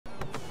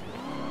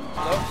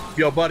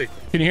Yo, buddy.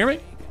 Can you hear me?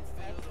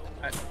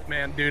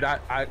 Man, dude, I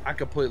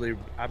completely,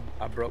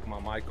 I broke my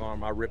mic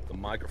arm. I ripped the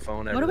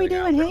microphone. What are we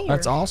doing here?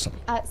 That's awesome.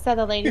 So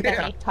the lady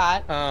that we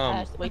taught,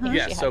 yeah,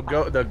 so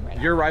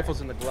your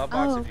rifle's in the glove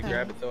box. If you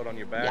grab it, throw it on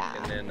your back,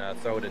 Yeah. and then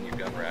throw it in your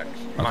gun rack.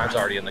 Mine's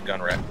already in the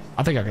gun rack.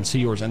 I think I can see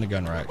yours in the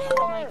gun rack.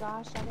 Oh my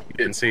gosh. You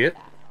didn't see it?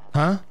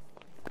 Huh?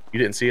 You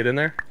didn't see it in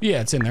there? Yeah,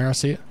 it's in there. I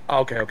see it. Oh,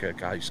 okay.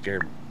 God, you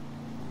scared me.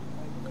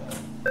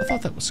 I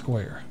thought that was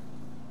square.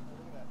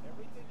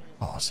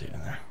 Oh, I see it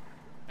in there.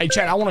 Hey,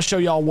 Chad, I want to show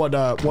y'all what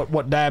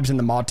Dabs and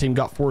the mod team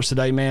got for us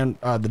today, man.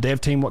 The dev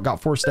team, what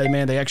got for us today,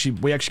 man.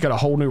 We actually got a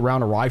whole new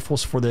round of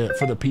rifles for the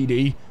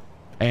PD,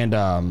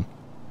 and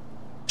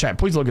Chad,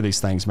 please look at these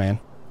things, man.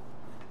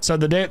 So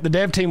the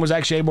dev team was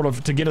actually able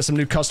to get us some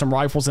new custom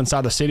rifles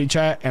inside the city,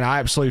 chat, and I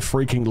absolutely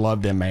freaking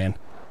love them, man.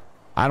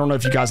 I don't know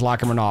if you guys like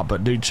them or not,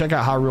 but dude, check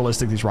out how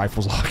realistic these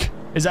rifles look.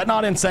 Is that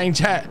not insane,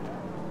 chat?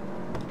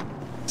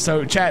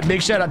 So, chat,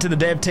 big shout out to the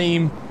dev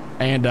team,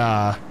 and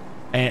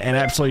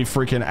absolutely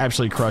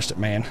crushed it,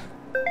 man.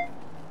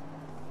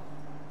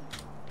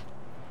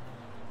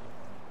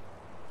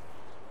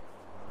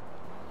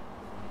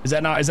 Is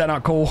that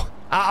not cool?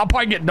 I'll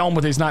probably get done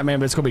with this night, man,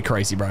 but it's gonna be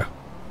crazy, bro. All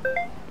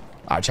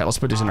right, chat, let's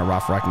put this in a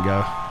rifle where I can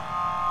go.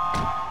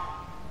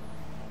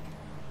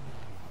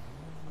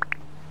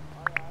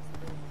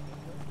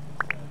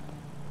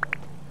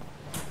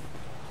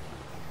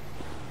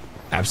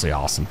 Absolutely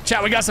awesome.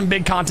 Chat, we got some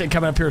big content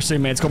coming up here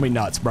soon, man. It's gonna be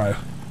nuts, bro.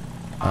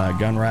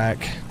 Gun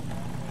rack.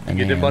 And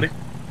you get it, buddy?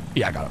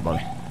 Yeah, I got it,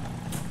 buddy.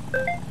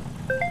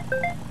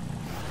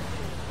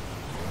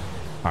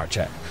 All right,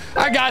 chat.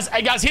 All right, guys.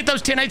 Hey, guys, hit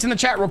those 10-8s in the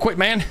chat real quick,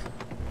 man.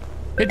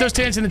 Hit those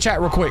 10-8s in the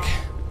chat real quick.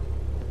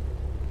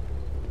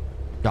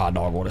 God,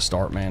 dog, what a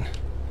start, man.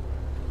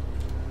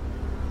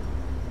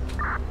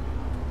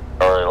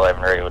 Early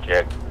 11 radio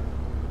check.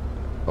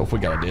 Hope we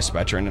got a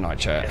dispatcher in tonight,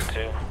 chat.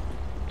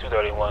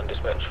 231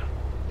 dispatch.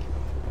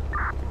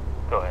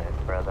 Go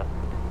ahead, brother.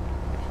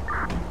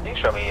 Can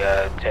you show me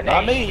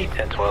 10-8,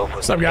 10-12?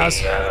 What's up,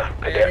 guys?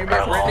 Brittany!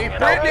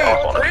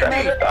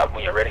 Stop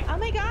when you're ready. Oh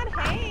my God,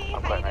 hey.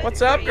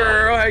 What's up,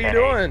 girl? How you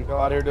doing? Go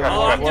out here doing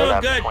I'm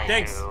doing good,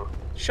 thanks.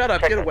 Shut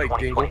up, get away,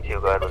 Dingle. You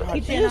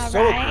doing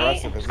so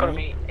aggressive, It's isn't gonna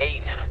he? be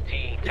 8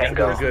 T It's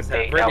Tango. good.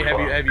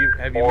 Brittany, have you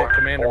met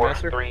Commander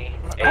Messer? I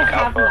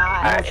have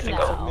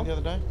not. Me the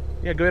other day?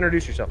 Yeah, go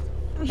introduce yourself.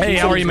 Hey,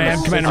 how are you,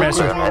 man? Commander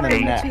Messer.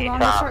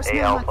 A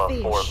Alpha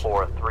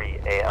 443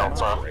 A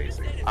Alpha.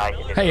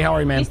 Hey, how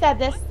are you, man? You said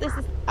this is.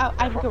 Oh,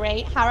 I'm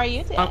great. How are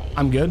you today?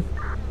 I'm good.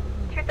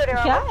 Good. You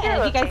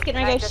guys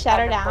getting ready to go shut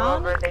her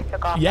down?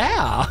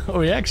 Yeah,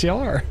 we actually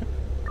are.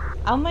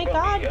 Oh my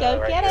God,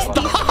 go get it.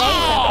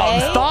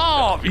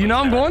 Stop! You know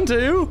I'm going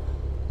to.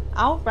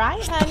 All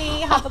right,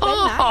 honey. Have a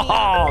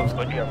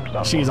good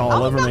night. She's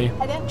all over me.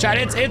 Chad,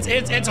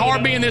 it's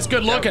hard being this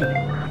good looking.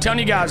 I'm telling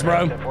you guys,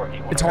 bro.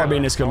 It's hard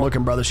being this good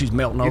looking, brother. She's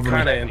melting over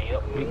me.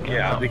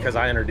 Yeah, because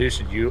I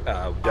introduced you,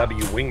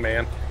 W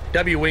Wingman.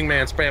 W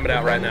Wingman, spam it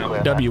out right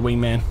now. W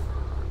Wingman.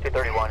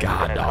 231.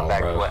 God,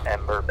 dog, bro.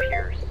 Ember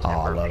Pierce. Oh,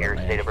 I love it,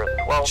 Date of man. birth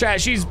 12. Chad,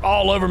 she's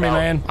all over me,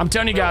 man. I'm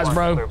telling you guys,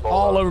 bro.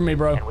 All over me,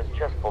 bro. And was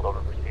just pulled over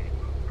for speeding.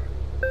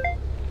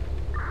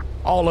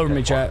 All over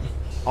me, chat.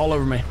 All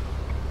over me.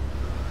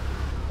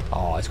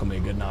 Oh, it's gonna be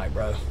a good night,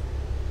 bro.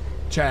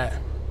 Chat,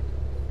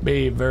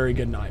 be a very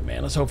good night,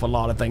 man. Let's hope a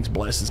lot of things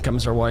blessings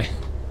comes our way.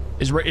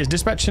 Is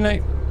dispatch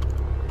tonight?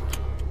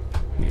 I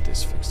need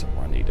this fixed up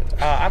where I need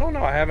it. I don't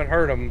know. I haven't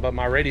heard them, but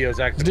my radio's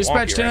acting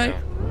Dispatch wonky tonight?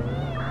 right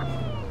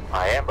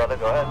I am, brother.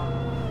 Go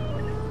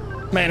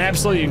ahead. Man,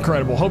 absolutely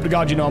incredible. Hope to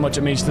God you know how much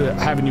it means to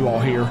having you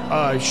all here.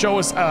 Show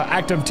us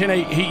active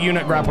 10-8 heat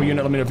unit, grapple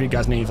unit. Let me know if you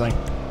guys need anything.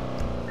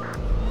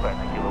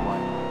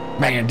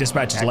 Man,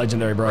 dispatch is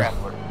legendary, bro.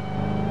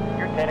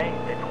 You're 10-8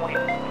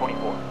 at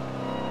 20-24.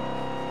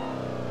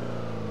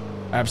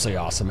 Absolutely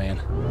awesome,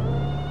 man.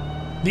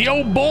 The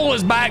old bull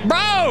is back,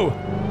 bro!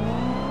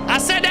 I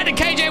said that to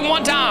KJ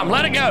one time.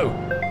 Let it go.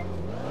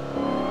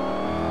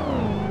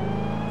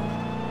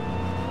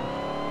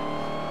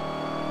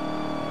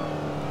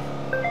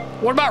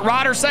 What about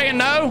Ryder saying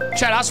no?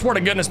 Chad, I swear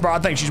to goodness, bro, I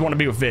think she's want to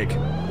be with Vic.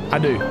 I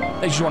do. I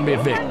think she's want to be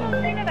with Vic.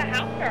 Scene of the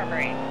house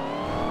robbery.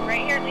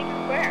 Right here at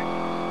Lincoln Square.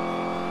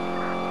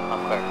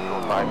 I'm clear.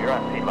 205. You're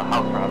on scene of a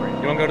house robbery.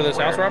 You want to go to this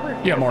house robbery?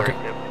 Yeah, mark it.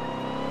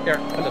 Here,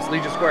 on this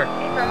Legion Square.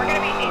 We're going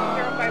to be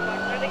 8051.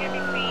 We're going to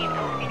be between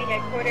LCD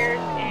headquarters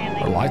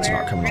and The lights are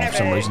not coming off for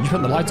some reason. You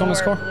putting the lights on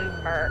this car?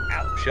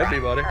 Should be,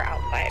 buddy.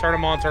 Turn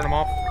them on, turn them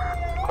off.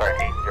 Clear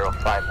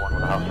 8051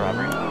 with a house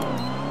robbery.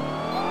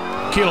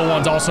 Kilo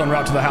 1's also en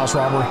route to the house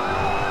robbery. Go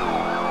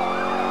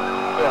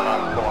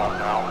off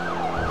now.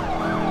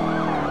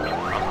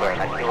 I'm clear.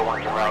 That Kilo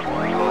 1's around.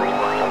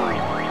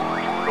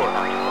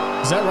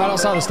 Is that right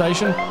outside the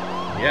station?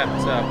 Yeah,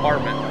 it's an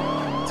apartment.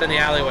 It's in the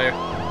alleyway.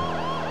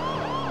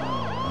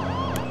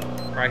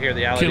 Right here,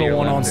 the alleyway. Kilo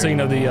 1 on scene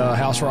of the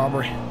house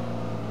robbery.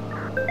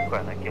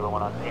 Clear. That Kilo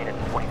 1 on scene at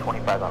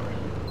 2025 hours.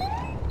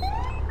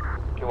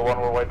 Kilo 1,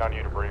 we're waiting on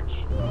you to breach.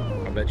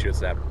 I bet you it's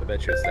that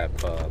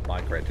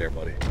mic right there,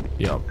 buddy.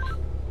 Yep.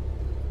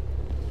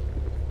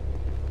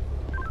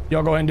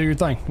 Y'all go ahead and do your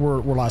thing. We're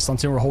last on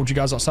scene. We'll hold you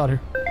guys outside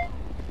here.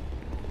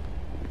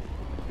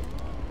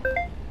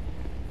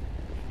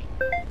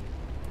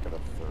 Got a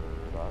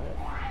third eye.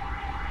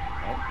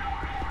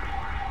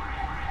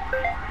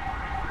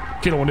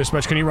 Kilo 1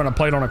 dispatch, can you run a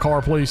plate on a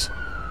car, please?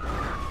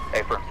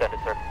 Hey, firm, send it,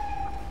 sir.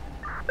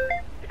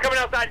 He's coming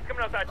outside. He's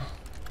coming outside.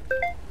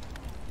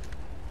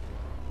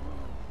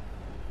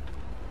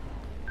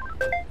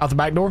 Out the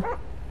back door?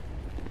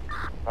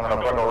 I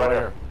don't know, right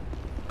here.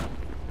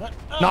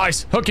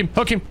 Nice. Hook him.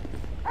 Hook him.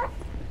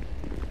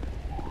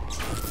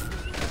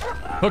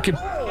 Hook him.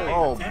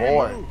 Oh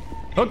boy.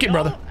 Hook him,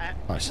 brother.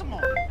 Nice.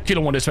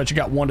 Kilo 1 dispatch, you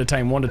got one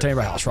detained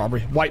by house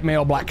robbery. White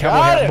male, black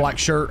cowboy hat, black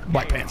shirt,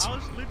 black pants.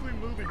 I'm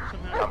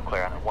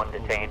clear on it. 1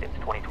 detained. It's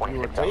You were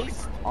 2026.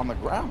 tased on the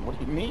ground. What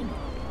do you mean?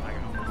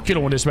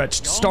 Kilo 1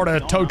 dispatch, start a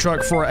tow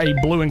truck for a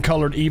blue and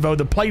colored Evo.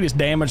 The plate is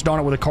damaged on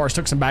it where the car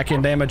took some back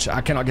end damage.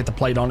 I cannot get the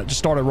plate on it. Just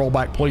start a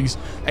rollback, please.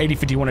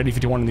 8051,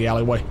 8051 in the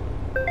alleyway.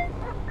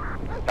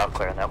 I'm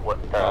clear on that. What?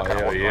 Oh, kind of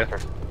hell what you yeah.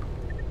 want, sir?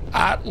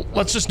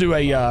 Let's just do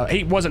a,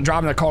 he wasn't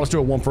driving the car. Let's do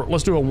a one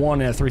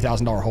and a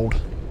 $3,000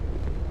 hold.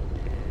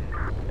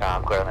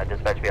 I'm clear on that.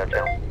 Dispatch, be out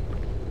channel.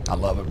 I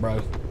love it,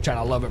 bro. Chad,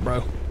 I love it,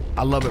 bro.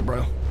 I love it,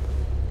 bro.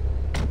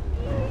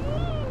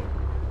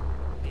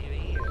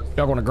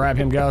 Y'all gonna grab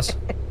him, guys?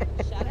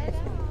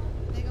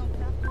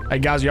 Hey,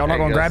 guys, y'all not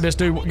gonna grab this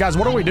dude? Guys,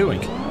 what are we doing?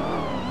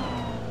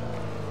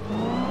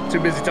 Too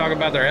busy talking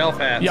about their health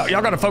hats.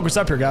 Y'all gotta focus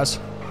up here, guys.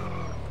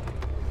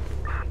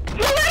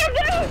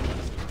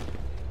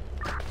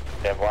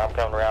 Yeah, boy, I'm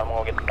coming around. I'm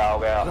gonna get the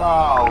dog out.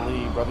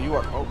 Golly, brother, you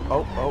are. Oh.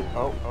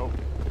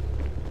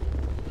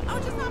 Oh,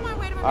 just on my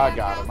way to my I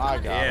got him. I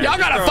got him. Y'all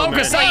gotta throw him,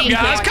 focus man. up,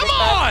 guys. Come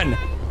on!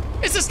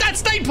 It's just that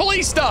state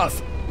police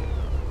stuff.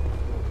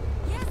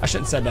 I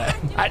shouldn't have said that.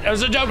 That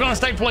was a joke on the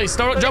state police.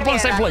 Joke on the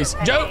state police.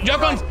 Joke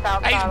on.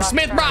 Hey,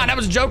 Smith Bryan, that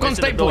was a joke on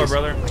state police.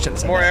 brother. I shouldn't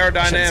say More that.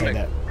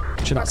 aerodynamic.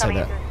 Should not say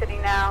that. City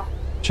now.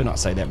 Should not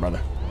say that,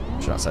 brother.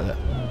 Should not say that.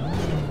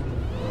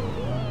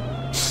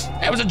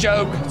 It was a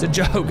joke. It's a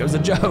joke. It was a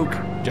joke.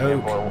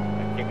 Joke. Boy,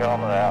 keep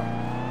going with that.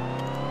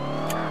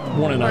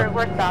 1-0.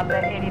 We're stopped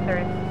at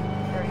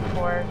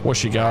 8034. What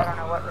she I got? don't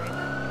know what reason.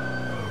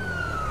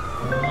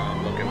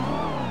 I'm looking.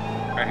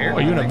 Right here.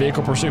 Are you in a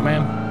vehicle pursuit,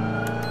 ma'am?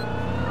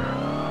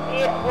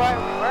 Yeah, well,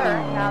 we were.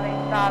 Now they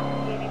stopped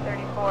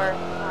 8034.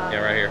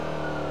 Yeah, right here.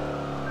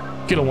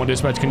 Kilo 1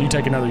 dispatch, can you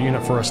take another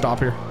unit for a stop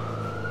here?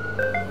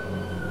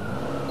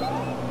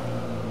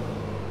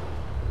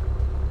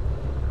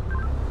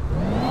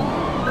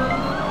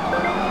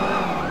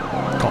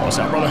 Call us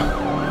out, brother.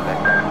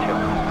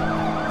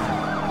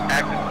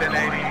 Active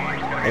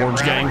 1080.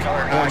 Orange gang.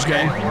 Orange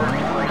gang.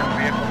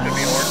 Vehicle could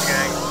be orange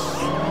gang.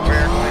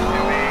 We're going to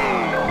be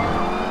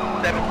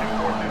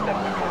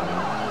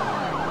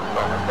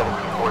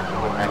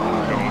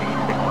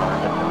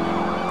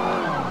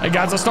 7242. Hey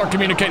guys, let's start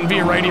communicating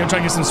via radio. Try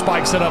to get some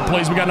spikes set up,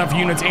 please. We got enough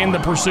units in the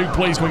pursuit,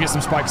 please. Can we get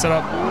some spikes set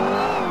up?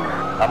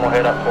 I'm gonna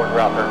head up towards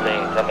Route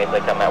 13. Tell me if they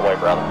come that way,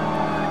 brother.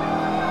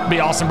 Be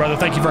awesome, brother.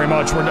 Thank you very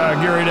much. We're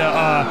getting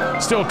to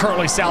still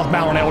currently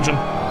southbound on Elgin.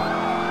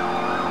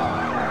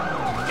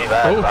 Be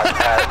back. Ooh.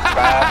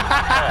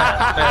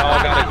 They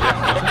all got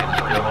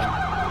ejected.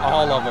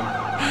 All of them.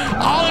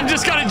 All of them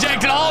just got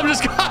ejected. All of them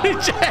just got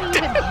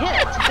ejected. That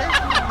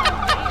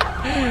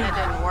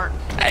didn't work.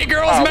 Hey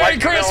girls, Merry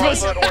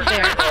Christmas.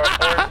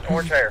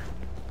 Orange hair.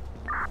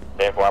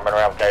 10-4, I'm in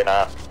around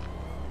K9.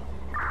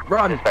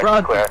 Run, Dispatch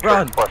run, clear.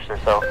 run. Flush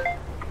yourself.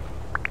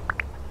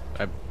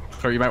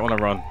 Sir, you might want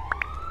to run.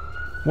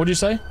 What'd you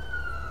say?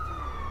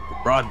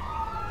 Run.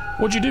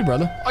 What'd you do,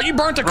 brother? Oh, you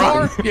burnt the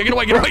car? Yeah, get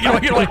away, get away, get away,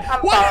 get away.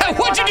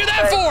 What'd you do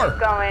that for?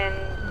 Going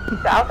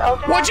south,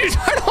 Elgin. What'd you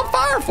turn on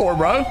fire for,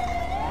 bro?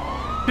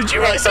 Did you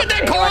really set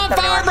that car on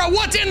fire, bro?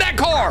 What's in that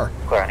car?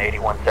 Clear on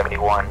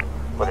 8171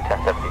 with a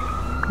 1070.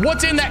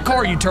 What's in that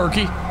car, you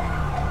turkey?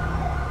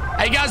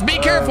 Hey guys, be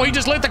careful. He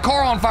just lit the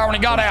car on fire when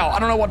he got out. I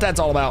don't know what that's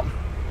all about.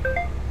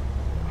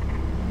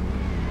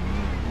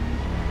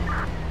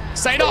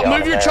 Say it up.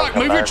 Move your truck.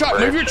 Move your truck.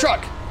 Move your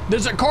truck.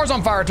 There's a car's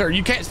on fire, too.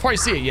 You can't probably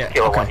see it yet.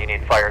 Kilo 1, Okay. you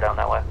need fire down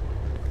that way.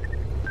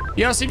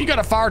 Yeah, see if you got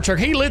a fire truck.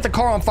 He lit the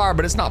car on fire,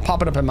 but it's not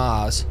popping up in my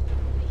eyes.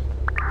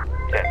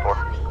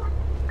 10-4.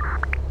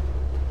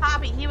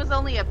 Poppy, he was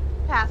only a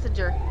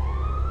passenger.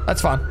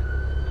 That's fine.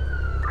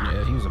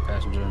 Yeah, he was a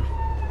passenger.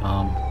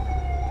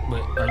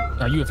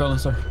 But are you a felon,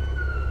 sir?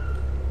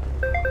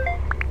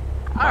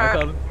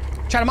 Alright.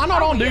 Chad, am I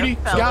not on duty,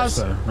 fellas. guys?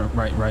 Sir,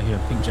 right here,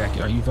 pink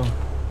jacket. Are you a felon?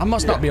 I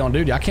must not be on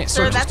duty. I can't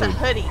Sir, search this that's a dude.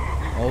 hoodie.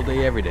 All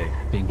day, every day.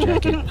 Pink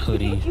jacket,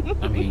 hoodie.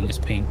 I mean, it's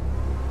pink.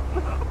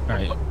 All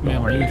right,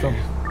 ma'am, are you a felon?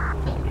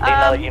 Need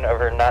another unit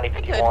over could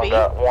 9051. be.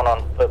 Got one on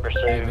foot Have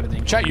pursuit.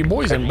 everything. Chat, your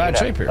boy's in bad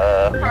shape here.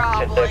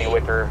 1070 Probably.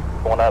 Wicker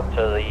going up to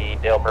the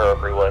Del Perro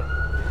Freeway.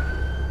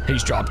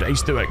 He's dropped it.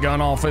 He's threw that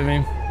gun off of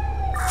him.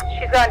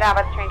 She's going down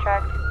by the train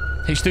tracks.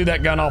 He's threw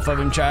that gun off of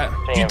him, chat.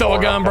 Did you throw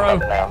a gun, bro?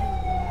 No,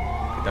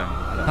 I don't.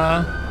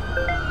 Huh?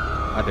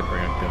 I did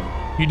bring a gun.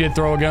 You did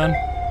throw a gun?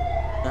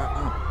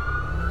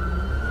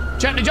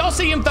 Chat, did y'all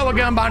see him throw a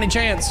gun by any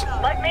chance?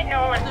 Let me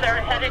know if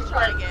they're headed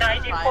towards He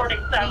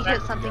 9047.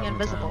 hit something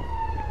invisible.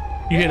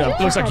 You hit a,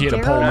 looks like you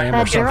hit a pole, man, or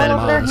That something. Daryl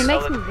over there, he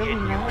Miles. makes me really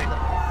nervous.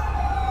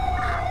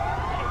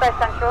 By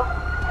Central.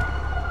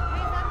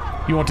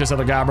 You want this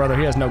other guy, brother?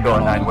 He has no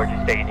gun on him. Where'd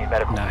you stay? You need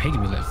medical? Nah, he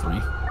can be left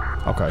free.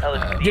 Okay.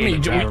 Give me,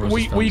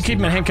 will you keep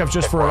him in handcuffs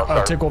just for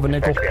a tickle of a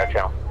nickel?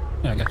 Yeah,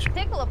 I got you.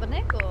 Tickle of a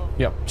nickel.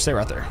 Yep, stay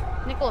right there.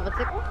 Nickel of a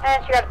tickle?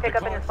 And she got to pick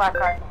up in this black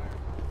car.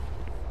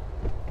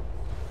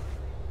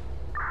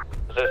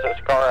 Is this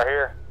car right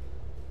here?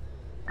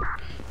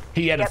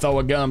 He had to throw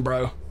a gun,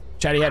 bro.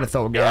 Chad, he had to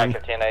throw a Yeah, gun.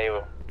 active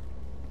 10A.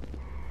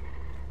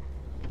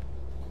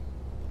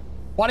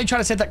 Why'd he try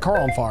to set that car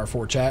on fire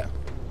for, chat?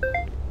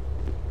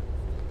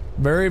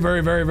 Very,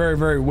 very, very, very,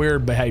 very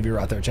weird behavior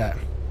right there, chat.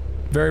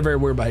 Very, very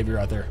weird behavior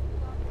right there.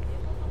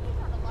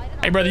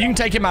 Hey, brother, you can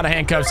take him out of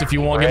handcuffs if you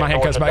want. Get my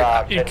handcuffs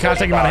back. Can I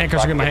take him out of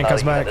handcuffs or get my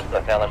handcuffs back?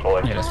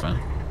 Yeah, that's fine.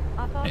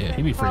 I thought Yeah,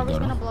 he'd be free to go was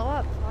gonna though. blow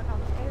up, so I got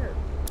scared.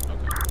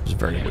 It's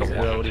very weird.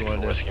 Well, what do you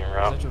want to do? Is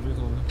that your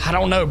vehicle? I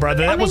don't know,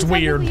 brother. That was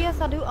technically, weird.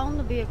 Yes, I do own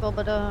the vehicle,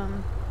 but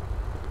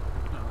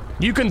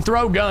You can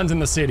throw guns in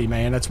the city,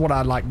 man. That's what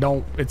I like.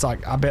 Don't. It's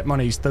like I bet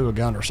money he's threw a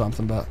gun or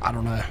something, but I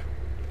don't know.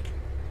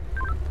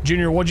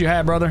 Junior, what'd you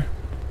have, brother?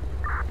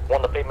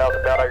 One of the females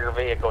that got out of your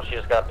vehicle, she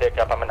just got picked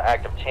up. I'm in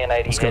active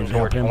 1080 in help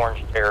George him.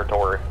 Orange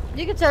territory.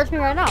 you can search me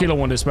right now. Kilo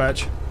 1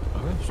 dispatch. I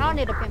don't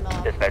need a pin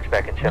though. Dispatch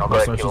back in channel. Go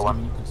ahead, Kilo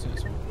 1.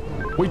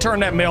 We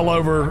turned that mail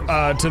over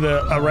to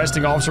the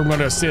arresting officer. We're going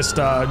to assist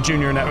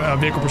Junior in that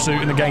vehicle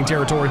pursuit in the gang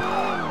territory.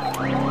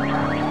 Got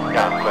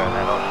clear, and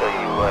then I'll show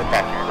you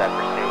passengers that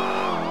pursuit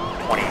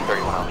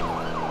 2031.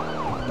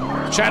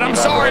 Chad, I'm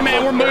sorry,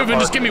 man. We're moving.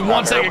 Just give me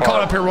 1 second.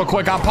 Caught up here real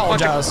quick. I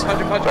apologize.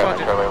 Punch it.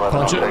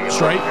 Punch it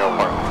straight.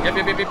 Yep.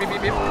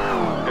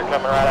 You're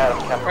coming right at him.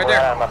 Coming Right right there.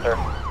 at him out there.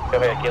 Go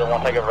ahead, Kilo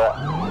 1, take over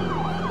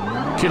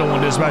that. Kilo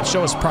 1 dispatch.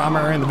 Show us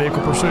primary in the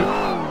vehicle pursuit.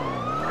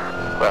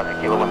 Well,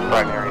 Kilo 1's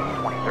primary is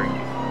 2032.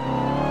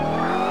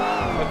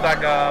 Looks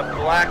like a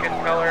black in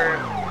color,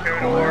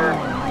 two-door,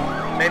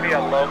 maybe a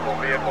local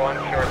vehicle,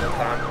 unsure at the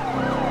time.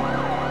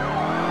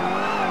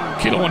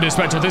 Kilo 1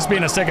 dispatch. With this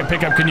being a second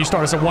pickup, can you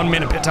start us a 1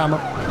 minute pit timer?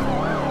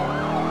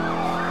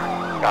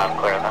 Got him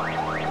clear on that.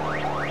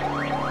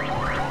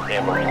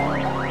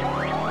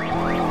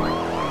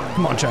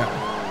 Come on, Chad.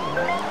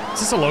 Is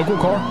this a local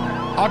car?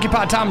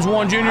 Occupied times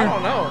 1, I Junior.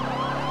 don't know.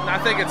 I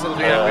think it's a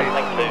I DMV.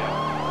 think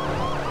 2.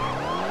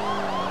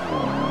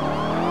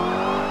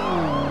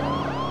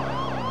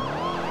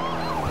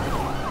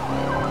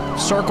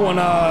 Circling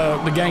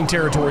the gang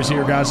territories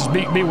here, guys. Just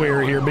be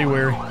wary here. Be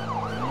wary.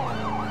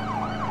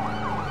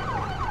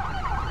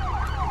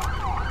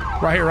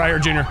 Right here,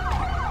 Junior.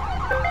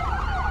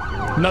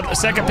 Another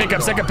second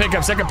pickup.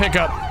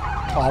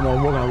 Oh,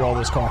 well, we're gonna roll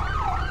this car.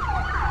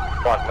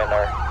 Lock him in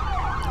there.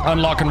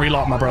 Unlock and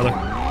relock, my brother.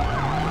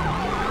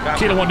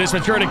 Kilo 1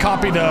 dispatch. You already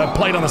copied the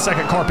plate on the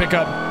second car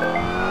pickup.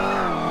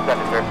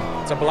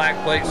 It's a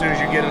black plate. As soon as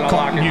you get it, I'll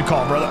lock it. You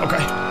call, brother. Okay.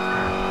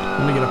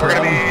 Let me get a We're plate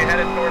gonna on be him.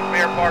 headed towards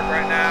Mirror Park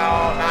right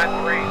now.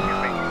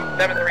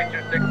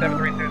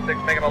 7326,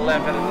 making a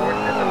left headed north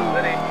into the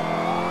city,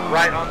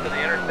 right onto the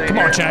interstate. Come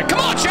on, Chad. Come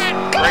on, Chad.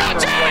 Come on, Regular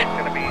Chad. plate's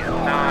gonna be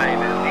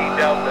 9 D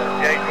Delta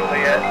J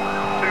Juliet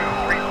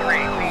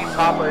 233 P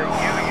Papa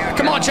UU.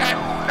 Come on, Chad.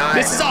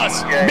 This is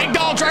us. Big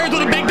dog right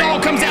here. The big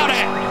dog comes out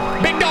at.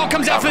 Big dog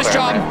comes out for this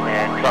job.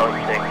 And Charlie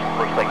 6,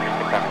 looks like you're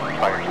 600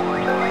 fires.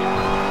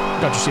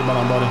 Got your seatbelt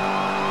on, buddy.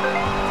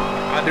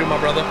 I do, my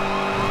brother.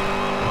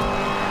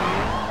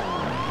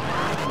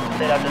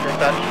 Stay down to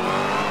dispatch.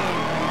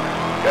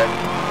 Good.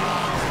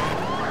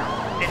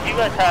 Did you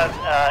guys have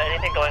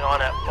anything going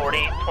on at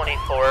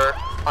 4024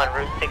 on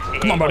Route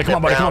 68? Come on, buddy.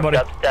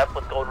 Dubstep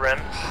with gold rim.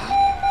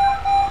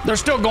 They're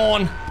still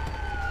going.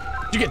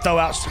 Did you get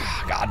throwouts?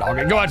 God,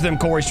 dog. Go out to them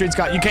Corey Streets.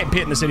 You can't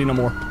pit in the city no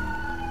more.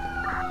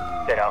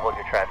 Stay down, hold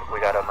your traffic. We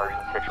got an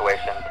emergency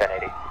situation,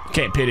 1080.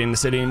 Can't pit in the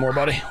city anymore,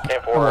 buddy.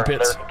 10-4,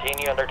 pits.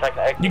 continue undertaking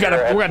the We're gonna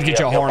have to get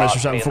you a harness or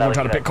something before we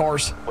try to pit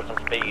cars. With some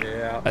speed.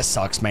 Yeah. That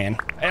sucks, man.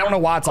 I don't know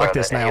why it's like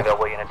this now.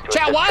 Chat,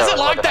 Chad, why is it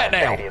like that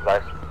now?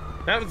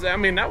 That was. I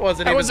mean, that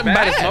wasn't That even wasn't as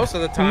bad bad. as most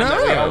of the time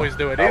that we always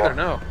do it either.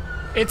 No.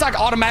 It's like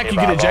automatic. You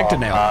get ejected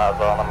now.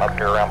 I'm up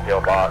here around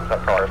pillbox.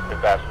 That car is too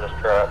fast for this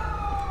truck.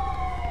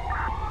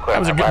 That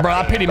was a good, bro.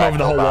 I pit him over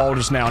the whole wall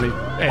just now, and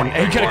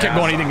he could have kept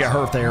going. He didn't get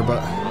hurt there, but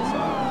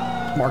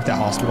mark that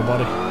hospital,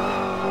 buddy.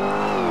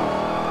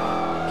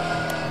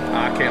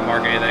 I can't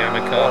mark anything. I'm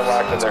in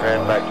cuffs.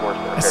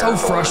 It's so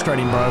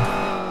frustrating, bro.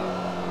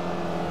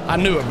 I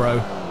knew it,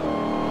 bro.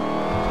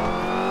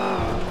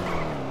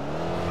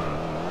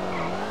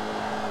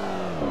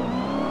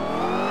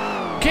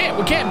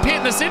 We can't pit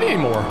in the city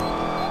anymore.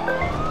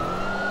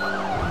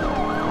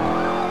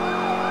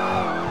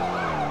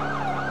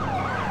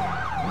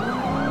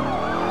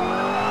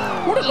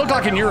 What did it look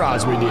like in your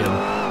eyes we did?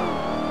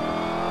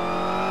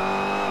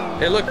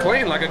 It looked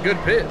clean, like a good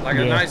pit, like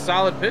a nice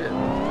solid pit.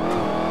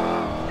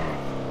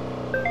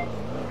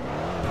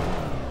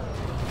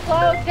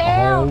 Slow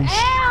down.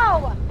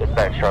 Oh, Ow!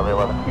 Dispatch Charlie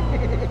 11.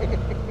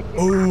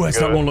 Oh, that's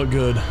not gonna look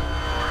good.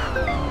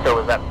 So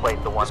is that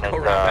plate the one Just that, go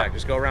around back.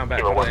 Just go around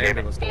back. Go to the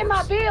ambulance Pay my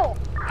doors. bill.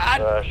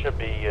 should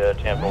be,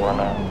 Tampa on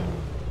that.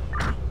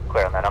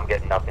 Clear on that. I'm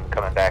getting nothing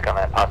coming back on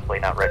that, possibly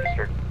not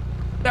registered.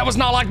 That was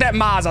not like that,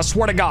 Mize. I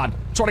swear to God.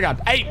 Swear to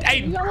God.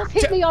 Hey. You almost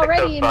hit me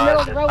already in the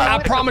middle of the road.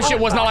 I promise you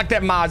it was not like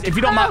that, Mize. If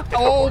you don't mind.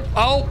 Oh.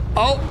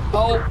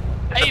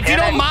 Hey, if you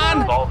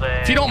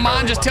don't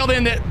mind, just tell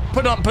them that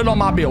put it on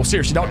my bill.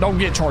 Seriously, don't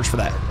get charged for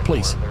that,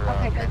 please.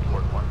 Okay, good.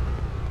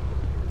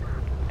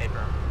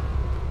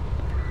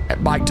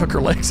 That bike took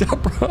her legs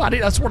out, bro.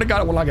 I swear to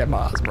God, it wasn't like that,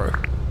 Mize, bro.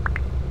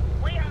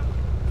 We have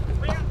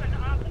an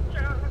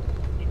officer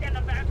in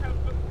the back of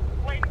the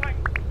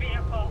Waypoint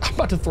vehicle. I'm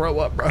about to throw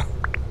up, bro.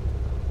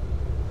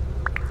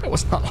 It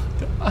was not like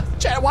that.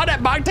 Chad, why'd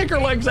that bike take her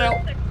legs out?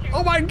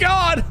 Oh my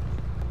God.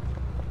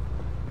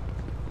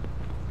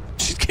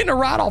 She's getting a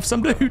ride off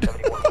some dude.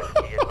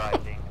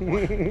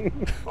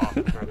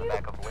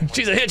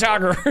 She's a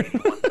hitchhiker.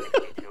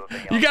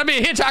 You gotta be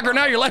a hitchhiker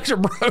now, your legs are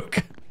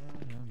broke.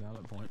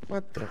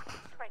 What the?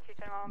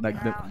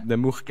 Like the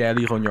moeg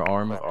carry on your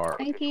arm are.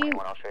 Thank you.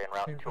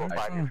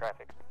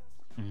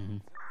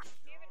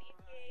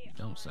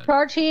 Don't say.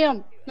 Charge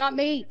him, not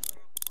me.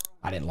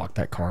 I didn't lock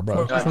that car,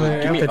 bro. Give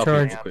me have to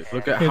charge.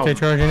 Look at If how they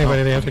charge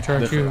anybody, they have to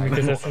charge you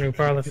because that's a new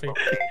policy.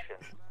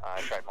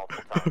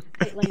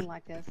 Quit leaning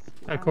like this.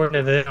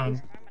 According to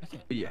them,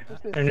 yeah.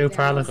 their new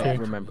policy.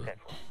 Remember,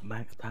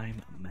 max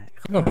time, max.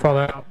 I'm gonna fall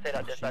out. Say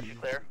that dispatch, you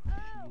clear?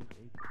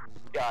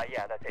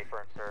 Yeah, that's a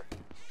firm, sir.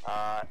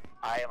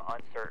 I am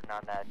uncertain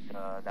on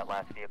that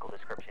last vehicle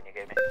description you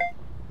gave me.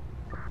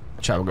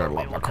 Chad, we'll go to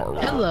lock my car.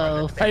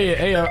 Hello.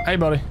 Hey,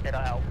 buddy. Say that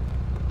out.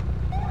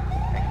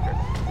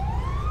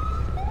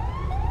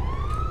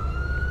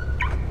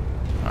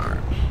 All right.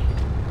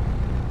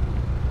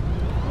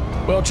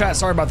 Well, chat,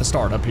 sorry about the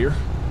start up here.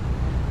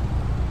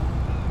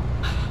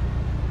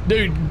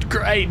 Dude,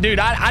 I did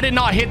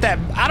not hit that.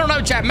 I don't know,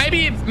 chat.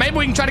 Maybe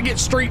we can try to get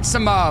Street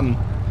some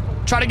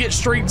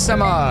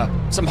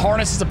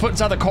harnesses to put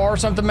inside the car or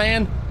something,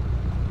 man.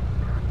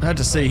 I have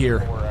to see here.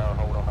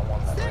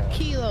 Is that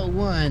Kilo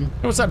 1? Hey,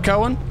 what's up,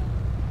 Cohen?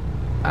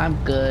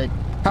 I'm good.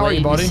 How are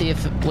you, buddy?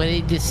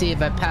 Waiting to see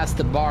if I passed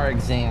the bar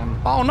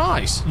exam. Oh,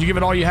 nice. You give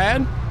it all you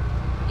had?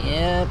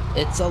 Yep,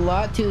 it's a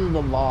lot to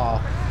the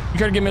law. You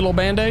care to give me a little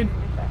Band-Aid?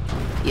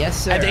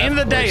 Yes, sir. At the end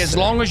of the day, course, as sir.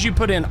 long as you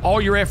put in all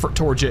your effort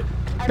towards it,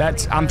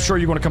 I'm sure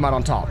you're going to come out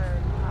on top.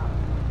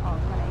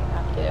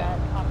 Yeah.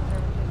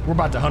 We're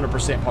about to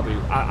 100% probably.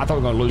 I thought we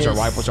were going to lose our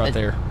rifles right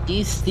there.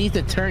 These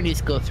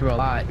attorneys go through a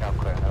lot.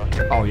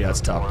 Oh, yeah,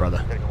 it's tough,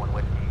 brother.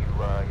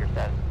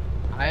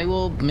 I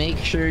will make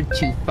sure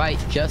to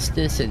fight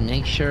justice and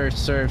make sure to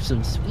serve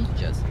some sweet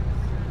justice.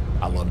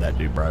 I love that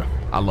dude, bro.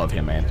 I love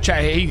him, man.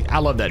 Chad, I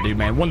love that dude,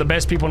 man. One of the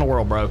best people in the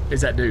world, bro, is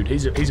that dude.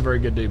 He's a very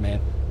good dude, man.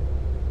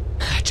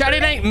 Chad,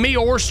 it ain't me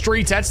or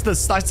Streets. That's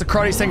the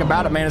cruddiest thing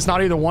about it, man. It's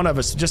not either one of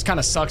us. It just kind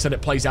of sucks that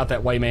it plays out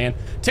that way, man.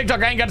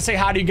 TikTok, I ain't got to say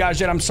hi to you guys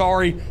yet. I'm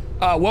sorry.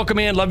 Welcome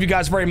in. Love you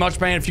guys very much,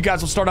 man. If you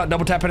guys will start out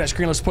double tapping that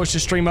screen, let's push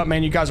this stream up,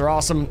 man. You guys are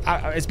awesome.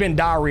 It's been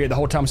diarrhea the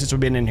whole time since we've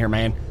been in here,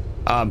 man.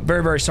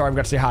 Very, very sorry I've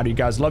got to say hi to you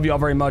guys. Love you all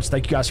very much.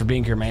 Thank you guys for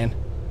being here, man.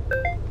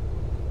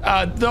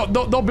 They'll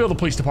bill the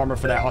police department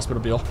for that hospital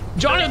bill.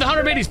 Johnny with the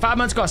 100 biddies. 5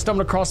 months ago, I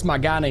stumbled across my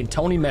guy named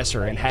Tony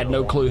Messer and had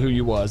no clue who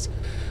you was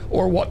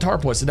or what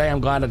TARP was. Today,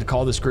 I'm glad to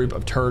call this group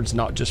of turds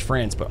not just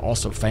friends, but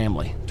also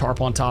family. TARP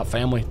on top,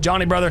 family.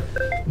 Johnny, brother,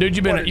 dude,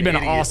 you've been an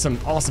awesome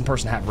person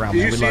to have around.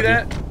 Did man. you We see love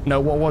that? you. No,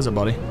 what was it,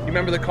 buddy? You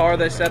remember the car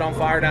they set on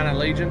fire down at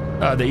Legion?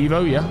 The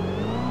Evo, yeah.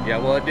 Yeah,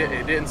 well, it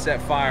didn't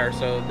set fire,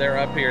 so they're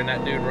up here, and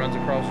that dude runs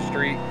across the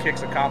street,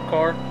 kicks a cop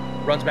car,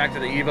 runs back to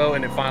the Evo,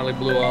 and it finally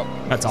blew up.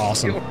 That's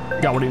awesome.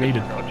 Got what he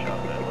needed.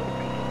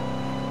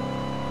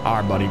 All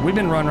right, buddy. We've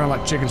been running around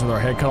like chickens with our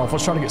head cut off.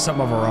 Let's try to get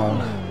something of our own.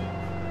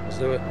 Let's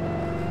do it.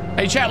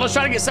 Hey, chat, let's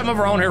try to get something of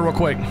our own here real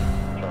quick.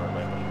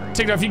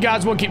 TikTok, if you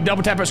guys would keep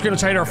double tap that screen,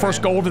 let's hit our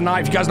first goal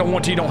tonight. If you guys don't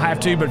want to, you don't have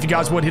to, but if you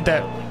guys would hit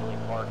that,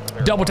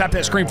 double tap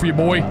that screen for your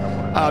boy,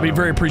 I'd be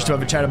very appreciative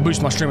of it, chat. It'd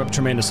boost my stream up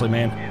tremendously,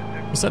 man.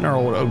 Let's set in our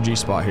old OG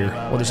spot here.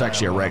 Well, there's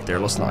actually a wreck there.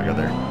 Let's not go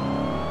there.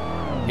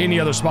 Any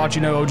other spots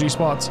you know, OG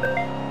spots?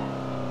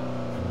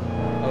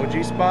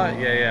 OG spot?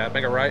 Yeah,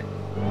 make it right.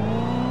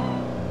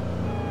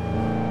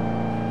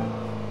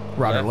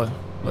 Right or left?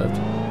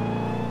 Left.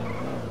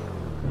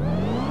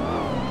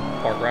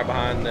 Park right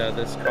behind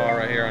this car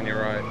right here on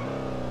your right.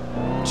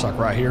 Just like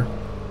right here?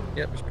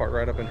 Yep, just park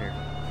right up in here.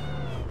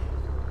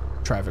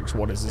 Traffic's,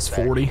 what is this,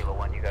 40?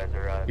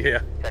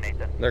 Yeah.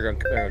 They're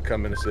gonna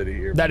come in the city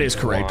here. That is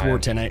correct. We're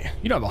 10-8.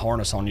 You don't have a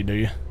harness on you, do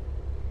you?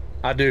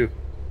 I do.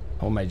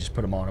 I may just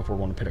put them on if we're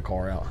going to pit a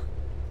car out.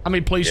 How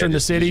many police are in the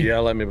just city?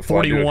 yell at me before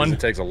 41. I do it, 'cause it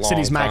takes a long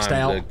City's maxed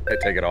time out. to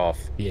take it off.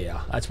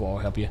 Yeah, that's why I'll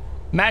help you.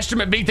 Master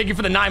McBee, thank you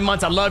for the 9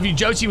 months. I love you.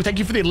 Josie, thank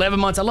you for the 11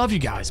 months. I love you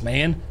guys,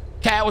 man.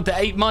 Kat with the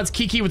 8 months.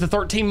 Kiki with the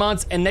 13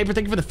 months. And Neighbor,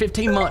 thank you for the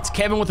 15 months.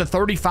 Kevin with the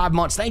 35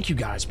 months. Thank you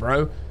guys,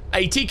 bro.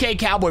 Hey, TK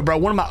Cowboy, bro,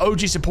 one of my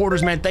OG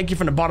supporters, man. Thank you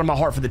from the bottom of my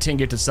heart for the 10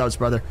 gifted subs,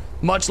 brother.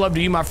 Much love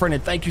to you, my friend,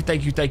 and thank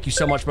you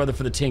so much, brother,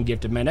 for the 10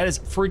 gifted, man. That is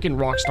freaking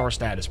rock star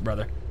status,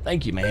 brother.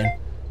 Thank you, man.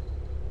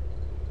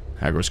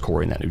 How goes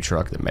Corey in that new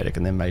truck that Medic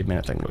and them made? Man,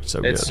 that thing looks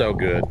so good. It's so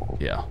good.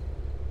 Yeah.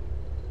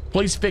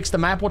 Please fix the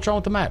map. What's wrong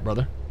with the map,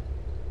 brother?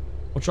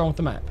 What's wrong with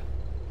the map?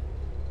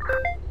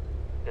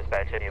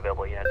 Dispatch, any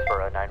available units for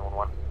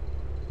 911?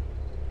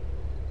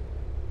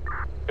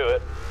 Do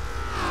it.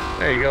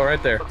 There you go,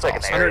 right there. Looks like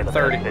an area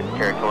 130. in this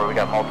territory. We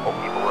got multiple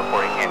people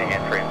reporting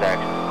hand-to-hand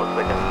transactions. Looks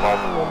like there's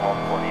multiple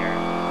in the area.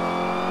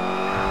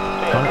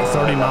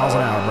 130 miles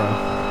an hour, bro.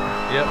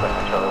 Yep.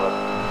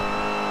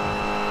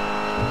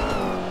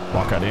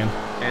 Walk that in.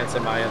 And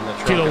somebody in the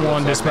truck. Kilo it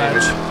 1 looks like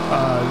dispatch.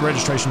 maybe.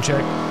 Registration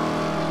check.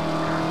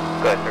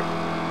 Go ahead, sir.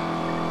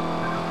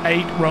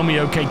 8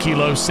 Romeo K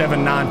Kilo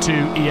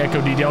 792 E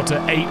Echo D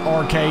Delta 8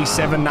 RK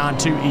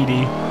 792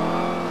 ED.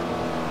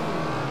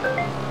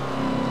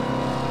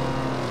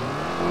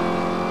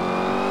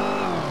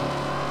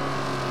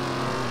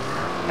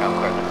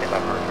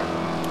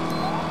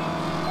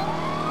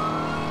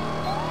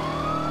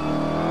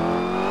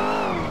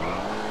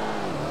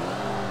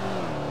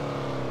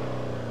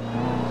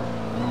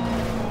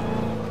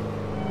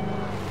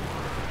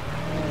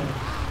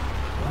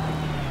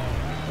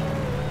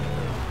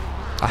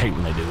 I hate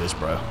when they do this,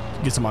 bro.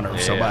 It gets on my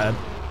nerves so bad.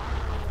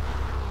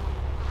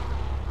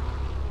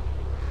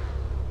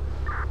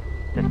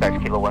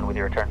 Dispatch Kilo 1 with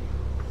your return.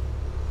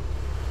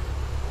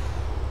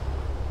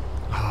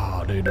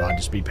 Oh, dude, do I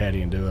just be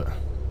petty and do it?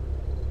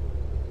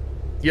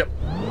 Yep.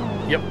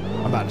 Yep.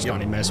 I'm about to just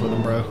not even mess with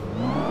them, bro.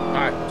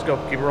 Alright, let's go.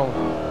 Keep it rolling.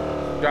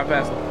 Drive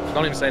past them.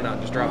 Don't even say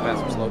nothing. Just drive past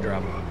them. Slow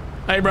drive.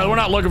 Hey, brother, we're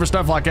not looking for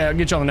stuff like that. I'll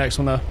get you on the next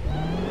one, though.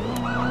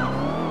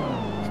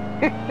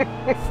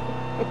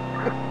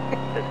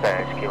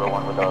 Dispatch Kilo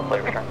 1 with a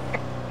plate return.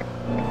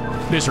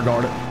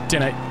 Disregard it.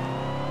 10-8.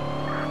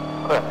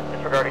 Clear.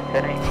 Disregarding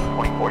 10-8,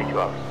 2042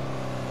 hours.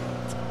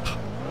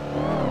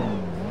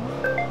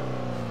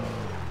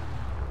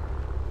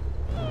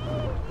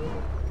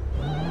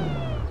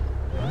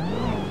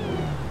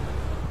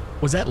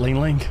 Was that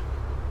Lean Link?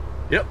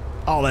 Yep.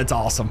 Oh, that's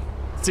awesome.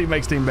 See, it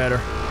makes it even better.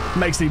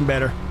 Makes it even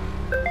better.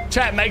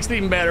 Chat makes it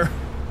even better.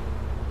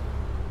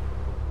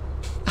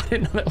 I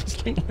didn't know that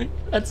was Lean Link.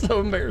 That's so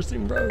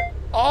embarrassing, bro.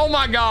 Oh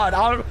my God.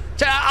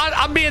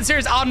 I'm being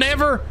serious. I'll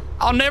never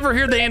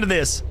hear the end of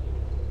this.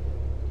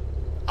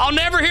 I'll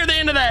never hear the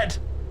end of that.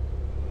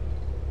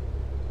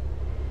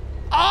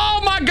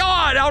 Oh my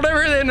God. I'll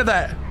never hear the end of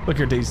that. Look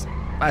here, D's.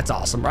 That's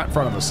awesome. Right in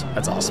front of us.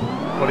 That's awesome.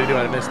 What are you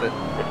doing? I missed it.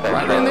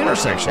 Right in the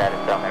intersection.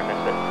 Down there,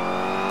 missed it.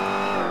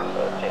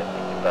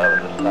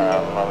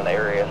 I'm in the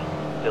area.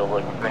 Still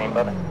looking for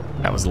anybody.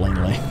 That was Lean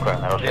Link.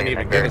 Didn't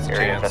even give us a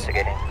chance.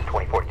 Investigating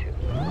 2042.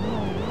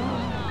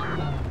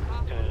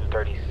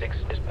 236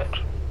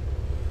 dispatch.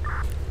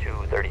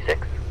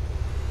 236.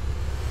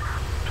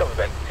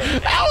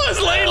 That was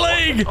Lean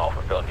Link!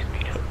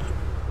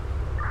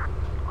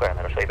 Clear,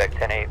 that'll show you back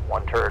 10-8.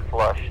 One turret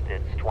flushed.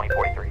 It's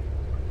 2043.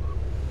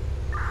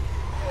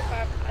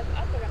 I'm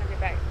also gonna be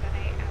back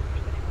 10-8 after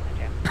sitting on the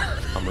gym.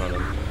 I'm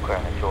running. Clear,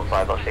 and then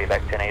 205. I'll show you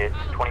back 10-8. It's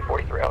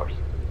 2043 hours.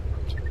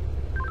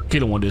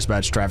 Kilo 1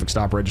 dispatch, traffic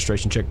stop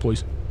registration check,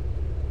 please.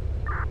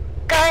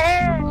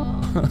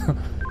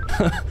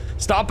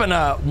 Stopping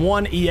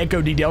 1 E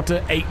Echo D Delta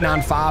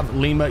 895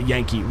 Lima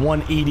Yankee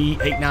 1 ED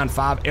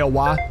 895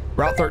 LY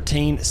Route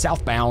 13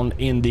 southbound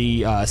in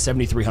the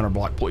 7300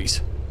 block,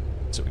 please.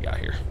 That's what we got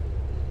here.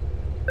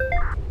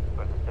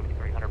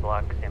 7300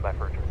 block. Stand by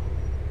for return.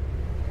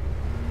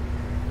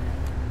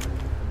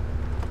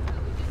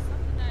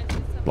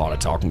 A lot of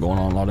talking going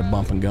on, a lot of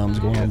bumping gums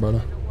going on,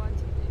 brother.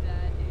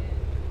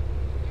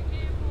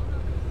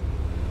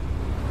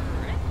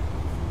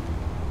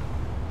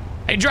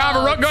 Hey, driver,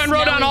 go ahead and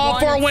roll down all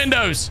 4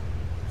 windows.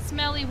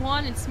 Smelly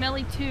 1 and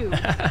Smelly 2.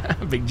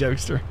 Big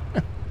jokester.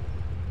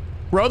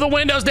 Roll the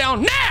windows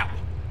down now.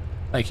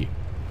 Thank you.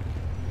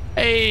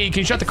 Hey, can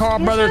you shut the car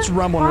off, brother? It's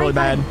rumbling really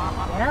bad.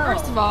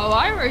 First of all,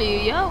 why were you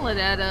yelling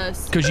at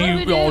us? Because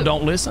you all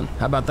don't listen.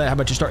 How about that? How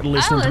about you start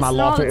listening to my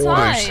lawful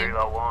orders?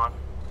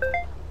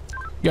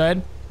 Go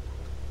ahead.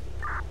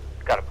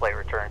 Got a plate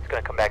return. It's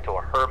going to come back to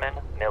a Herman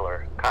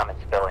Miller. Common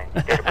spelling.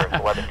 Date of birth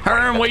 11.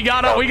 Herm, we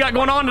got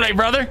going on today,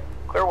 brother.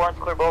 Clear ones,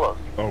 clear bolos.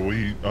 Oh,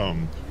 we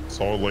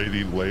saw a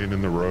lady laying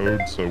in the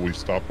road, so we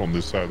stopped on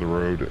this side of the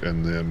road,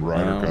 and then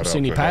Ryder got out. See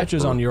any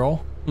patches on your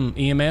all?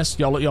 EMS?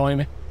 Y'all hear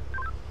me?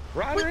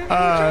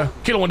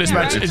 Kilo 1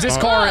 dispatch. Is this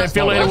car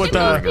affiliated with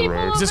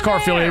the? Is this car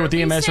affiliated with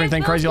the EMS or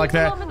anything crazy like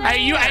that?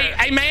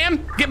 Hey,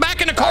 ma'am, get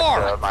back in the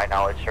car. My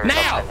knowledge, sir.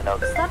 Now.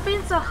 Stop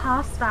being so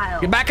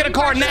hostile. Get back in the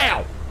car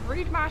now.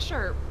 Read my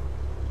shirt.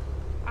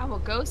 I will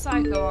go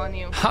psycho on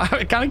you.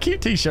 Kind of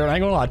cute t-shirt. I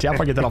ain't gonna lie to you. I'll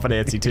probably get that off of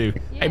Etsy too.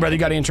 Hey, brother, you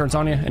got insurance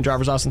on you and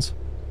driver's license?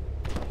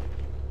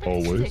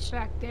 Always.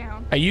 Back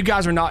down. Hey, you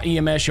guys are not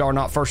EMS. Y'all are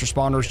not first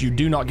responders. You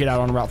do not get out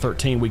on Route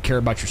 13. We care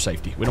about your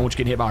safety. We don't want you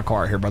getting hit by a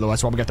car out here, brother.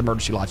 That's why we got the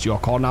emergency lights. You all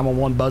call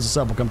 911, buzz us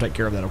up. We'll come take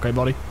care of that. Okay,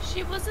 buddy?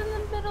 She was in the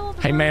middle of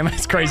the Hey, ma'am,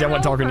 it's crazy. I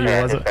wasn't talking to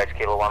you, was it?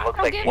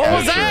 What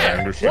was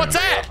that? What's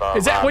that?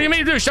 Is that what do you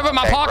mean to do? Shove it in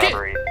my pocket?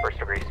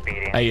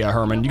 Hey,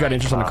 Herman, you got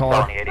interest in the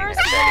car?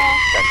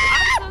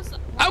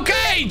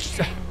 Okay.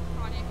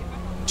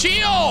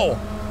 Chill.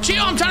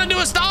 I'm trying to do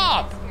a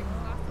stop.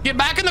 Get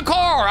back in the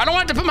car. I don't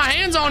have to put my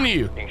hands on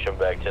you. You can come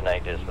back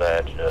tonight,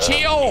 dispatch.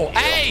 Chill.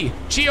 Hey,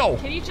 chill.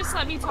 Can you just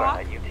let me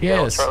talk?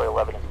 Yes. Charlie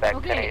 11 is back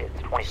Okay.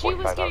 It's 20, She was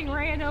 45 getting hours.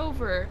 ran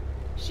over.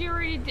 She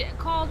already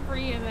called for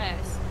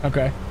EMS.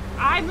 Okay.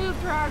 I moved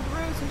her out of the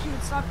road so she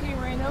would stop getting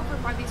ran over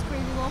by these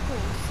crazy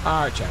locals.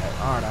 All right, Chad.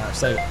 All right.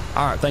 Say it.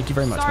 All right. Thank you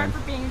very much, Sorry man.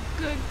 for being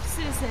a good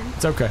citizen.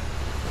 It's okay.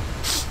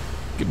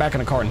 Get back in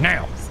the car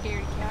now.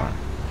 Scaredy cat.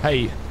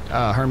 Hey,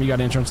 Herm, you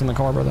got insurance in the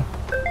car, brother?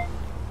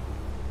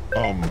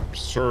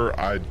 Sir,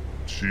 I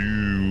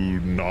do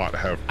not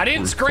have. I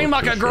didn't proof scream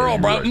of like a this girl,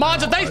 right bro. now.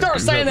 Mods, if they I start do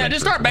saying have that,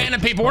 just start insurance.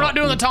 banning people. We're not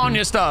doing the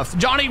Tanya stuff.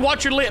 Johnny,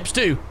 watch your lips,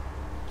 too.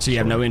 So you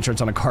have no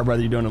insurance on a car,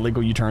 brother? You're doing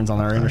illegal U-turns on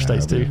our interstates, I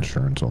have too?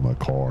 insurance on the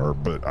car,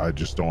 but I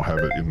just don't have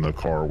it in the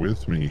car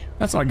with me.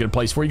 That's not a good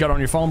place for you. Got it on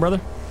your phone, brother?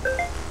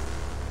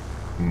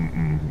 I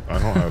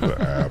don't have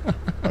the app.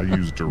 I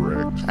use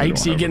Direct. I hate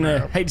to see you getting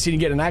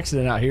in an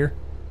accident out here.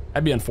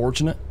 That'd be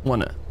unfortunate,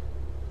 wouldn't it?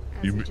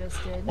 You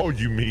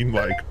mean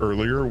like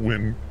earlier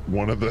when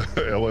one of the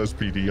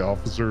LSPD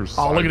officers?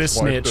 Oh, look at this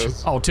sideswiped snitch.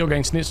 us? Oh,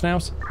 tailgate snitch now?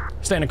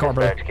 Stay in the car,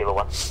 brother. Kilo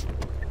 1.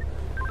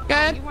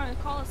 Good. You want to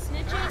call us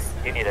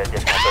snitches? You need a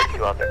additional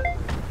 32 out there.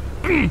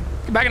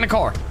 Get back in the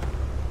car.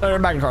 Let her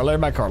back in the car. Let her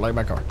back in the car. Let her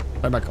back in the car.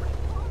 Let her back in the car.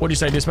 What'd you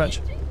say, dispatch?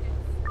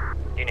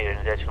 You need an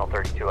additional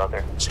 32 out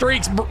there.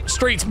 Streets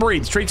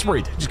breathe. Streets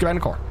breathe. Just get back in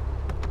the car.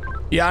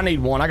 Yeah, I need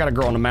one. I got a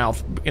girl in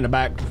the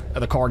back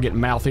of the car getting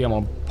mouthy. I'm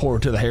gonna pour her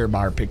to the hair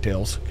by her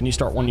pigtails. Can you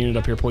start one unit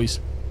up here, please?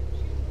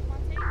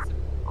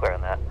 Clear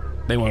on that.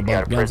 They want to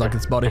butt guns like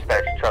it's buddy.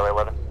 Dispatch Charlie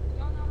 11.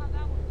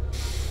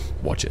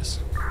 Watch this.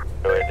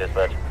 Go ahead,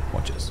 dispatch.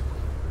 Watch this.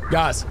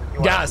 Guys.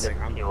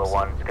 Kilo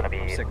 1 is gonna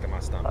be sick to my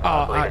stomach.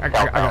 I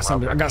got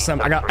something. I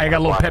got a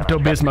little Pepto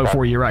Bismol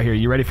for you right here.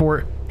 You ready for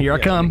it? Here I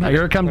come.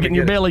 Here I come. Get in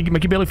your belly.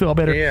 Make your belly feel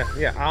better.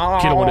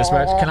 Yeah. Kilo 1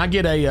 dispatch. Can I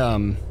get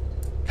a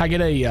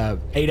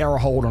 8-hour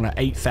hold on an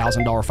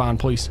 $8,000 fine,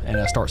 please,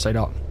 and start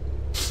SADOC?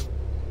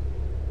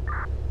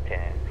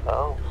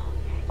 Oh,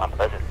 my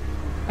pleasure.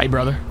 Hey,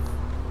 brother.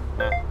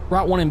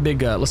 Write one in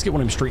big. Let's get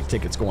one of them street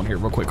tickets going here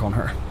real quick on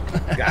her.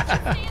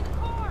 Gotcha.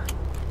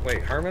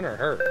 Wait, Herman or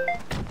her?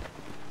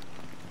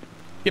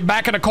 Get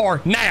back in the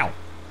car now.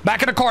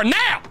 Back in the car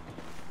now.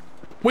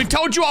 We've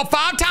told you all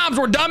 5 times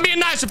we're done being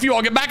nice if you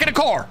all get back in the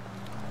car.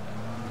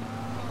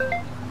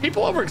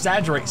 People over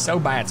exaggerate so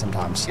bad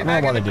sometimes. Get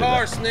I don't back know why in they the do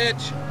car, that.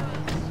 snitch.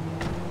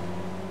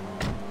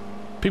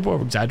 People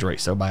over exaggerate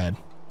so bad.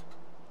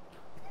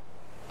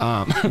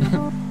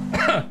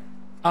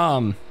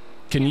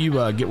 Can you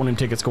get one of them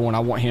tickets going? I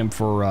want him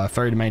for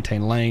failure to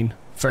maintain lane,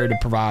 failure to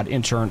provide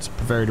insurance,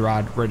 failure to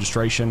ride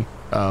registration,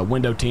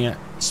 window tint,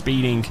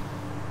 speeding.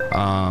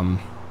 I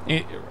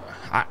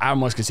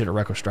almost consider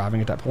reckless driving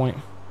at that point.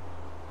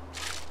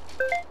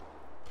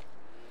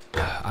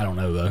 I don't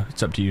know though.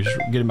 It's up to you. Just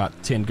get him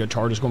about 10 good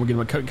charges. Going to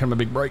get him a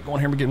big break. Go on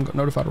here and get him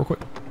notified real quick.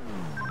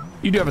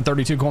 You do have a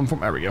 32 going for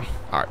me. There we go.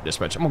 All right,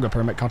 dispatch. I'm gonna go up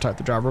here and make contact with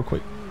the driver real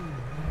quick.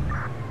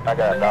 I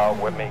got a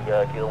dog with me,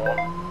 Kilo 1.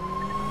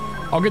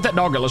 I'll get that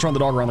dog out. Let's run the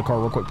dog around the car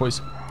real quick,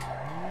 please.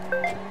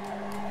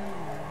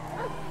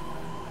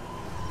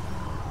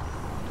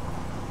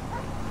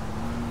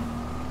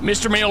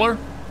 Mr. Miller.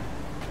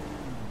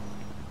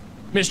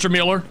 Mr.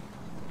 Miller.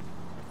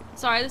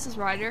 Sorry, this is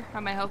Ryder. How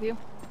may I help you?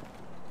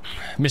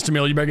 Mr.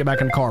 Miller, you better get back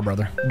in the car,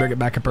 brother. You better get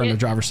back up here in the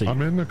driver's seat.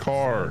 I'm in the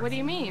car. What do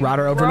you mean?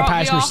 Ryder over in the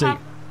passenger seat.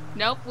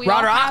 Nope, we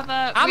Ryder,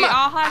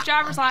 all have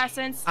driver's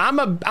license. I'm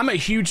a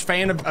huge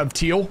fan of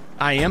Teal.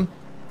 I am.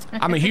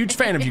 I'm a huge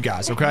fan of you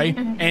guys, okay?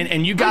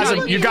 And you guys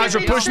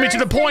are pushing me to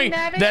the point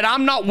that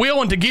I'm not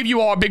willing to give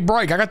you all a big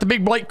break. I got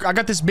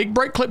this big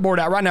break clipboard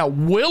out right now,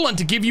 willing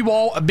to give you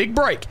all a big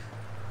break.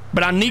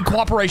 But I need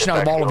cooperation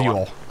out of all of you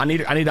all. I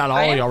need out of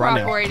all of y'all right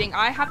now. Cooperating.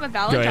 I have a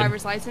valid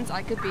driver's license.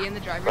 I could be in the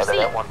driver's seat.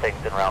 That one thing's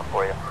en route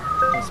for you.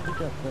 Speak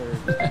up there.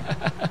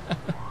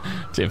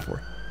 10-4.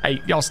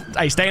 Hey, y'all,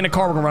 stay in the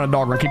car. We're gonna run a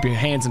dog. We're gonna keep your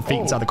hands and feet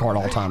inside the car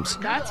at all times.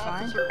 That's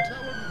fine.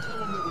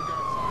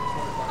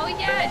 Oh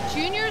yeah,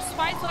 Junior's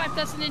spiteful wife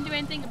doesn't do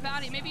anything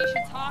about it. Maybe you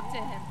should talk to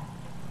him.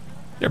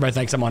 Everybody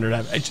thinks I'm under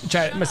that. Hey,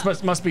 Chad,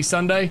 it must be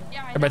Sunday.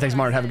 Everybody thinks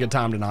I'm under having a good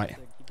time tonight.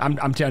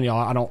 I'm telling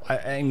y'all,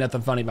 ain't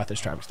nothing funny about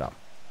this traffic stop.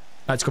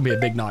 It's gonna be a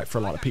big night for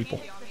a lot of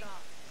people.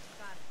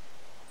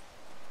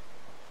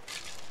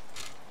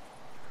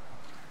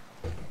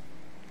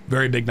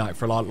 Very big night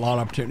for a lot of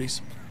opportunities.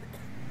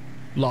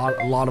 A lot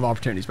of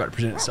opportunities about to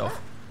present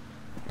itself.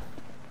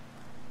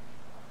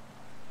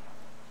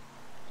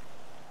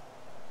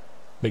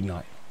 Big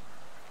night.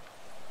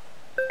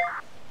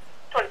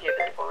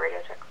 2234 radio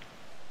check.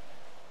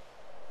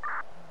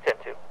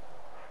 10-2.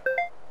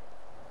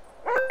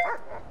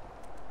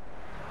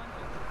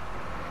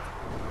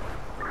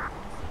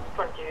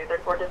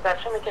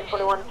 Dispatch, Lincoln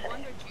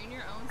 2110.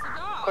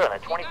 Clear on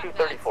that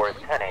 2234 is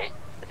 10-8.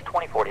 It's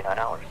 2049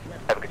 hours.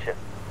 Have a good shift.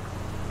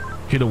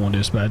 Kilo 1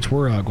 dispatch,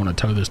 we're going to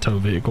tow this tow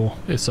vehicle.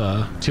 It's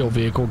a Teal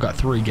vehicle, got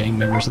 3 gang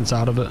members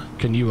inside of it.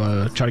 Can you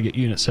try to get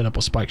units set up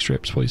with spike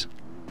strips, please?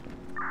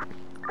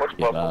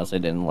 It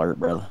didn't alert,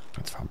 brother.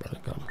 That's fine, brother.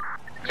 Go.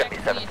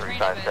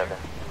 77357,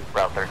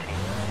 Route 13.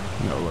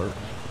 No alert.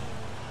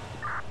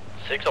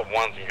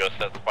 601s can go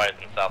set spice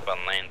in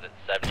southbound lanes at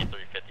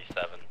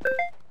 7357.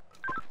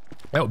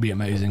 That would be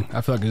amazing.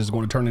 I feel like this is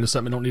going to turn into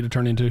something it don't need to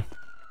turn into.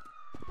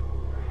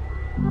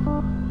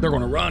 They're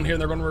going to run here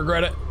and they're going to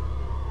regret it.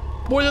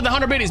 Boys of the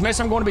 100 Biddies,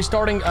 Mason, I'm going to be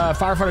starting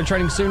firefighter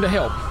training soon to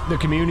help the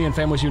community and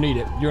families who need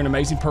it. You're an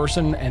amazing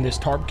person, and this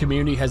TARP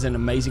community has an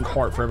amazing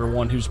heart for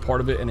everyone who's part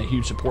of it and a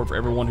huge support for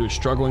everyone who is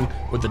struggling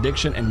with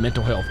addiction and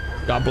mental health.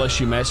 God bless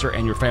you, Master,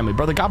 and your family.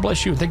 Brother, God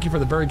bless you, and thank you for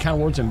the very kind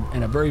words,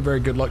 and a very, very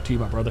good luck to you,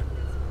 my brother.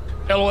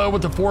 LOL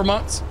with the 4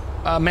 months,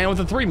 man with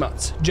the 3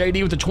 months,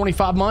 JD with the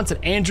 25 months,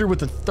 and Andrew with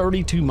the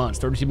 32 months.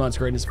 32 months,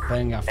 greatest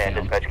thing I've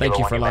found. Thank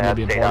you for allowing me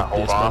to be a part of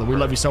this, brother. We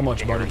love you so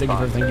much, brother. Thank you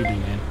for everything you do,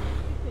 man.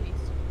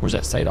 Where's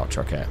that SADOT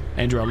truck at?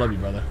 Andrew, I love you,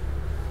 brother.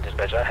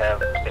 Dispatch, I have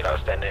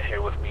SADOT standing here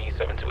with me,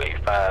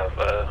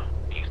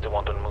 7285. You still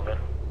want them to move in?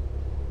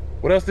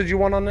 What else did you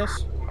want on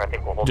this? I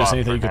think we'll hold Just on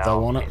anything for you could now.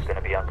 throw on it. It's going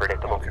to be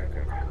unpredictable. Okay.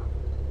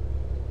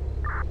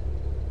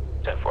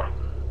 10-4.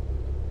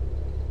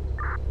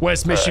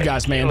 Wes, miss you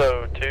guys, man.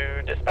 Kilo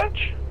 2,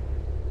 dispatch.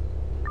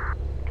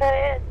 Cut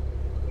in.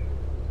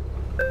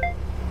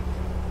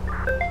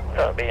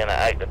 Being an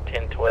active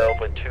 1012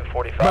 with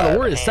 245. Brother,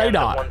 where is and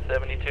SADOT?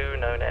 172,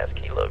 known as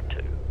Kilo 2.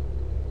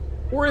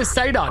 Where is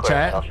SADOT,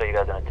 chat? I'll show you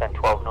guys in a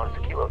 1012. Notice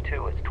the Kilo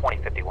 2 is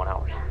 2051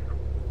 hours.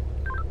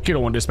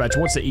 Kilo 1 dispatch,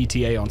 what's the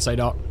ETA on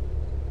SADOT?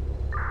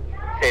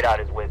 SADOT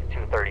is with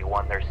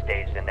 231. They're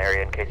staged in the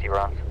area in case he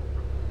runs.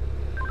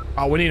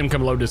 Oh, we need them to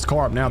come load this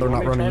car up now. They're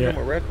not running yet.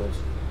 10-4.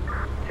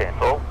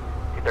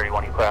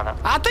 231, you clear on that?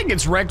 I think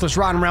it's reckless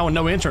riding around with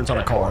no insurance on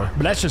a car,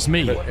 but that's just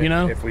me, But you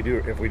know? If we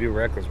do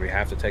reckless, we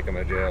have to take them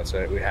to jail.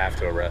 So we have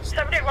to arrest.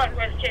 71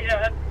 Whiskey,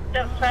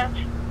 dispatch.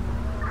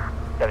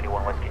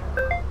 71 Whiskey.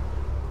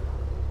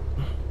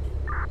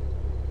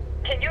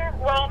 Can you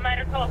roll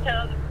medical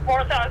to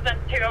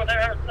 4002?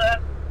 There's a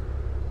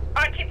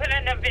occupant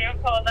in the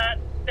vehicle that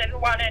didn't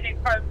want any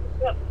parts.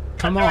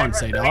 Come on,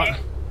 SADOT.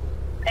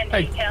 And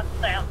Hey. he can't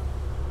stand.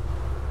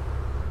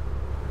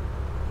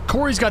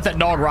 Corey's got that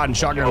dog riding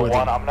shotgun with him.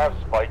 I'm gonna have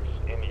spikes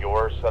in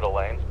your set of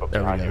lanes, but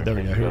There we go, there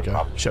we go, here we go.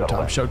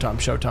 Showtime, showtime,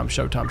 showtime,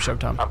 showtime,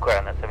 showtime. I'm clear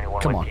on that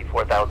 71 Come Whiskey, on.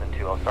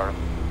 4002. I'll start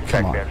him.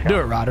 Come on, do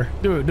it, Ryder.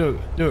 Do it,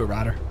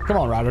 Ryder. Come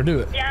on, Ryder, do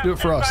it. Yeah, Do it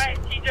for us. right.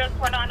 She just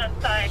went on a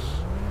side.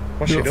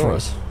 What's Do she it for doing?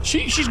 us.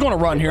 She's gonna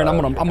run here, and I'm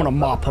gonna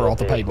mop her off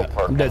the pavement.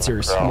 I'm dead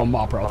serious. I'm gonna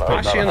mop her off the Why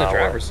is pavement. she in the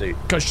driver's seat?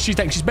 Because she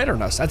thinks she's better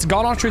than us. That's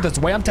God honest truth. That's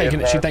the way I'm taking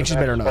it. She thinks she's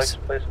better than us.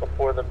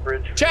 before the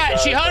bridge. Chad,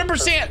 she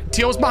 100%.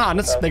 Teal's behind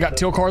us. They got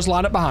Teal cars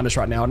lined up behind us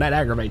right now, and that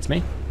aggravates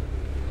me.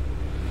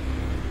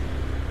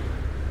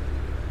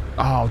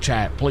 Oh,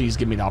 Chad, please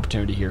give me the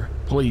opportunity here.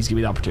 Please give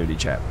me the opportunity,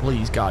 Chad.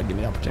 Please, God, give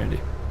me the opportunity.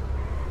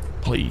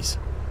 Please.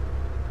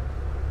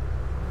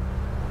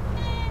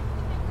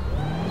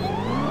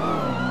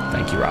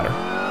 Thank you, Ryder.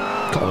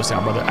 Call this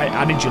out, brother.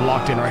 I need you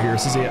locked in right here.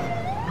 This is it.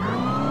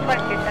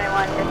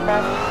 2221,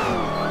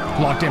 dispatch.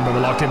 Locked in, brother.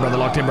 Locked in, brother.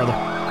 Locked in, brother.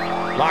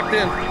 Locked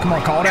in. Come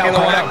on, call it out.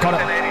 Call it out. Call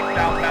it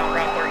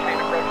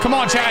out. Come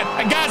on, Chad.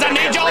 Hey, guys, I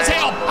need y'all's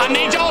help. I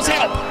need y'all's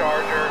help.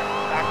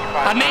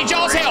 I need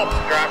y'all's help.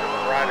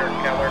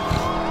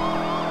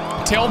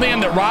 Tell them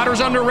that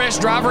Ryder's under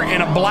arrest, driver,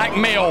 and a black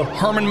male,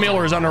 Herman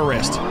Miller, is under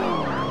arrest.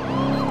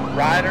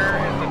 Ryder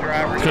is the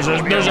driver. Because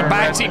there's a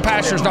backseat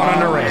passenger's not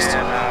under arrest.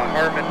 And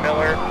Herman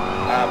Miller,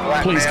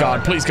 black Please, male.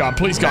 God, please, God,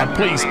 please, God,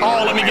 please.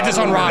 Oh, let me get this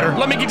on Ryder.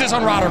 Let me get this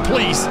on Ryder,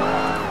 please.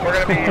 We're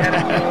going to be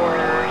heading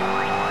towards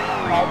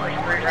Alfred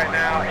Street right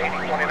now,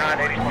 8029,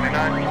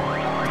 8029.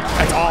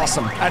 That's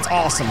awesome. That's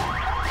awesome.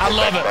 I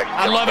love it.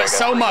 I love it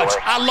so much.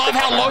 I love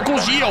how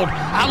locals yield.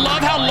 I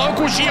love how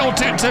locals yield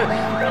to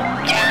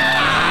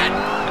God!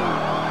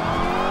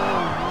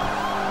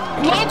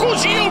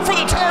 Locals yield for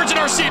the turds in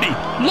our city.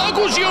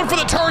 Locals yield for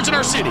the turds in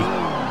our city.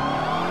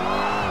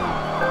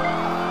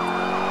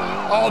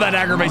 Oh, that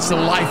aggravates the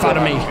life out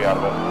of me.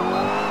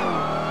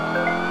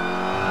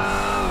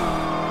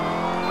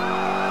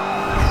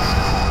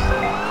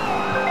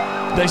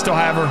 They still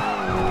have her.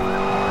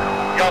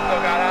 Y'all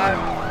still got eyes?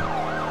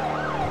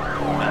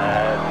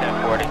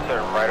 1040,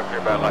 sir, right up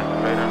here by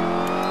license radar.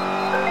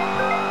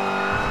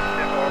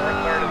 We're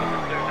third in the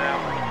pursuit now.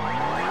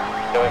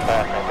 Going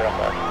fast, no, get on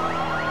fast.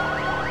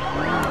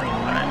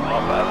 Alright,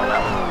 all five on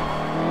that one.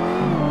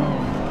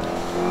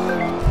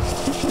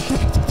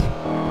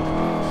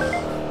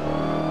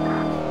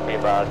 Be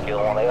advised, Kill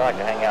One, they like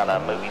to hang out in a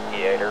movie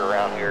theater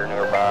around here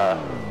nearby.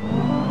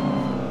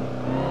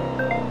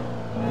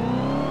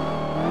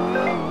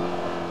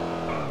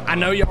 I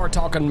know y'all are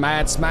talking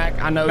mad smack.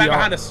 I know y'all. Back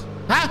behind us.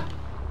 Huh?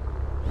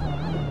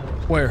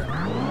 Where?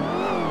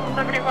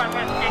 71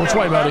 Whiskey. Which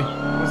way, buddy?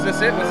 Was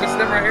this it? Was this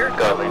them right here?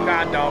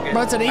 God dog it.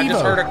 But it's an I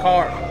just Evo. heard a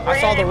car. I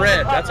saw the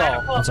red. That's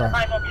all. I'm sorry.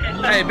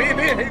 Hey,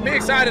 be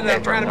excited that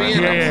I'm trying to be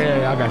in.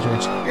 Yeah, I got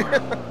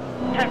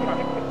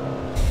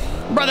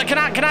you. Brother, can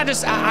I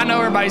just? I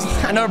know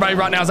everybody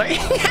right now is like.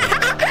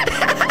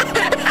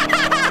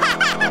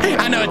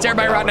 I know it's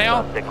everybody right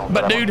now,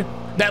 but dude,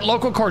 that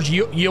local car's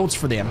yields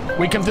for them.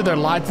 We come through their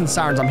lights and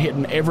sirens. I'm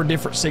hitting every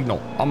different signal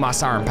on my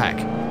siren pack.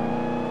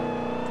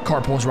 Car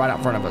pulls right out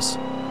in front of us.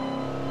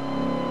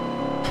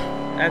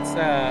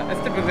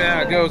 That's typically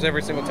how it goes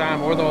every single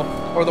time. Or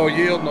they'll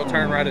yield and they'll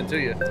turn right into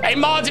you. Hey,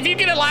 mods, if you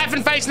get a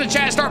laughing face in the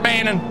chat, start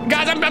banning.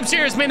 Guys, I'm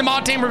serious. Me and the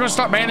mod team, we're going to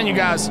start banning you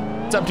guys.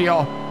 It's up to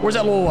y'all. Where's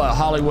that little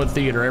Hollywood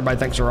theater? Everybody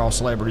thinks we're all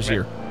celebrities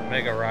here.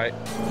 Mega right.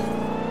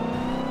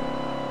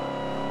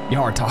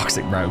 Y'all are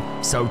toxic, bro.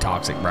 So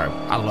toxic, bro.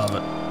 I love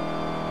it.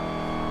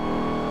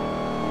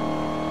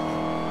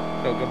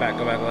 Go back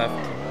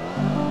left.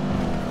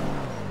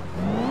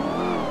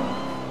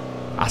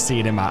 I see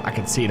it in my, I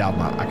can see it out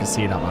my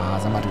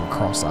eyes. I'm about to go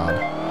cross-eyed.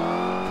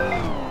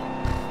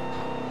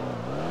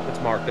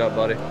 It's marked up,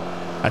 buddy.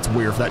 That's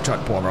weird for that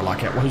truck to pull over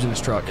like that. Well, who's in this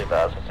truck?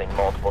 I've seen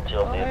multiple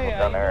teal vehicles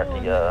down there at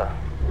the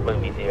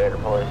movie theater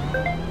place.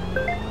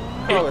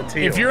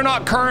 If you're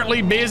not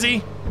currently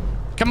busy,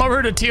 come over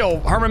here to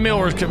Teal. Herman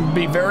Millers can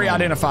be very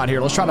identified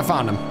here. Let's try to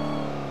find him.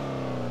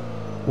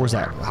 Where's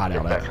that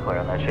hideout at?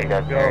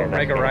 Go,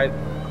 make a right.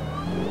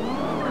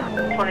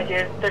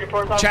 22,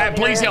 34. Chad,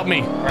 please help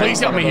me. Please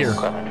help me here.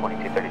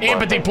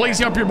 Empathy, please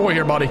help your boy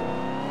here, buddy.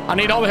 I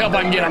need all the help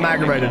I can get. I'm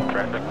aggravated.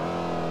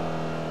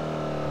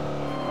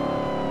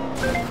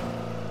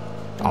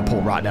 I'll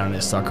pull right down in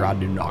this sucker. I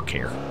do not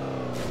care.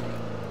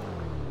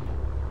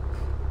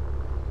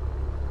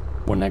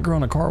 Wasn't that girl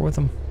in the car with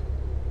him?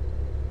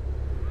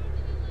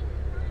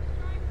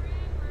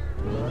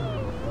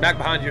 Back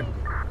behind you.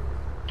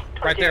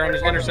 Right there on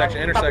this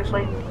intersection. I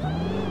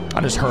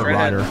just heard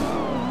Ryder.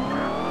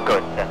 Go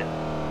ahead, send it.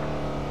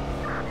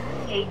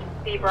 8,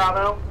 B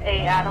Bravo,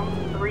 A Adam,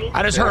 3.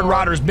 I just heard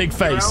Ryder's big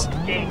face.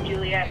 J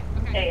Juliet,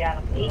 A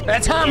Adam, 8.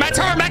 That's her. Let's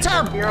go.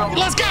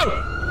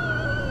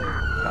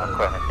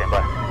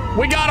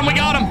 We got him. We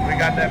got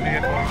that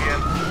vehicle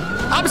again.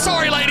 I'm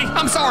sorry, lady.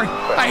 I'm sorry.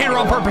 I hit her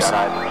on purpose.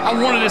 I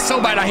wanted it so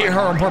bad I hit her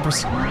on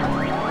purpose.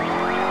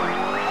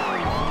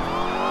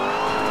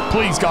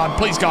 Please, God.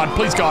 Please, God.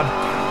 Please, God.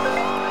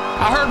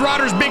 I heard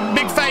Ryder's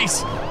big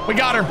face. We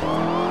got her.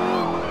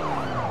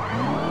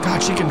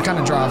 God, she can kind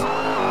of drive.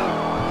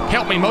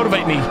 Help me,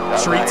 motivate me,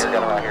 Streets.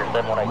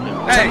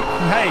 Hey.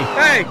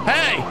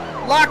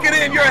 Lock it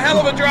in. You're a hell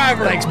of a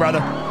driver. Thanks,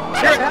 brother.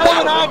 You're a hell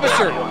of an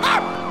officer.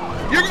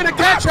 You're gonna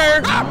catch her,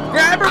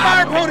 grab her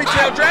by her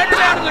ponytail, drag her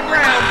down to the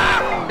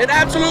ground, and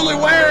absolutely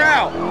wear her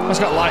out. I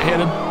just got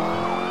lightheaded.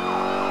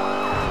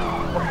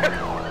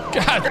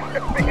 God.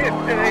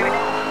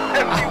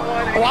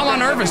 Why am I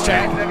nervous,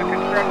 Chad?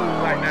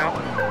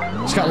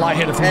 Just got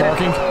lightheaded from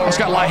barking. I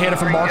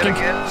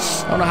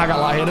don't know how I got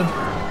lightheaded.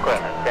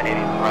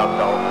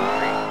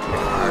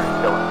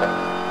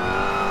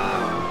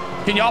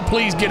 Can y'all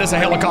please get us a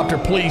helicopter,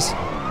 please?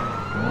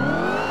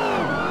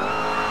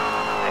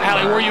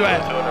 Allie, where you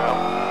at?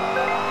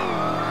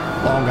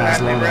 Long guys.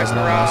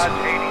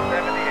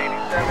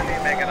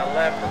 80-70, making a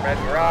left from Red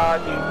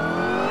Garage.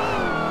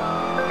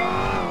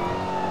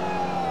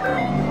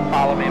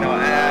 Palomino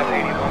Ave,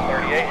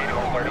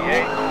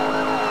 8138.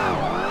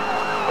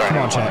 Come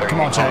on,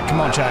 chat.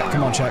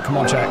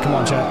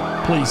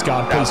 Please,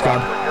 God.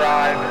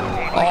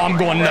 Oh, I'm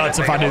going nuts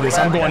if I do this.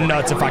 I'm going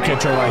nuts if I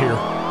catch her right here.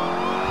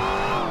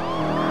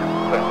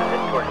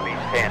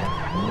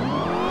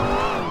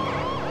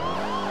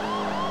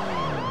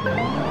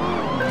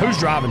 Who's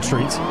driving,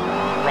 Streets?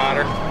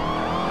 Ryder.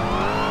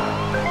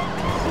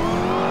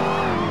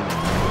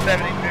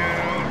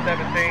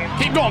 72-17.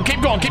 Keep going.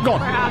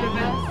 We're out of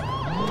this.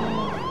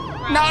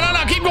 No,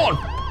 keep going.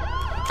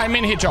 I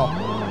mean, hit y'all.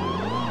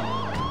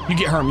 You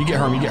get Herm. Get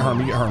out.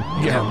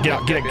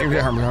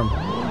 Get Herm.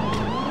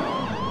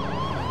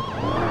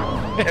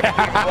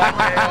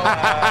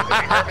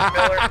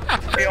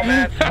 Steel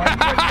man.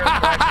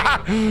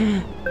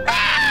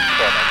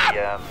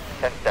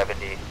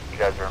 1070. You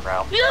guys are en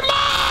route. You're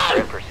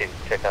mine! Proceed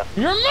to check out.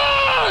 You're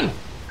mine!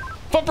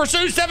 Foot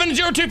pursuit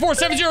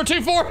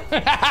 7024.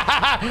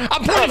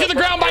 I'm pointing to the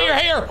ground by your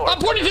hair.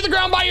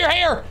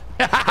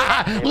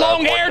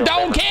 Long hair,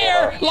 don't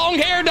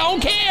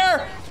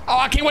care. Oh,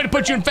 I can't wait to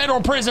put you in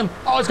federal prison.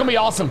 Oh, it's gonna be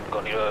awesome.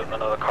 Gonna need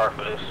another car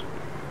for this.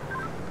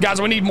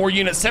 Guys, we need more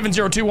units.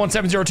 7021.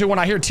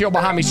 I hear Teal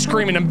behind me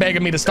screaming and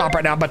begging me to stop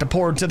right now. I'm about to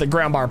pour her to the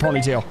ground by her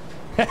ponytail.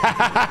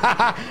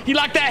 You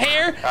like that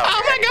hair? Oh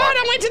my God,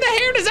 I went to the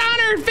hair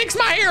designer and fixed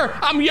my hair.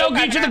 I'm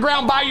Yogi to the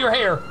ground by your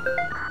hair.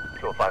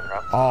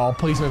 Oh,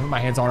 please let me put my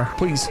hands on her.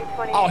 Please.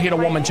 I'll hit a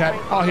woman, chat.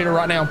 I'll hit her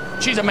right now.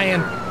 She's a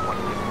man.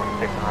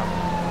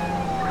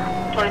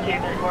 22,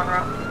 34 en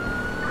route.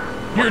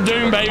 You're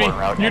doomed, baby.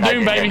 You're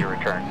doomed,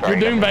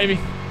 baby.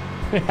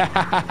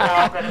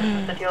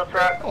 The teal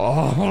truck.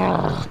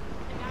 Oh.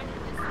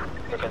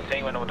 We're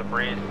continuing with the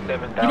bridge.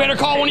 You better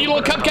call one of your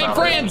little cupcake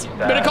friends.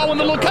 Better call one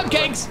of the little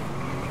cupcakes.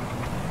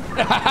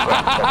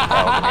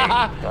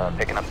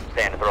 Picking up some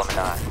sand and throwing a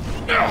 9.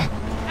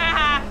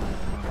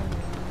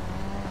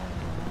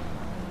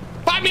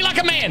 Fight me like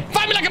a man.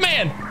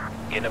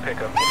 In the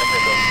pickup.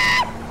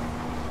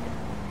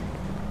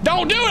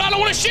 Don't do it. I don't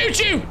want to shoot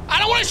you.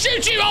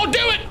 I'll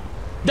do it.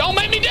 Don't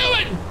make me do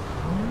it.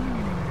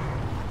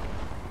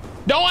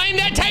 Don't aim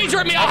that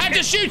taser at me. I'll have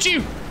to shoot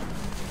you.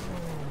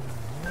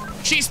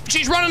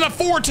 She's running a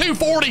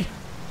 4.240.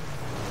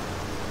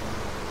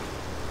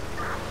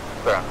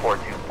 They're on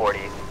 4240.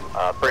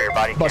 For your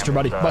body Buster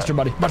buddy, cameras, Buster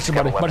buddy, Buster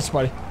buddy, Buster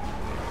buddy.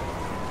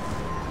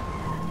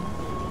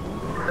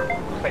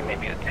 Looks like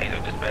maybe a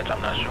taser dispatch,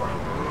 I'm not sure.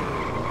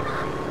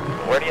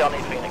 Where do y'all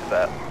need Phoenix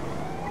at?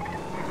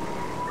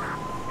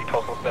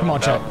 Come on,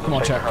 chat. Come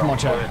on, chat. Come on,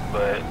 chat.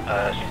 But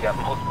she's got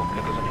multiple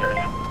pickles in here.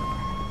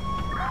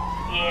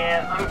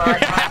 Yeah, I'm fine.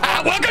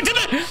 Welcome to the.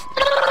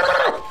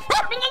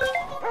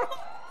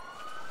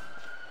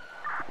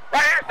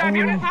 What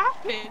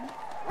happened?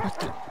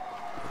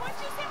 What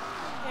just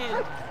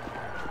happened?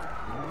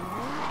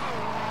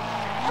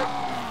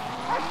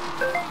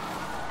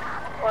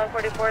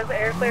 144 is the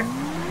air clear.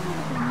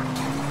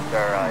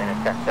 They're in a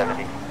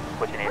 1070.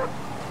 What you need?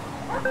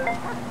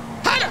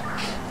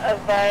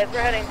 Advise,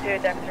 we're heading to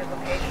Dexter's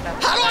location.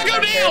 How do I go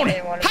down?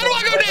 How do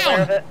I go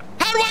down?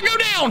 How do I go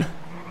down?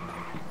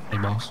 Hey,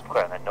 boss.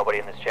 Okay, and then nobody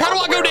in this chat. How do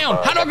I go down?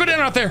 How do I go down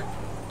out there?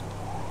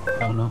 I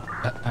don't know.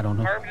 I don't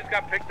know. Herb just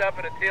got picked up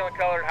in a teal and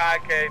colored high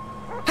cape.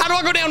 How do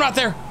I go down right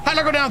there? How do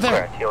I go down out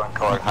there? Teal and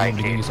colored high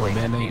cape.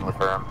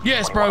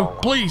 Yes, bro.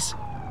 Please.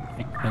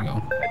 Hang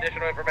on.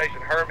 Additional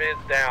information, Herm is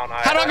down.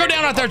 How do I go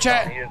down out there,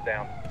 chat? He is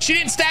down. She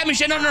didn't stab me.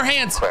 She had nothing in her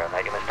hands. Clear,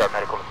 and you can start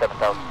medical to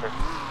 7,000, sir.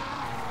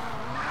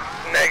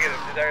 Negative.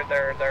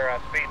 They're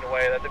speeding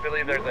away. I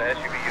believe there's an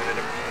SUV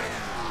unit.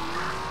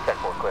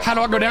 10-4 clear. How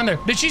do I go down there?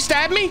 Did she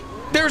stab me?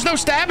 There was no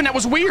stabbing. That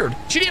was weird.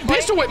 She didn't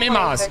pistol whip me in my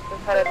eyes.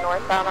 Headed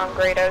northbound on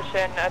Great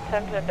Ocean.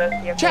 Attempted to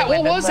see if Chat,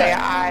 what was that?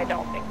 I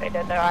don't think they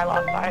did though. I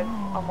lost eyes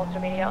almost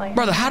immediately.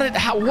 Brother,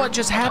 what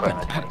just happened?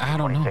 I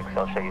don't know.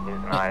 I'll show you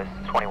these eyes.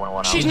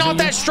 21-1. She's not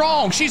that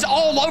strong. She's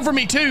all over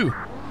me too.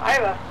 I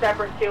have a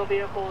separate teal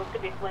vehicle that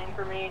could be fleeing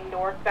for me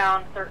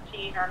northbound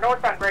 13 or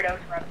northbound Great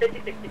Ocean Road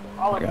 5060.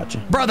 I got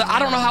you. Brother, I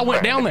don't know how I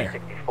went down there.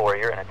 64,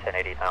 you're in a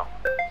 1080 now.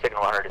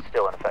 Signal 100 is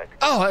still in effect.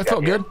 Oh, that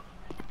felt good.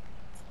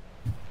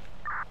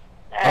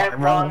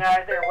 Wrong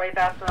guys, they're way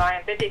faster than I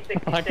am.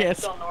 5066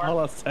 still north. Hold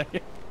on a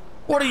second.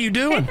 What are you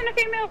doing? Chasing a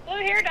female blue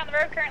here down the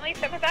road currently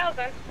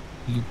 7,000.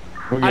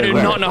 I did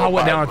not know how I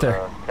went down out there.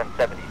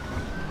 1070.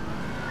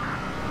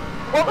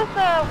 What was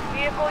the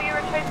vehicle you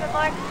were chasing,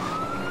 Lex?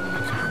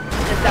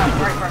 Just out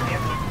right in front of you.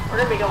 We're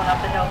gonna be going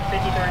up the hill,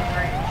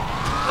 5033.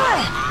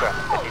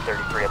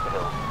 5033 up the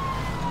hill.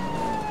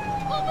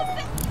 What was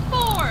that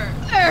for?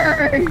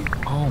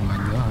 Oh my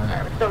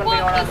god. We're still gonna be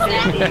going up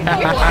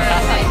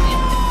 50.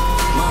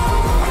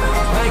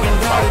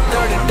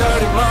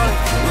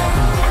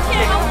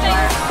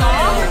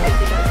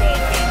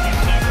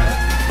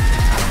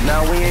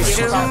 Now we ain't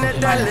shooting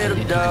at that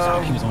little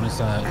dog. He was on his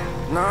side.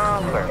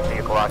 No.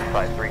 Vehicle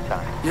occupied 3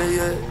 times.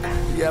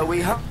 Yeah,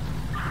 we hop.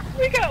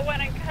 We got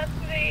one in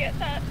custody at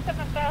that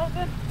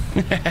 7,000.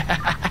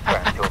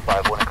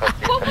 205, one in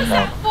custody. What was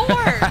that for?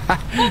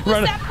 What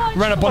was that punch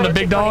Run up on the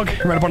big dog.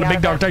 Run up on the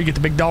big dog. There you get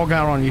the big dog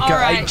out on you. You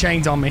got 8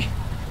 chains on me.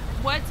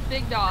 What's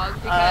big dog?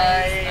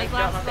 Because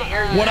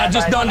What I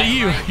just done to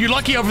you? You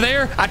lucky over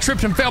there? I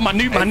tripped and fell. My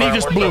knee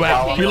just blew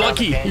out. You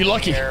lucky. You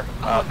lucky. that's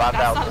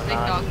not a big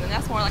dog, then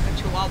that's more like a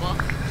chihuahua.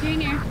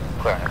 Junior.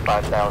 Clear at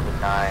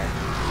 5009.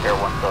 Air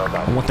 1 still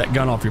I want that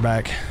gun off your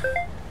back.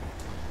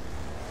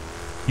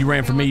 You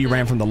ran from me. You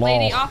ran from the law.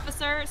 Lady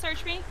officer,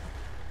 search me.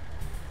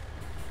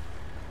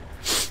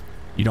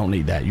 You don't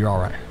need that. You're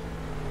all right.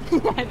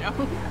 I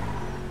know.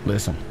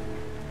 Listen.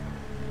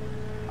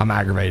 I'm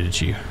aggravated at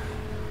you.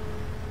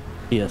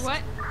 Yes.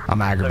 What?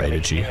 I'm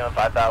aggravated at you.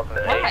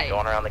 5008 Why?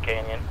 going around the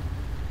canyon.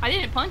 I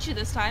didn't punch you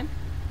this time.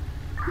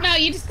 No,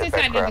 you just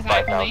decided to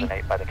decide for me.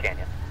 5008 by the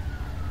canyon.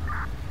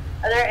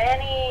 Are there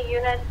any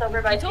units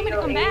over by You told me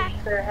to come back,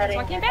 so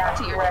I came back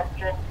to you.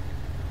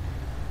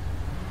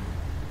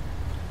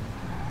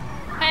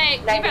 Hey,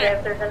 you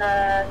better. There's an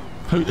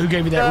Who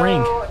gave you that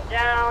ring?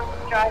 down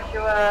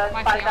Joshua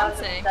My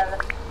 5007.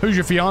 Who's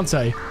your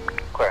fiance?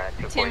 Clear at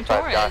Tim 245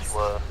 Torres.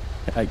 Joshua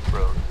Hey,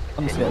 Road.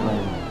 let me see that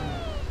ring.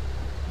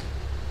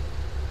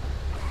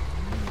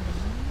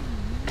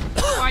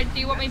 Why, do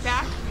you want me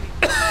back?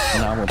 No,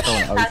 I'm gonna throw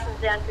an oath. Passing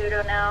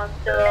Zancudo now,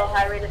 still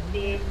high rate of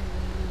speed.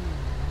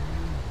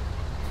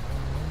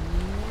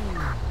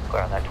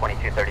 Clear on that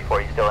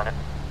 2234, you still in it?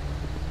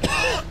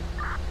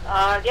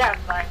 Yeah,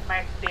 my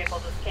vehicle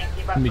just can't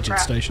keep up. Meet you at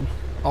the station.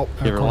 Oh,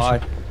 Give her a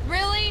lie.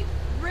 Really?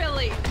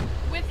 Really?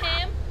 With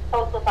him?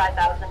 Postal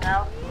 5000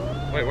 now.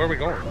 Wait, where are we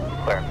going?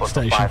 Clear at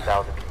postal Station.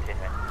 5000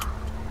 continuing.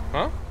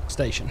 Huh?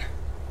 Station.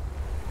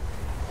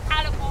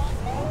 Out of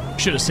all.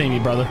 Should have seen me,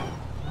 brother.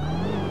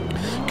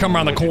 Come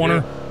around the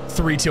corner.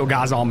 3 teal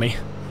guys on me.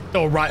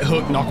 Throw a right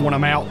hook, knock one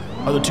of them out.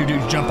 Other 2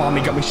 dudes jump on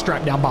me, got me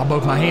strapped down by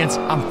both my hands.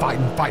 I'm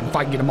fighting,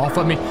 get them off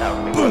of me.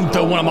 Boom,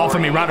 throw one of them off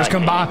of me. Riders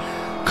come by.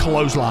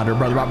 Clotheslined her,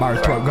 brother, right by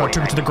her throat.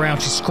 Took her to the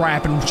ground. She's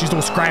scrapping. She's a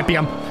little scrappy.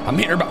 I'm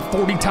hitting her about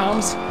 40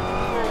 times.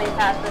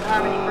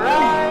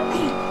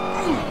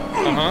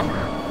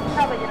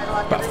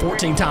 About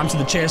 14 times to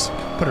the chest.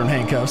 Put her in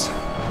handcuffs.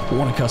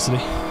 1 in custody.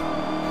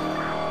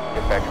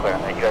 Dispatch clear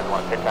on that. You guys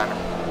want to pit time?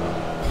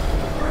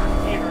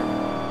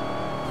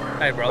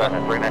 Hey, brother.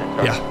 3 minutes.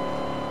 Start. Yeah.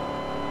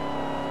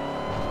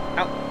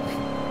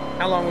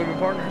 How long have we been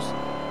partners?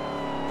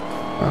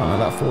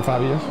 About 4 or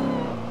 5 years.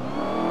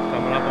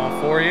 Coming up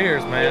on 4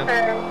 years, man.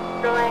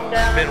 Going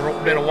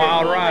down. Been a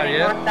wild ride,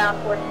 yeah?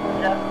 Northbound towards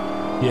Toledo.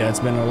 Yeah, it's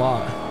been a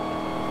lot.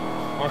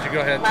 Why don't you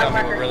go ahead and tell me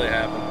what really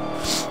happened?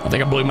 I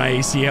think I blew my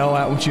ACL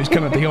out when she was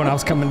coming up the hill and I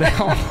was coming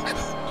down.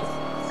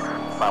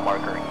 My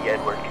marker,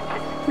 Edward,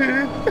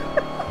 continue.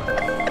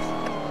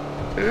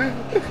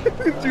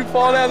 Did you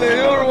fall down the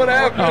hill or what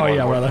happened? Oh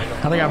yeah, brother.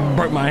 I think I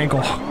broke my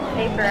ankle.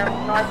 Hey,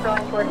 firm. North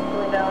going towards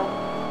Toledo.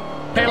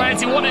 Hey,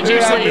 Lancey, what did you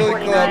Dude, see?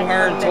 Billy Club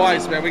Hearn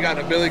twice, man. We got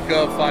in a Billy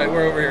Club fight.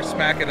 We're over here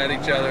smacking at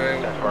each other.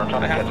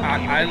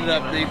 I ended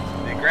up, they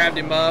grabbed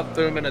him up,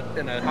 threw him in a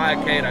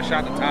highcade. I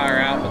shot the tire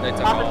out, but they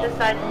took off. Opposite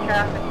side of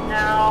traffic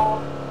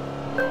now.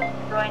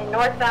 Going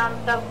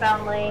northbound,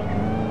 southbound lane.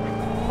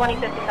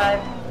 2055.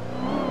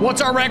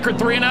 What's our record?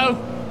 3-0?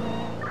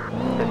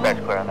 Dispatch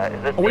clear on that.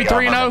 Is this Are we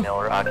 3-0?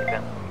 Miller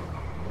occupant?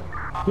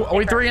 Are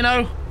we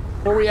 3-0?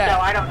 Where we at? No,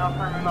 I don't know if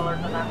Herman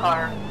Miller's in that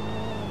car.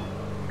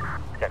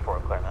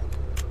 10-4, clear on that.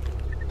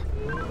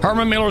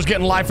 Herman Miller's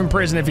getting life in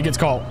prison if he gets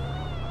caught.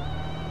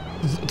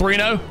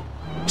 3-0?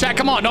 Chat,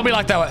 come on, don't be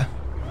like that.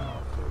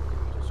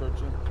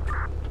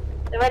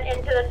 They went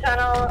into the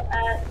tunnel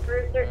at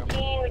Route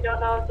 13. We don't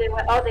know if they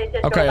went. Oh, they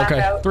did. Okay, go back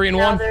okay. out.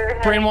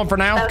 3-1. 3-1 for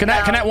now. Can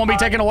that one be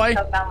taken away?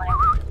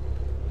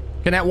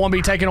 Can that one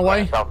be taken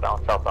away?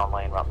 Southbound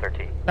lane, Route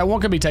 13. That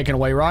one could be taken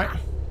away, right?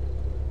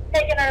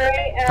 Taking a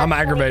right at I'm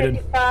aggravated.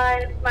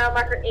 2055, mile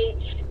marker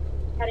H,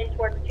 heading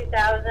towards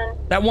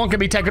 2000. That one could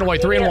be taken away.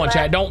 3-1,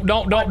 chat.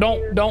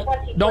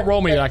 Don't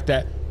roll me like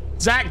that.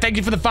 Zach, thank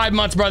you for the 5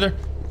 months, brother.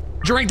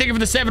 Drink, thank you for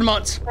the 7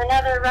 months.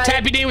 Another right.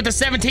 Tappy Dean with the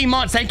 17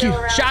 months. Thank you.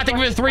 Shot, thank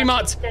you for the 3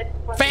 months.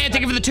 Fan,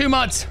 thank you for the 2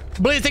 months.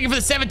 Blizz, thank you for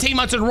the 17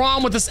 months. And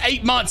Ron with the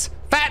 8 months.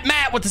 Fat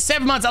Matt with the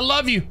 7 months. I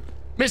love you.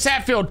 Miss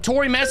Hatfield,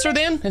 Tori Messer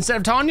then instead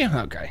of Tanya?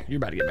 Okay, you're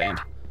about to get banned.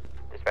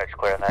 Dispatch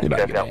clear on that. You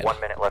guys got 1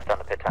 minute left on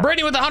the pit time.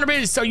 Brittany with 100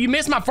 minutes. So you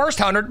missed my first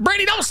 100.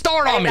 Brittany, don't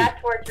start on me. Back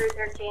towards Route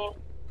 13.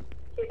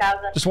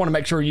 2000. Just want to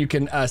make sure you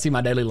can see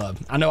my daily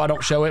love. I know I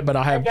don't show it, but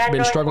I have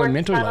been struggling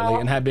mentally lately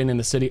and have been in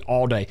the city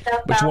all day.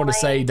 But just wanted to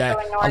say that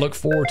I look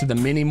forward to the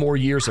many more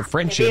years of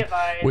friendship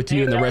with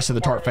you and the rest of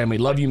the Tart family.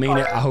 Love you, mean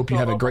it. I hope you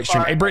have a great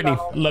stream. Hey, Brittany,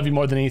 love you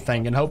more than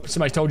anything. And hope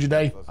somebody told you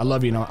today, I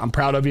love you. I'm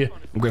proud of you.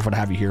 I'm grateful to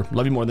have you here.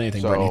 Love you more than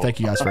anything, Brittany. Thank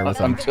you guys for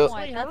everything. That's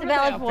a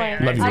valid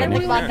point. Love you, I don't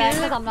Brittany. like that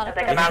because I'm not a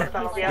fan.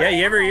 Yeah,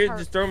 you ever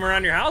just throw them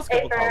around your house a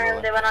couple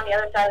times? They went on the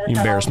other side of the You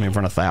embarrass me in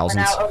front of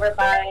thousands. tunnel. Now over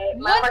by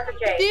mile marker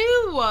J.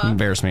 You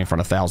embarrass me in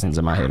front of thousands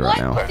in my head right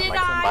now. What did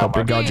I Hope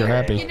to God do? you're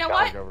happy. You know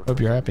what? Hope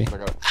you're happy.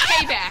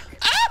 Payback.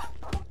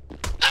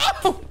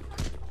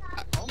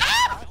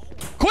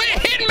 Quit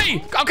hitting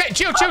me! Okay,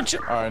 chill. All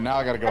right, now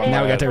I gotta go.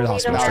 Now we gotta take her to the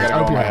hospital. I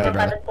hope you're happy,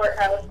 brother.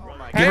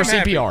 Give her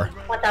CPR.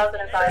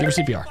 1005. Give her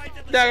CPR.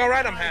 Dang, all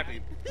right, I'm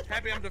happy.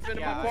 Happy I'm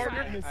defending my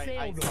partner.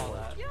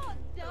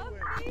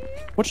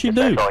 What'd she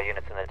do? All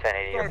units in the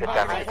 1080 your pit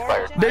timer is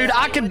expired. Dude,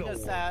 I can.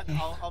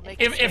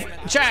 If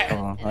chat,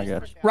 I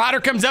got you. Ryder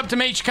comes up to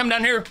me, she come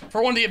down here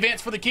for one of the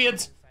events for the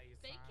kids.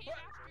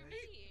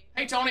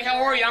 Hey Tony,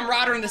 how are you? I'm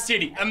Ryder in the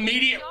city.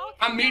 Immediate.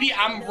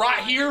 I'm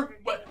right here.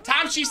 But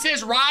time she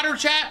says Ryder,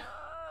 chat.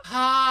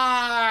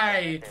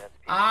 Hi.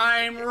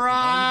 I'm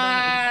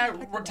right.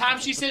 Time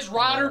she says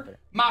Ryder,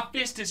 my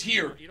fist is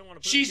here.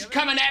 She's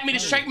coming at me to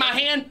shake my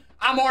hand.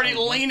 I'm already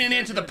leaning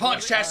into the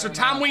punch, chat. So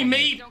time we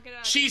meet,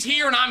 she's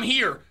here and I'm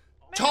here.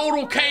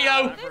 Total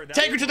KO.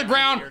 Take her to the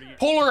ground,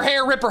 pull her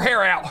hair, rip her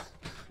hair out.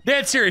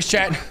 Dead serious,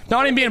 chat.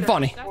 Not even being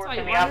funny. That's why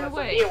you ran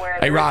away.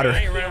 Hey, Ryder.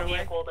 Hey,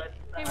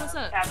 what's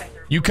up?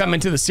 You come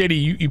into the city,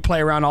 you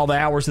play around all the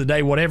hours of the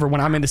day, whatever.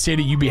 When I'm in the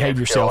city, you behave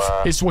yourself.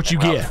 It's what you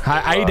get.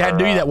 I hate to have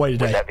to do you that way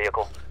today.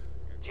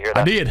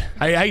 I did.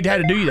 I hate to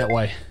have to do you that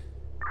way.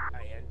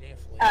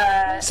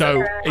 So,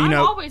 you I'm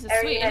know, always a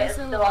sweet,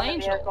 innocent little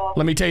angel.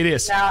 let me tell you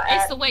this.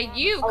 It's the way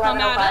you come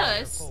at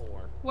us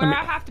where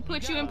I have to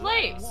put you in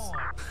place.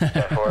 You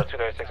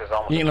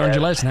ain't learned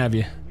your lesson, have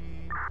you?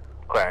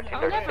 I'll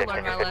never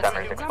learn my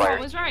lesson because I'm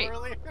always right.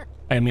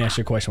 Hey, let me ask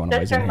you a question while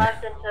nobody's in here.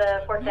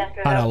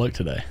 How did I look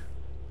today?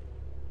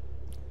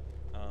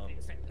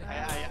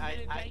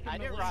 I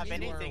didn't rob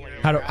anything.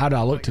 How did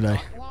I look today?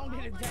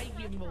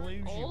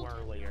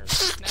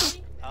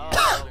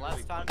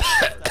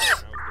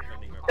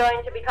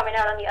 Going to be coming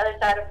out on the other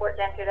side of Fort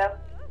Zancudo.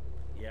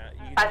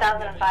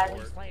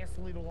 5005.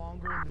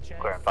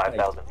 Clear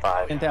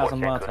 5005. 10,000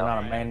 months and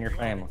not a man in your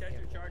family.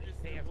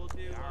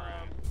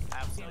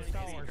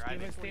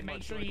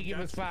 Make sure you give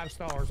us 5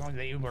 stars on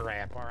the Uber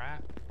app, all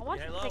right? I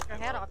want you to take your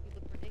hat off. You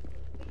look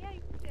ridiculous. But yeah,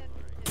 you can.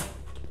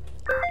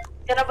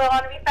 Gonna go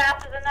on to be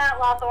faster than that,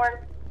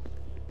 Lawthorne.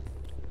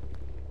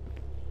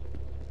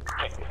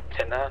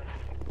 10-9.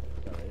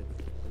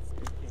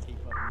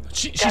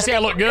 She said I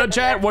look good,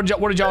 Chad. What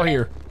did y'all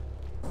hear?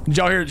 Did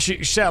y'all hear?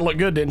 She said I look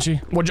good, didn't she?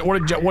 What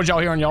did y'all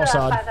hear on y'all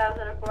side?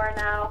 5004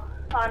 now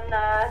on.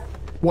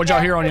 What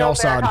y'all hear on y'all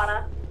side?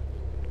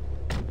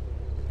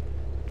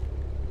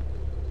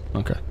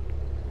 Okay.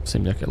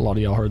 Seems like a lot of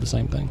y'all heard the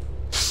same thing.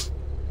 It's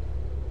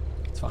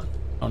fine.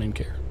 I don't even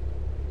care.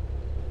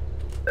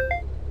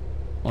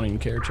 I don't even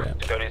care,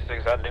 chat.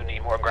 36, I do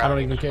need more ground. I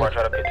don't even care.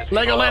 Try to pick this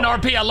Legoland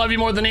RP, I love you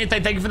more than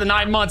anything. Thank you for the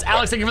 9 months.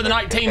 Alex, thank you for the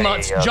 19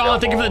 months. John,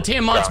 thank you for the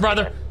 10 months,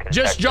 brother.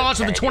 Just Josh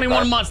with the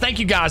 21 months. Thank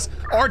you, guys.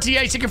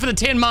 RTA, thank you for the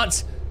 10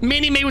 months.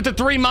 Mini Me with the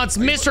 3 months.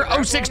 Mr.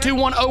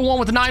 062101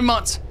 with the 9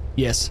 months.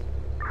 Yes.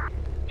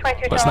 But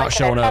it's not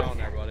showing up.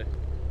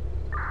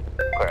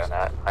 Clear on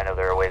that. I know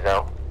there are ways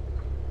out.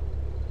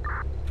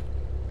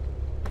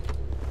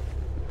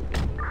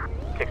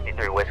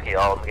 63 whiskey,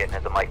 all I'm getting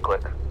is a mic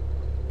click.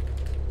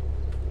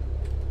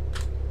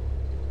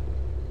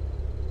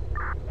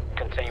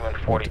 Continuing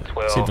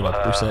 4012. See if it'll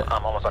reset.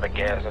 I'm almost out of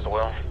gas as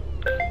well.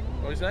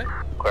 What do you say?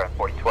 Clear on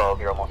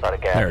 4012, you're almost out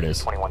of gas. There it is.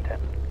 2110.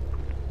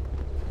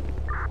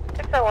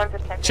 601's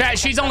attention. Chat,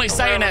 she's only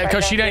saying that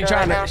because she ain't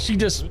trying to. She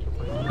just.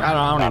 I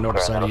don't even know what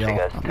to say to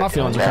y'all. My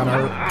feelings are kind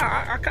of hurt.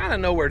 I kind of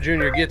know where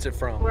Junior gets it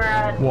from. We're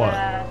at What?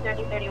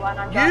 3031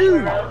 on You!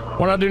 Joshua Road.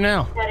 What do I do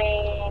now?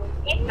 Heading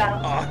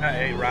eastbound. Oh,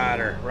 hey,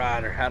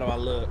 Ryder, how do I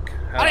look?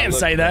 I didn't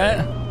say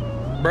that.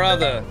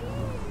 Brother.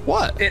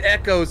 What? It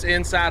echoes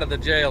inside of the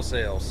jail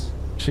cells.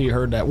 She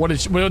heard that. What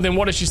did she, well, then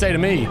what did she say to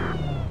me?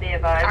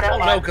 I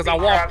don't know, because I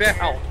walked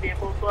out.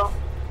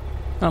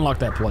 Unlock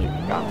that plate.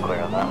 I'm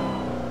clear on that.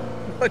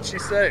 What'd she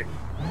say?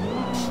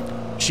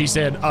 She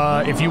said,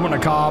 if you went to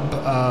Cobb,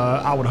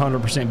 I would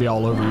 100% be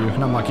all over you.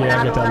 And I'm like,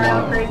 yeah, I get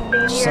that a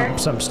lot.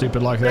 Something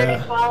stupid like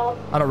that.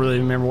 I don't really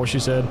remember what she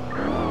said.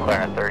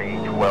 Clear on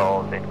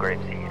 3012 in Grave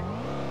Seat.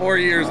 4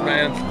 years,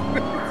 man.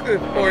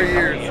 4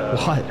 years.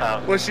 What?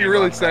 What'd she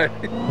really say?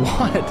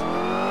 What?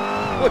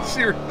 What'd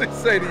she really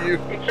say to you?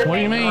 What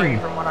do you mean?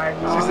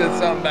 She said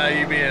something about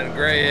you being a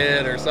gray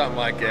head or something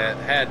like that.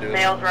 Had to.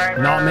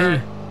 Not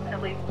me.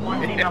 At least one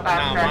female Not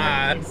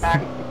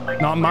passenger. mine.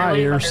 Not my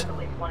ears.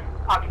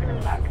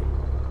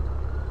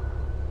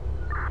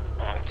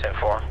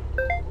 10-4.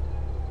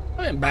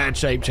 I'm in bad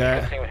shape,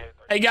 chat.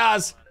 Hey,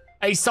 guys.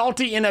 Hey,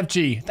 Salty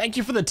NFG. Thank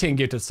you for the 10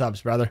 gifted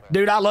subs, brother.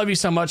 Dude, I love you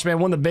so much, man.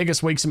 One of the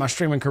biggest weeks of my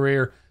streaming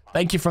career.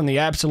 Thank you from the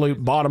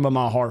absolute bottom of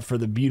my heart for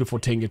the beautiful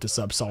 10 gifted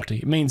subs, Salty.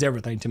 It means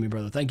everything to me,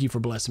 brother. Thank you for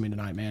blessing me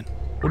tonight, man.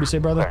 What do you say,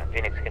 brother?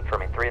 Phoenix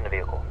confirming 3 in the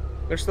vehicle.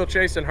 They're still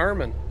chasing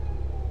Herman.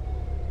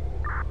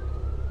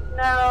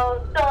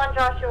 No, still on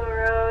Joshua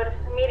Road.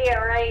 Immediate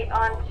right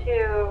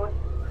onto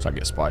So I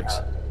get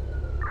spikes.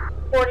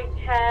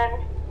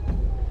 4010.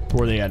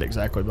 Where they at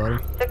exactly, buddy?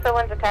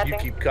 601's attaching. You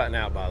keep cutting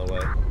out, by the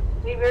way.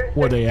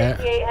 Where they at?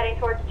 58 heading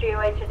towards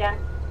GOH again.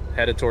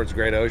 Headed towards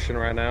Great Ocean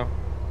right now.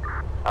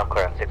 I'm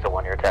clear on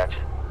 601, you're attached.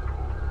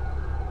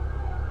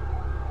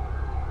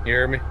 You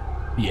hear me?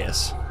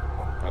 Yes.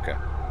 Okay.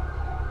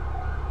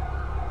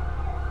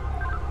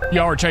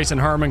 Y'all are chasing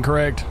Herman,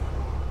 correct?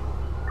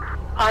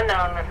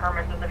 Unknown if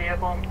Herman's in the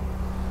vehicle.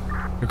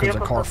 Here comes a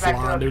car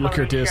flying, dude. Look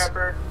here at this.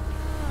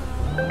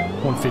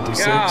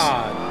 156.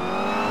 God.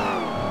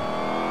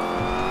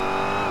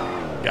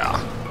 Yeah.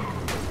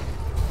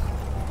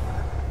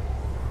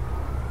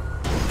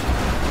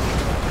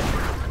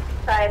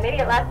 Sorry,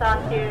 immediate left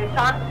onto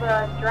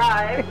Chancellor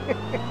Drive.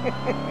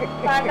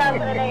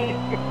 5008.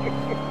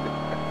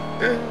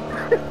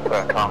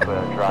 Conga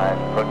Drive,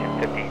 approaching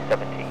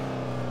 5017.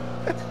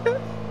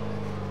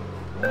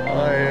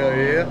 Oh, hell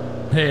yeah.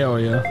 Hell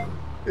yeah.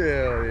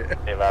 Hell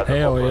yeah.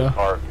 Hell yeah.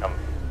 Car come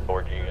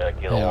towards you,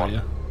 Gil Hell 1.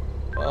 yeah.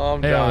 Oh,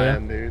 I'm Hell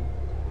dying, yeah. dude.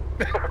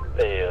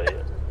 Hell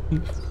yeah.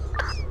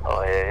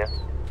 Oh, yeah.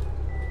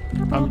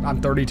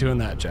 I'm 32 in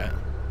that, chat.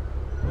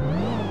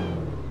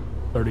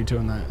 32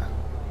 in that.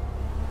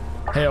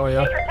 Hell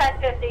yeah. Major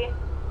 1050.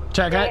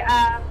 Chat,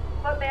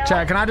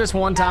 can I just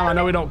one time, I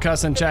know we don't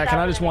cuss in chat, can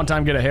I just one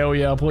time get a hell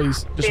yeah,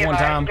 please? Just one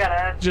time.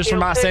 Just for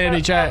my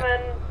sanity, chat.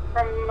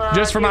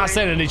 Just for my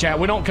sanity, chat.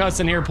 We don't cuss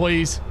in here,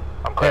 please.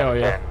 Hell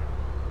yeah.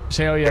 Just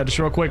hell yeah, just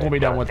real quick, we'll be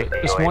done with it.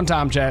 Just one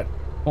time, chat.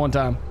 One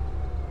time.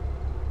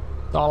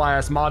 That's all I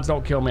ask. Mods,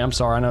 don't kill me. I'm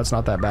sorry. I know it's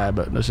not that bad,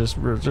 but it's just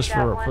for the sake.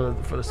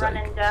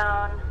 Running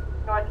down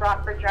North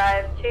Rockford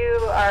Drive. 2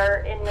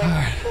 are in the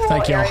pool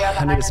Thank y'all. area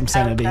I needed some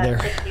sanity there.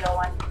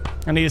 6001.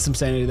 I needed some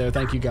sanity there.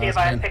 Thank you guys,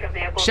 man.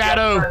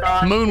 Shadow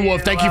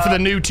Moonwolf, thank you for the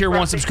new tier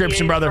 1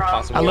 subscription, brother.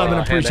 I love and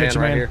appreciate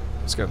you, man.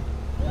 Let's go.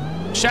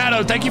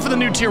 Shadow, thank you for the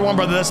new tier 1,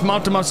 brother. That's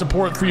month-to-month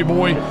support for you,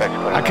 boy.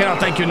 I cannot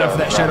thank you enough for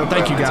that, Shadow.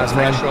 Thank you guys,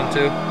 man.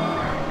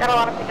 Got a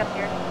lot of pickups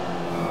here.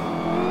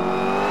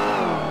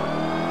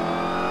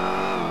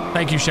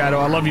 Thank you, Shadow.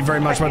 I love you very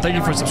much, man. Thank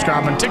you for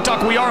subscribing.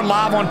 TikTok, we are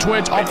live on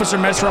Twitch. Officer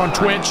Messer on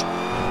Twitch.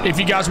 If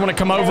you guys want to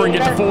come over and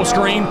get the full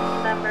screen,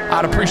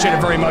 I'd appreciate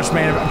it very much,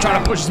 man. I'm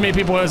trying to push as many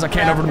people as I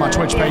can over to my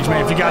Twitch page,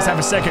 man. If you guys have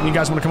a second and you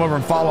guys want to come over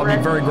and follow, I'd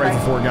be very grateful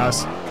for it,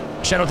 guys.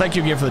 Shadow, thank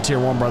you again for the tier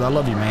 1, brother. I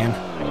love you, man.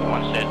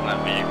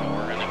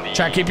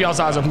 Chat, keep y'all's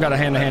eyes open. Got a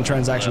hand-to-hand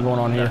transaction going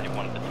on here.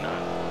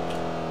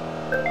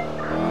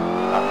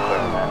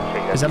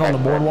 Is that on the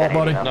boardwalk,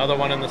 buddy? Another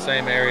one in the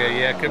same area.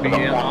 Yeah, it could be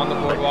on the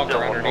boardwalk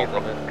or underneath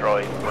of it.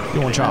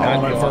 You want to try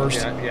on it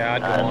first? Yeah,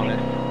 I'd go on it.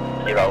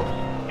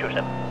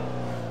 027.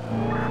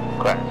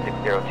 Class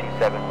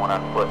 6027, 1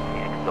 on foot,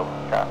 Phoenix still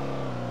on top.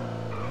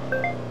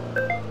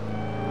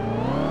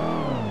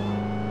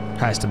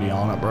 Has to be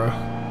on it, bro.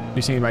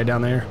 You see anybody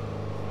down there?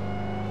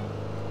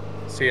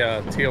 See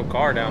a teal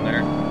car down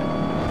there.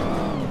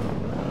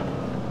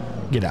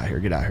 Get out here,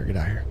 get out here, get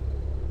out here.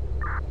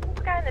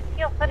 This guy in the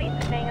teal hoodie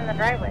staying in the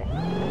driveway.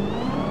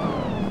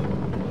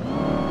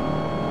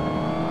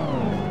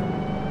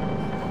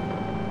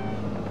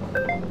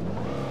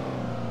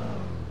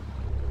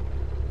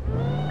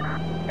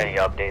 Any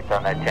updates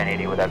on that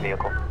 1080 with that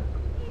vehicle?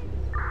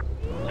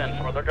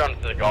 10-4, they're going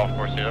to the golf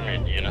course here. I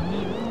mean, units.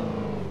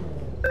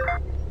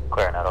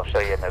 Clear enough. I'll show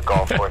you in the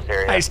golf course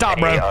area. Hey, stop,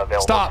 bro.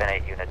 Stop.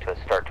 10-8 unit to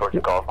start towards the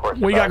golf course.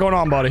 What you got going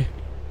on, buddy?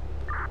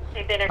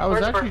 I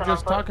was actually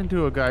just talking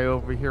to a guy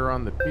over here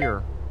on the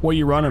pier. What are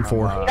you running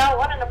for? You got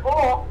one in the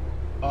pool.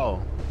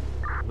 Oh.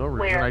 No reason.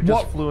 Where? I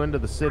just flew into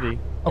the city.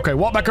 Okay,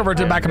 walk back over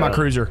to the back of my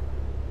cruiser.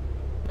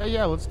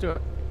 Yeah, let's do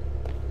it.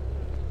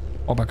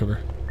 Walk back over.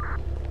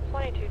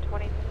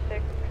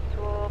 2226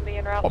 will be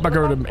en route. Walk back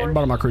over to the bottom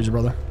of my cruiser,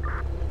 brother.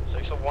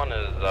 601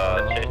 is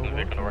chasing the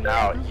vehicle over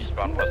now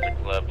eastbound West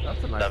Eclipse.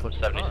 That's a nice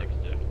 76.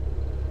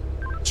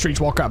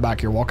 Streets, walk out back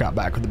here. Walk out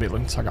back with the big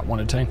ones. I got 1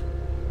 to 10.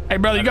 Hey,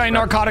 brother, you got any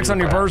narcotics on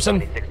your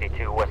person?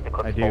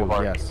 I do,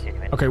 yes.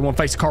 Okay, want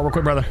to face the car real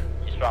quick, brother?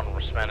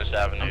 Eastbound Spanish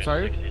Avenue. I'm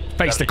sorry?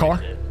 Face the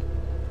car.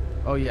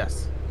 Oh,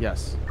 yes.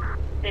 Yes.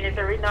 Is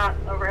there not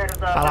overhead of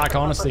the... I like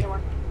honesty.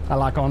 I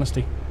like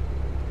honesty.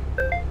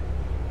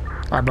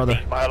 All right, brother.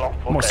 I'm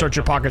gonna search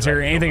your pockets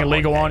here. Anything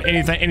illegal on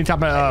anything, any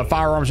type of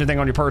firearms, anything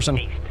on your person?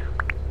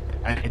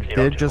 I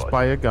did just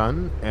buy a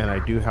gun, and I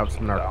do have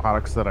some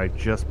narcotics that I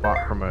just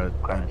bought from a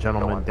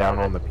gentleman down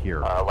on the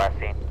pier.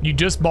 You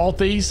just bought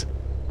these?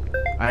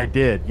 I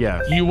did,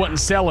 yes. You wasn't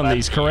selling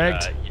these,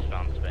 correct?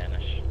 Eastbound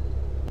Spanish.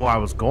 Well, I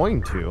was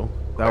going to.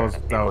 That was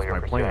my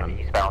plan.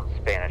 Eastbound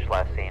Spanish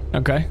last seen.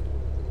 Okay.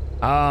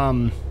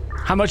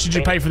 How much did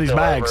you pay for these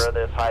bags?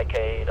 This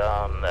Highcade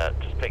that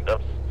just picked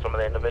up some of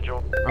the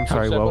individual. I'm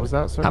sorry, what was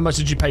that, sir? How much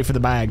did you pay for the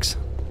bags?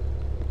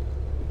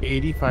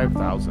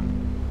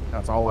 85,000.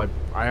 That's all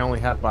I only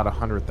had about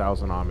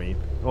 100,000 on me.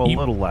 Well, a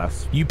little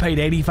less. You paid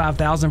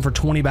 85,000 for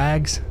 20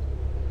 bags?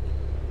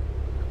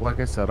 Like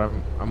I said,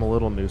 I'm a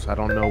little new, so I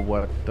don't know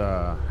what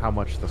how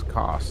much this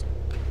cost.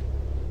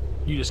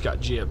 You just got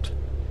gypped.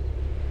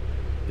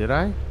 Did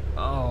I?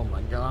 Oh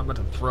my god, I'm about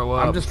to throw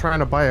up. I'm just trying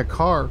to buy a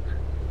car.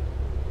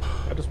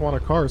 I just want a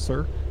car,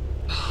 sir.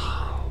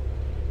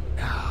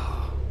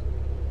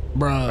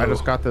 Bro. I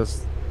just got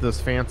this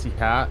fancy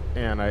hat,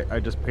 and I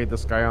just paid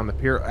this guy on the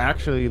pier.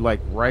 Actually, like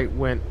right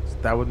when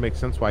that would make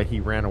sense why he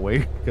ran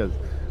away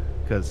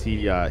because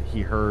he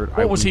heard.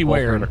 What was he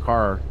wearing? In a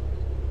car.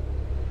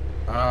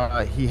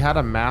 He had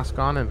a mask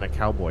on and a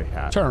cowboy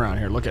hat. Turn around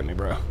here. Look at me,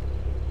 bro.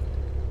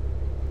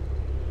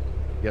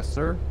 Yes,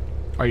 sir.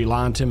 Are you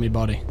lying to me,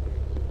 buddy?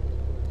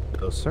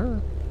 No,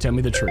 sir. Tell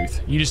me the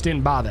truth. You just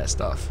didn't buy that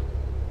stuff.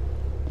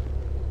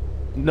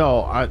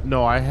 No,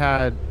 I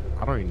had.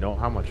 I don't even know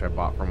how much I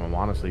bought from him,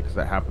 honestly, because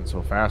that happened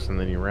so fast, and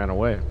then he ran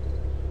away.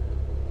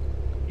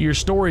 Your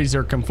stories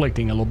are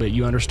conflicting a little bit.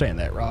 You understand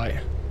that, right?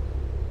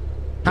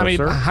 How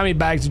many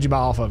bags did you buy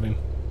off of him?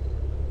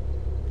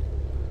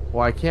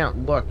 Well, I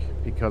can't look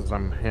because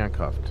I'm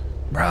handcuffed.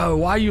 Bro,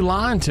 why are you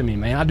lying to me,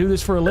 man? I do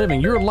this for a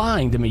living. You're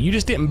lying to me. You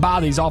just didn't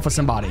buy these off of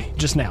somebody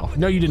just now.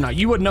 No, you did not.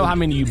 You wouldn't know how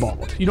many you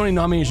bought. You don't even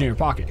know how many is in your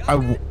pocket.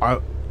 No,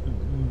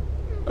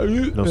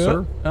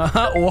 sir.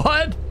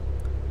 What?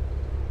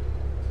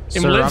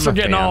 Sir, lips I'm are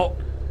getting fan. all.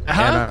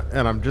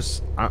 And I'm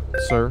just,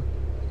 sir,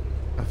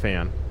 a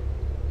fan,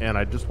 and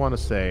I just want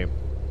to say,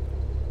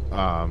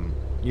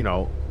 you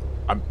know,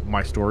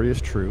 my story is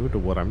true to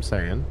what I'm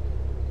saying.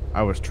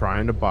 I was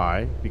trying to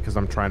buy because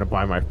I'm trying to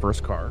buy my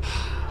first car.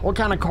 What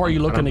kind of car are you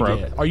looking to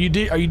get? Are you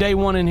day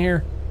one in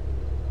here?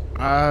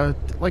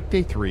 Like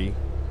day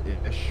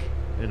 3-ish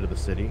into the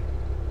city.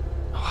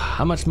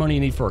 How much money you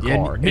need for a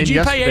car? And Did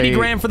you pay 80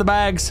 grand for the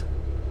bags?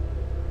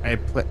 I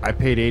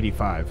paid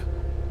 85.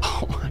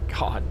 Oh my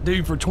god,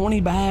 dude! For 20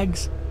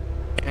 bags,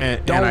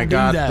 and I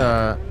got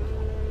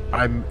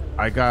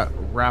I got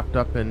wrapped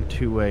up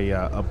into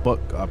a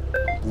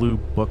blue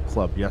book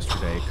club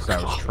yesterday because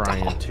I was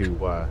trying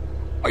to.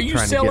 Are you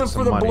selling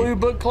for the blue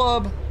book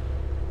club?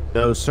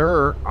 No,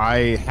 sir. I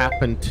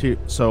happened to.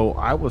 So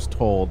I was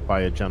told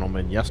by a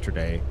gentleman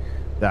yesterday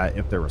that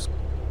if there was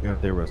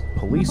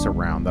police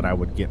around, that I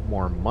would get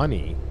more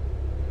money.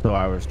 So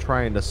I was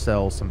trying to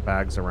sell some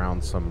bags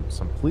around some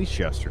police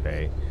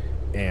yesterday.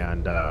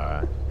 And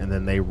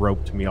then they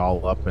roped me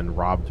all up and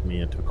robbed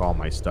me and took all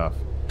my stuff.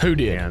 Who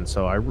did? And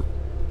so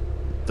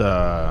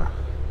the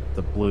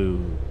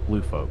blue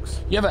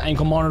folks. You have an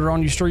ankle monitor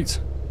on you, Streets?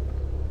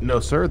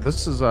 No, sir.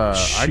 This is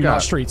You're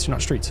not Streets. You're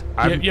not Streets.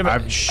 I've never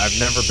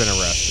been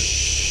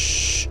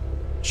arrested.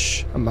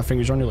 Shh. My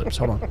fingers on your lips.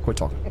 Hold on. Quit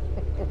talking.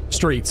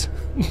 Streets.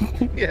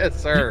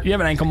 Yes, sir. You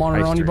have an ankle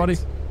monitor on you, buddy?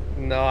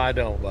 No, I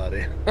don't,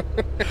 buddy.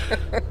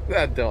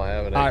 I don't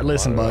have an. All right,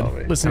 listen,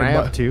 bud. Listen, I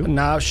have two.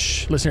 Nah,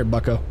 shh. Listen here,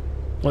 Bucko.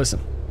 Listen.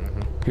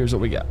 Here's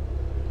what we got.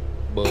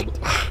 Bub.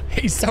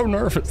 He's so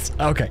nervous.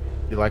 Okay.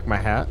 You like my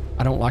hat?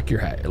 I don't like your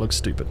hat. It looks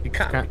stupid. You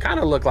kind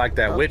of look like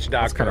that witch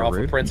doctor off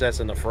of Princess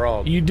and the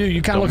Frog. You do.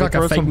 You kind of look like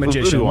a fake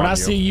magician. When I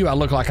see you, I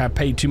look like I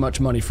paid too much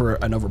money for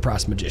an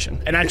overpriced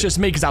magician. And that's just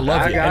me because I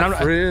love you. I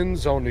got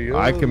friends on the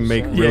I can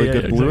make really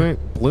good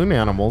balloon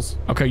animals.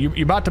 Okay,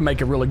 you're about to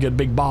make a really good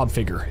Big Bob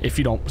figure if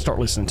you don't start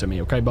listening to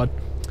me, okay, bud?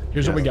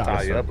 Here's what we got.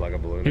 Tie you up like a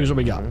balloon. Here's what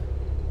we got.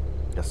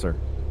 Yes, sir.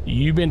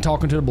 You've been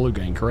talking to the Blue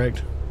Gang,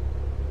 correct?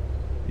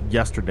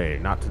 Yesterday,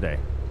 not today.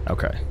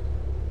 Okay.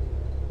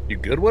 You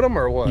good with them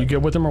or what? You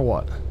good with them or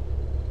what?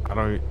 I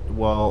don't.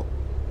 Well,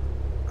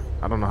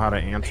 I don't know how to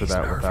answer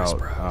that nervous,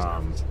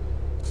 without.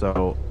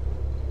 So,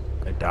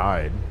 I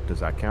died. Does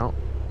that count?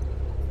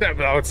 Yeah,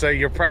 but I would say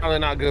you're probably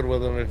not good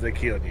with them if they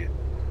killed you.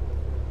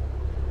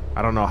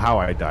 I don't know how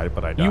I died,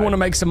 but I died. You want to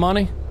make some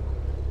money?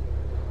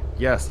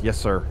 Yes,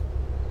 sir.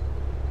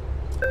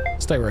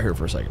 Stay right here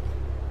for a second.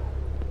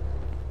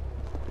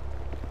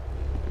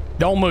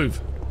 Don't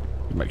move.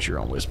 Make sure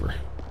you don't whisper.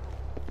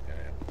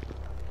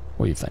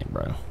 What do you think,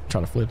 bro?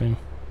 Try to flip him?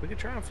 We could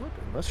try and flip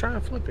him. Let's try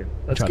and flip him.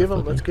 Let's give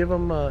him. Let's give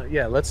him.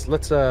 Yeah. Let's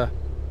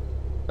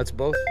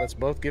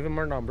both give him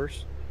our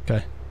numbers.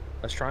 Okay.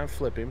 Let's try and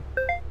flip him.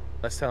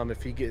 Let's tell him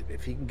if he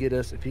can get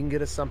us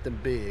something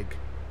big.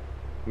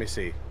 Let me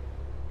see.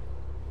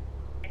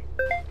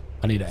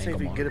 I need an See angle if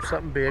we can get monitor. him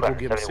something big. We'll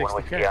give him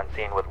 60K. On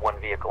scene with one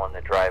vehicle in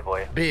the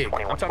driveway. Big.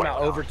 I'm talking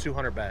about over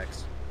 200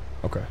 bags.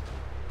 Okay.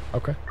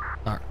 Okay.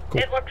 All right.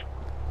 Cool.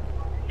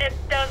 It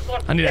does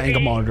look. I need an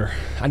ankle monitor.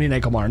 I need an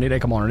ankle monitor. I need an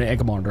ankle monitor. I need an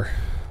ankle monitor.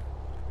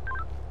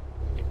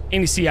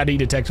 Any CID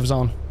detectives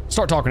on?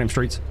 Start talking to him,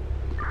 streets.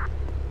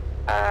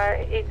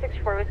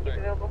 864 whiskey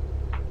available.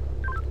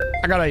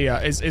 I got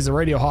a. Is the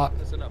radio hot?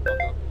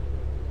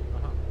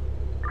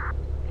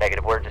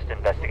 Negative. We're just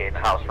investigating the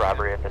house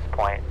robbery at this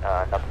point.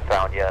 Nothing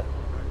found yet.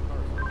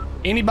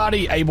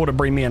 Anybody able to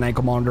bring me an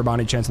ankle monitor by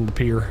any chance on the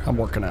pier? I'm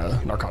working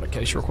a narcotic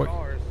case real quick.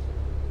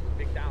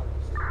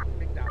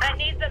 I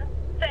need them.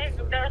 Say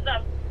there's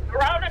a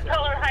brown and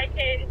color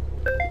high-case.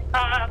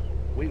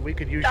 We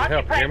could use your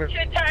help. You hear me?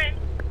 2 times.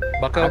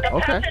 Bucko. The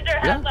passenger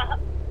has a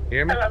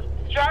hear me?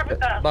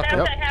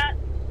 Santa hat.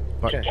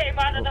 He came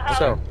out of the house.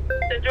 So,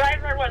 the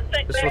driver was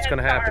sitting this is what's in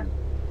gonna his car, happen.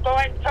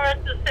 going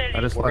towards the city.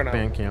 I just left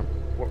band camp.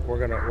 We're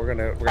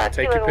gonna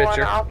take your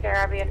picture. I'll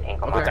carry an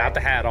ankle monitor. Without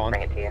the hat on.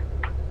 Bring it to you.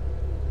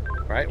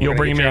 Right. You'll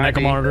bring me an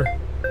ankle monitor.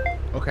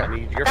 Okay. I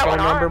need your phone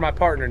number. My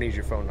partner needs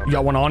your phone number. You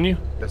got one on you?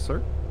 Yes,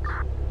 sir.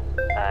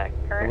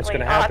 And what's going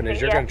to happen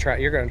is you're going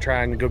to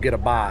try and go get a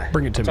buy.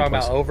 Bring it to me, Talking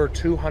please. about over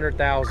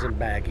 200,000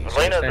 baggies.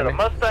 You understand me?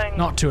 Mustang.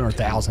 Not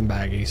 200,000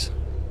 baggies.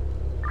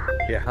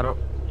 Yeah. How do?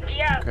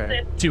 Yes, Okay.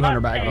 it's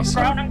 200 Mustang, baggies.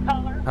 brown and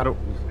color. How do?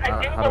 I do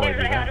How do I believe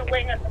do they had that? a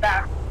wing at the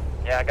back.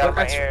 Yeah, I got it right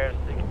That's- here.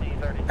 60,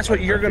 30. That's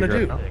what you're going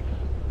to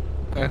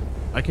do.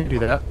 I can do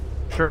that.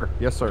 Sure.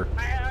 Yes, sir.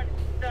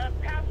 The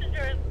passenger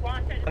is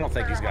wanted. I don't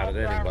think he's got it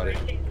in him, buddy.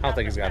 I don't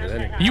think he's got it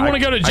in him. You want to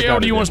go to jail or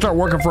do you want to start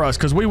working for us?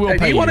 Because we will Hey, do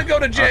pay you you. want to go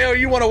to jail or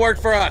you want to work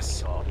for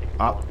us?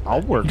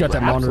 I'll work. You got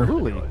that monitor?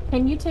 Absolutely.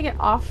 Can you take it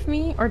off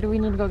me, or do we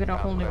need to go get a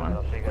whole new one?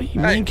 What do you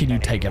mean, can you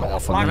take it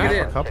off of Lock me? it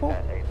in. A couple?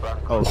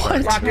 Oh, What? sorry.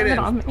 Lock it in.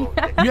 On me.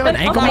 You have an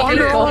ankle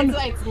monitor on?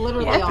 It's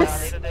literally on.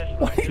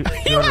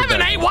 You have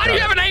an why do you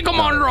have an ankle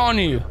monitor on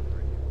you?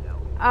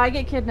 I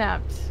get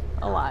kidnapped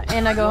a lot,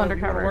 and I go You want to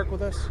undercover. work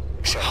with us?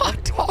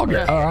 Hot dog.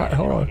 All right,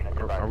 hold on.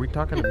 Are we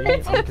talking to me?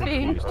 It's I'm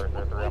iffy.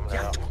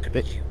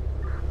 confused.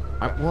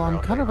 I'm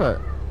kind of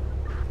a.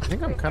 I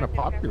think I'm kind of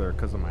popular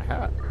because of my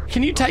hat.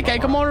 Can you take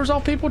ankle monitors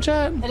off people,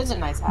 Chad? It is a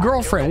nice hat.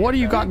 Girlfriend, what do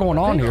you got going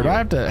on here? Do I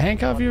have to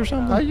handcuff you or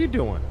something? How you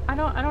doing? I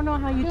don't know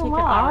how you take it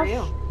well, how off. are you?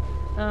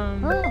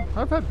 Oh,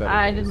 I've had better.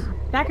 I days.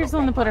 didn't. Backer's the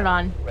one to put it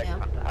on. What do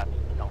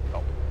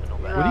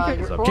you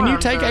guys up to? Can you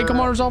take ankle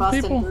monitors off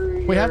people?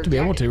 We have to be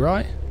able to,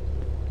 right?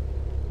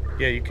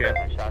 Yeah, you can.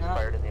 Shots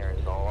fired in the air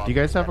is all. Do you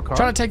guys have a car?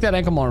 Try to take that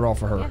ankle monitor off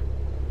for her.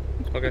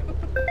 Okay.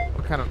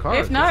 What kind of car?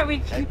 If is not,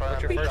 this? we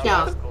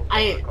Yeah,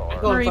 I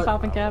go Marie for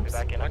popping caps.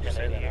 Why'd you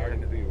say that? I already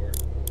knew who you were.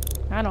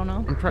 I don't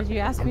know. I'm Did you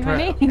ask I'm me my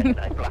try- name?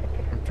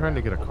 I'm trying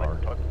to get a car.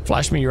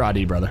 Flash me your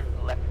ID, brother.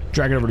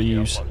 Drag it over to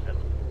use.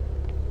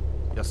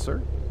 Yes,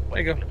 sir.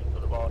 There you go.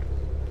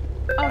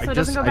 Oh, so it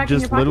doesn't go back I in your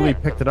just pocket? literally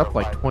picked it up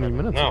like 20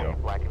 minutes No. ago.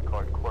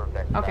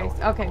 Okay,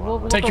 okay. We'll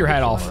Take go your get hat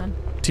you off. one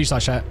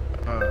T/hat.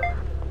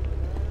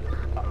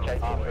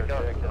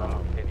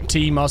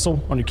 T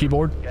muscle on your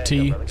keyboard.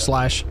 T/,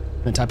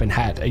 then type in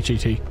hat.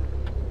 HAT.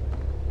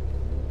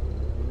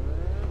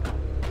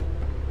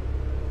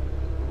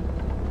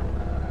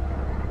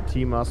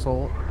 T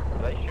muscle.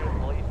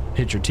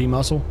 Hit your T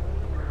muscle.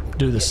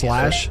 Do the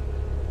slash.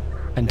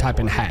 And type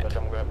in hat.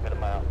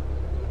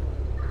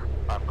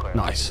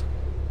 Nice.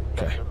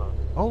 Okay.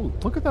 Oh,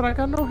 look at that! I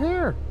got no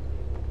hair.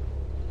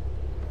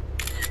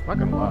 Not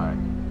gonna lie.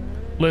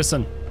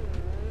 Listen.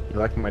 You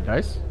like my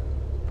dice?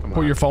 Come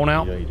Pull on. your phone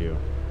out. Yeah, you do.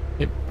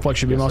 It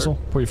flex your B Yes, muscle.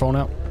 sir. Pull your phone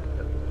out.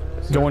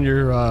 Yes, sir. Go on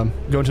your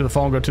go into the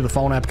phone. Go to the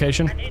phone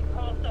application.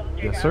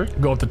 Yes, sir.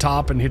 Go at the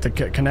top and hit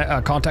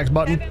the contacts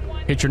button.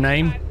 Hit your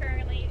name.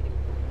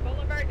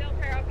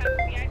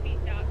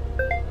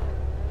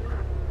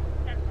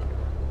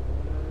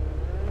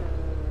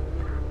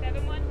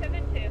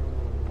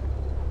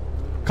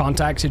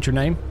 Contacts, hit your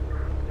name.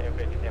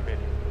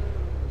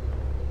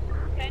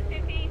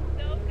 1050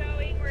 still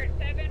going. We're at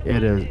 7.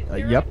 It is.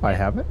 Yep, I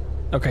have it.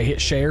 Okay, hit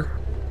share.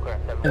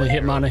 And then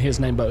hit mine and his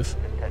name both.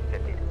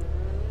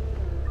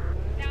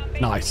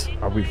 Nice.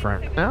 Are we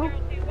friends now?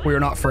 We are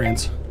not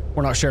friends.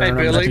 We're not sharing Hey, our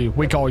numbers with Billy. you.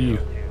 We call you.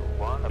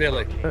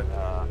 Billy,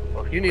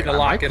 you need to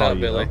lock it up,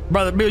 Billy.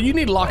 Brother, Bill, you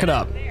need to lock it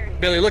up.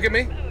 Billy, look at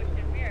me.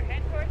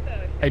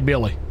 Hey,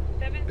 Billy.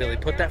 Billy,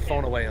 put that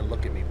phone away and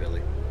look at me,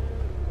 Billy.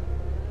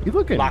 You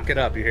look at Lock it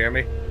up, you hear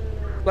me?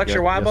 Flex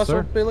your Y Yes,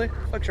 muscle, sir. Billy.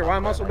 Flex your Y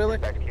muscle, Billy.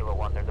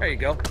 There you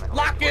go.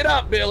 Lock it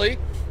up, Billy.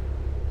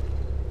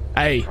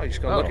 Hey. Oh, you're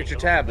just gonna look at your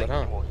tablet,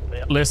 huh?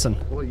 Listen.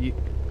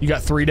 You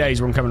got 3 days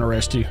when I'm coming to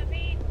arrest you.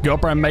 Go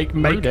up there and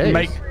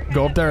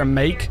go up there and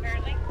make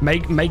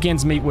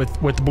ends meet with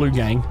the Blue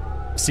Gang.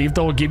 See if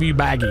they'll give you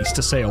baggies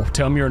to sell.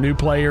 Tell them you're a new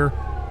player.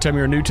 Tell them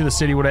you're new to the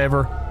city,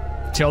 whatever.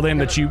 Tell them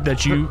that you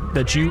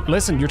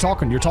listen, you're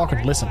talking,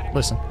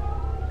 listen.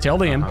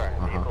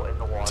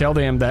 Tell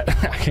them that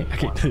I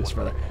can't do this,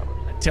 brother.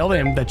 Tell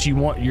them that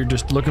you're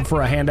just looking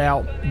for a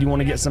handout. You want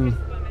to get some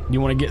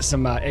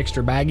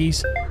extra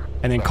baggies,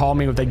 and then call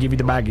me if they give you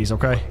the baggies,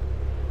 okay?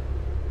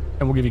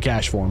 And we'll give you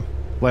cash for them.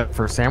 What,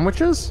 for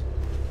sandwiches?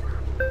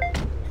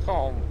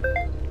 Oh.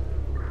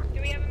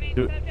 Do we have a main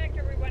subject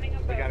or are we running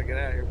them both? We gotta get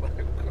out of here.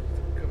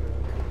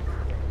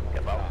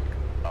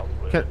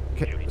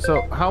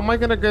 So how am I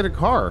gonna get a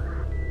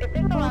car? If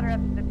there's a lot of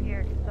reps up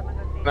here, can someone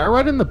go see? Can I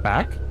ride in the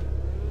back?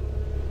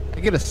 I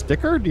get a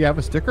sticker? Do you have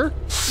a sticker?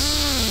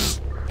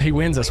 He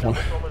wins this one.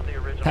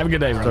 Have a good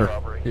day, brother.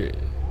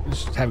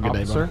 Just have a good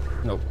day, Officer? brother.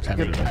 Nope, have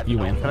a good day. You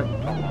win.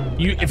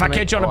 If I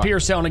catch you on a pier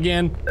selling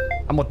again,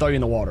 I'm gonna throw you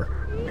in the water.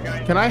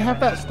 Can I have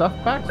that stuff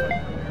back?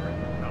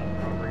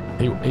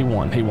 He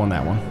won. He won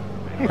that one.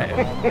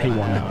 He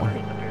won that one.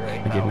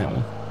 I gave him that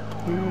one.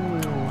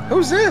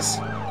 Who's this?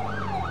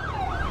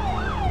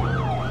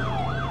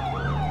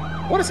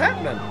 What is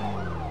happening?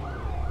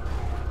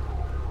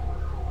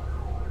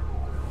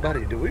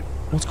 Buddy, do we?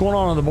 What's going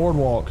on the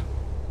boardwalk?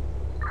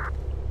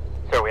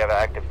 Sir, we have an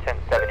active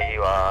 1070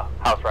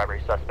 house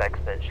robbery suspects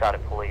that shot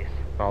at police.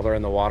 Oh, they're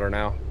in the water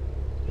now.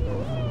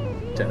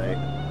 10-8.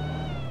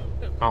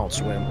 I don't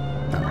swim.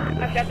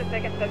 I've got the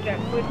second subject.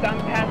 Who's gone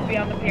past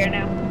beyond the pier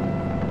now?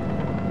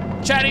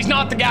 Chad, he's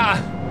not the guy.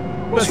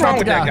 What's That's wrong not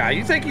with the that guy?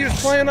 You think he was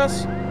playing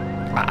us?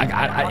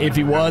 If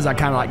he was, I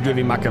kind of like give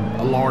him like a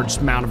large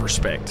amount of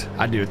respect.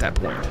 I do at that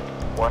point.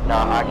 One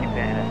occupant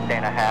in a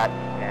Santa hat,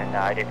 and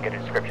I didn't get a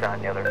description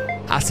on the other.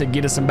 I said,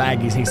 get us some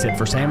baggies. He said,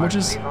 for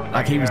sandwiches?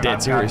 Like he was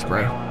dead serious,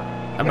 bro.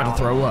 I'm about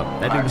to throw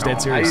up. That dude was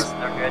dead serious.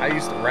 I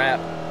used to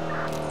rap.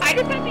 I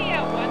just had the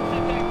one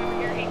subject over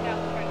here, 8,000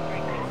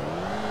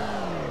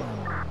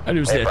 That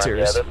dude was dead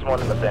serious. Yeah, this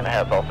one in the Santa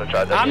Hat's also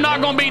tried that. I'm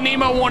not going to be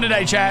Nemo 1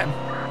 today, chat.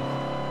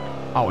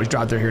 I always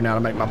drive through here now to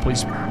make my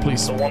police. The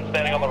one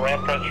standing on the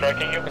ramp trying to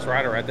striking you? That's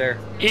Ryder right there.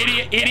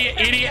 Idiot.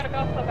 He's got a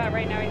golf club out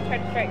right now. He's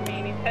trying to strike me,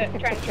 and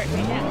he's trying to strike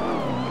me again.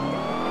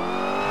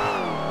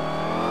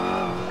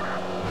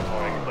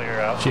 Clear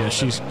out. Yeah,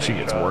 she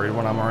gets worried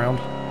when I'm around.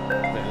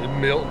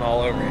 There's Milton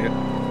all over you.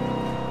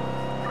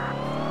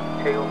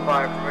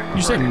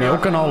 You say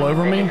milking all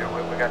over me?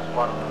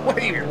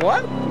 Wait,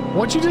 what?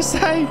 What'd you just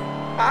say?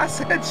 I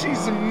said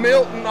she's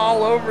milking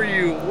all over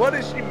you. What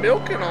is she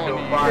milking on you?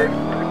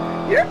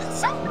 There's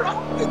something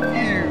wrong with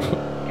you.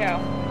 Go.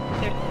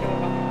 There's 2 of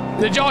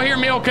them. Did y'all hear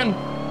milking?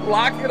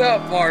 Lock it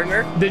up,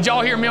 partner. Did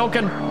y'all hear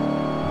milking?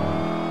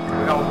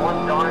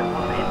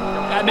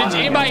 Did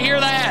anybody hear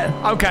that?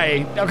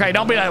 Okay,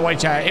 don't be that way,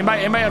 chat.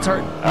 Anybody else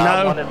hurt?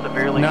 No. One is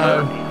severely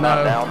hurt. He's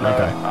not down, though.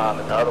 Okay. And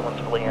the other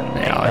one's fleeing.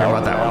 Yeah, I'll hear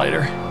about that one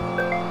later.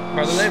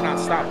 Brother, they've not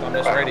stopped on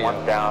this radio.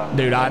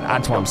 Dude,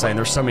 that's what I'm saying.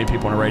 There's so many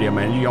people on the radio,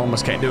 man. You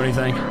almost can't do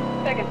anything.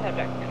 Second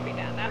subject's gonna be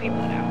down. Now he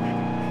pulled out.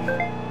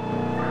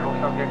 All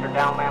subjects are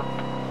down, ma'am.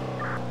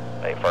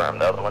 Hey, firm.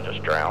 The other one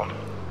just drowned.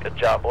 Good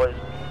job, boys.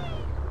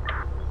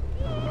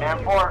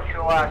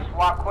 10-4,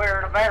 SWAT clear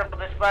and available,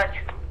 dispatch.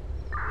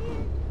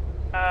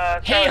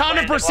 He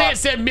 100%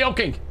 said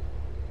milking.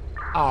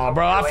 Oh,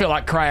 bro, I feel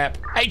like crap.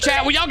 Hey,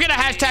 chat, will y'all get a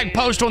hashtag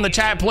postal in the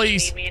chat,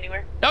 please?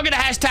 Y'all get a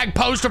hashtag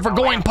postal for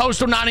going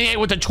postal 98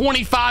 with the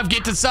 25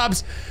 get to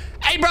subs.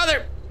 Hey,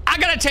 brother, I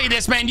gotta tell you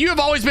this, man. You have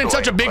always been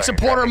such a big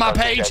supporter of my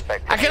page.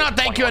 I cannot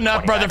thank you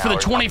enough, brother, for the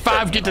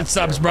 25 get to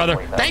subs, brother.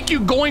 Thank you,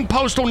 going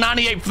postal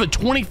 98 for the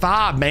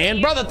 25,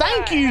 man. Brother,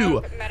 thank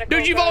you.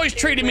 Dude, you've always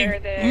treated me,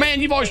 man,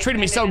 you've always treated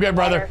me so good,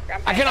 brother.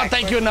 I cannot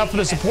thank you enough for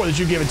the support that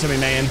you've given to me,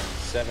 man.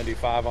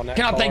 75 on that.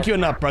 Cannot thank you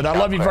enough, brother. I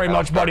love you very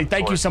much, buddy.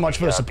 Thank you so much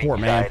for the support,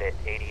 man.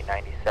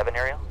 8097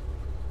 area.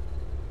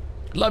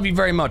 Love you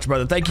very much,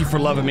 brother. Thank you for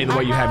loving me the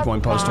way you have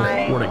going postal.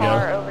 Where'd it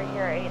go? Over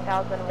here,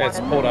 8,001.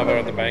 It's pulled over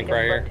at the bank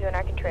right here. And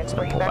I can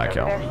transfer you Pull back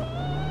over out.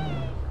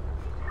 there.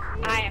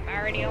 I am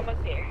already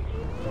almost here.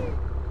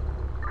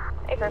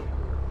 Hey, firm.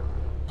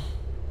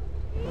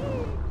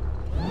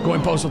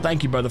 Going postal,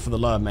 thank you, brother, for the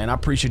love, man. I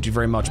appreciate you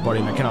very much,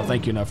 buddy, and I cannot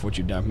thank you enough for what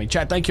you've done for me.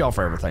 Chat, thank you all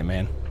for everything,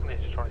 man.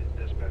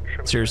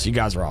 Seriously, you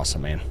guys are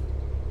awesome, man.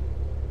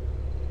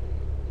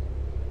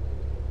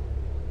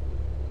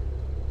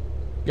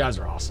 You guys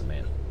are awesome,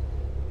 man.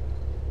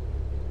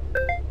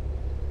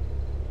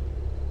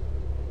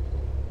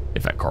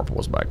 If that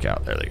corporal's back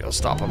out, there they go.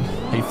 Stop him.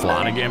 He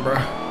flying again, bro.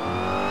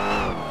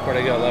 Where'd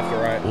he go, left or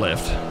right?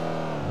 Left.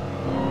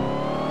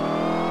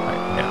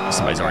 Right, yeah,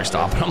 somebody's already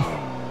stopping him.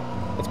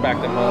 Let's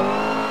back them up.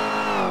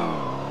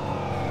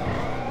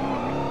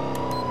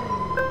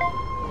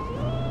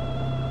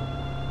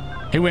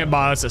 He went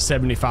by us at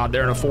 75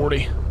 there in a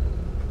 40.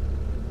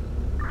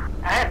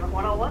 I have a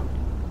 101.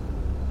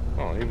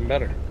 Oh, even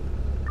better.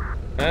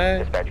 Hey.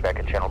 Dispatch back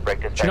at channel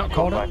break. Dispatch. She not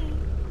called out?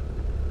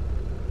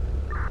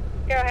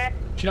 Go ahead.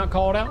 She not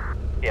called out?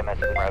 EMS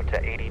is en route to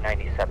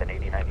 8097,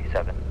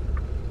 8097.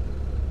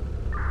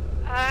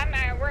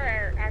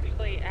 We're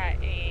actually at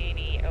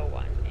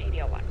 8001.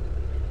 8001.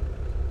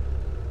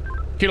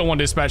 Kilo 1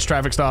 dispatch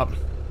traffic stop.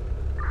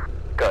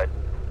 Good.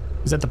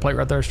 Is that the plate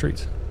right there,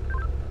 Streets?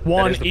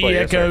 1 plate, E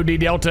yes, Echo sir. D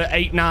Delta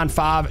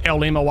 895 L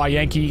Lima Y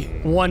Yankee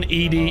 1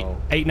 ED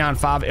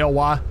 895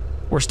 LY.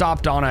 We're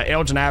stopped on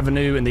Elgin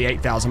Avenue in the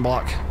 8000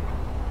 block.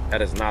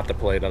 That is not the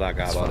plate that I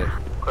got, buddy.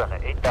 Clear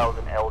on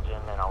 8000 Elgin,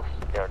 and I'll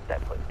start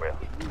that plate for you.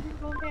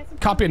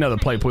 Copy another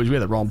plate, please. We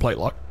had the wrong plate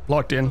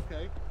locked in.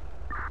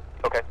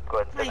 Okay, go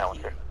ahead and send that one,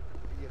 sir.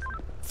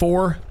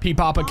 4 P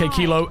Papa K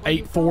Kilo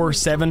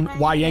 847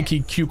 Y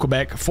Yankee Q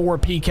Quebec 4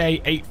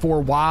 PK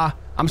 84Y.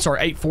 I'm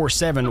sorry,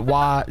 847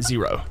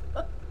 Y0.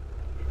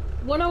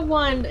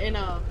 101 in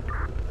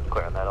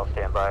Clear on that. I'll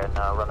stand by and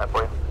run that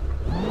for you.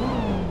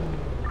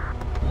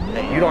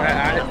 You don't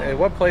have.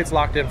 What plate's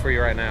locked in for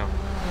you right now?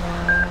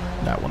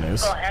 That one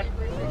is. Okay.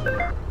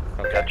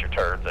 Got your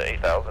turns at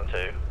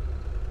 8002.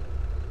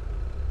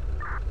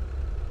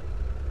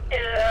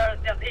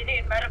 Does he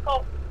need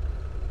medical?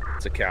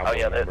 It's a cowboy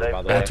yeah, number,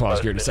 by the way. That's what I was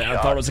scared to say. I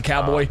thought it was a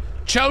cowboy.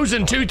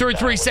 Chosen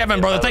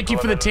 2337, brother. Thank you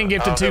for the 10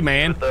 gifted too,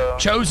 man.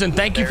 Chosen,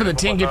 thank you for the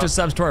 10 gifted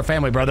subs to our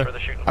family, brother.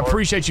 I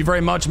appreciate you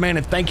very much, man,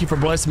 and thank you for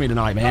blessing me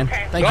tonight, man.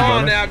 Thank you, Go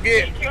on brother. now,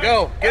 get out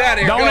of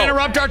here. Don't go.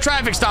 interrupt our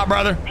traffic stop,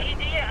 brother.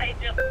 I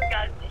just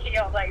got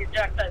healed, like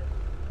ejected.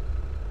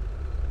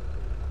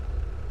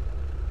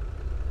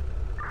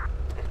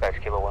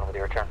 Dispatch Kilo 1 with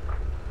your return.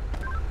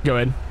 Go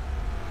ahead.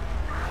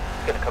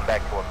 Gonna come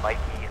back to a Mikey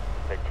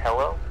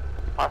Vitello,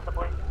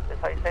 possibly, is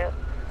how you say it.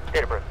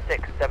 Date of birth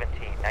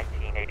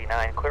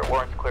 6/17/1989. Clear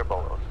warrants, clear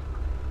bolos.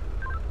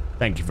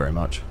 Thank you very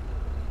much.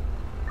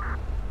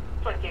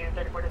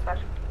 2234 dispatch.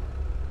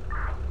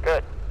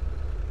 Good.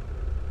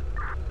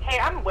 Hey,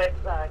 I'm with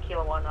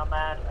Kilo 1 on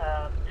that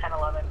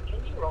 1011. Can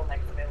you roll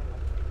next to me?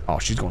 Oh,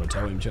 she's going to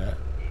tell him, chat.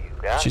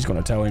 got She's it.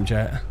 going to tell him,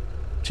 chat.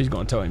 She's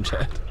going to tell him,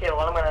 chat. Kilo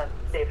 1, I'm gonna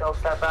see if he'll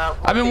step out.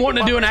 I've been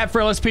wanting to do an app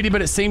for LSPD,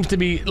 but it seems to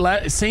be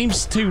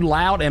too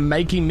loud and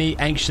making me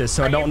anxious.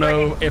 So I don't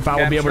know if I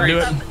will be able to do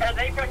it.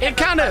 It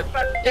kind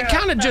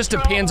of just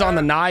depends on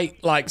the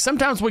night. Like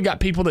sometimes we got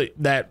people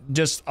that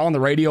just on the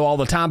radio all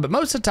the time, but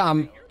most of the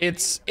time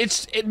it's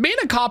being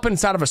a cop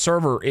inside of a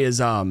server is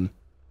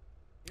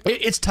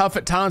it's tough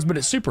at times, but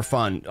it's super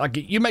fun. Like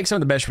you make some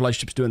of the best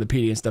relationships doing the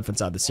PD and stuff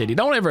inside the city.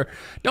 Don't ever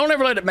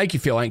let it make you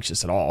feel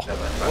anxious at all.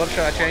 What should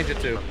I change it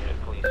to?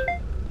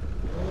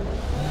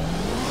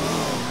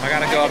 I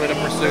gotta go. I'm in a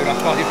pursuit.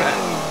 I'll call you back.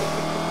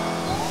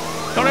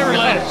 Don't ever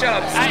let it. Shut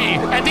up. Hey,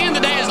 at the end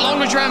of the day, as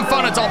long as you're having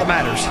fun, it's all that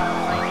matters.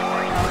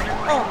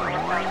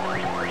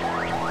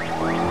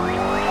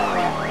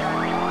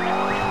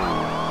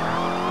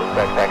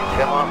 Dispatch back at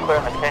channel 1,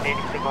 clear on the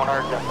 1080 signal on our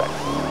dispatch.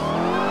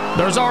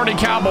 There's already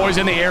cowboys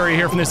in the area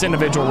here from this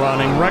individual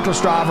running. Reckless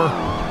driver,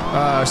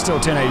 still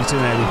 1080,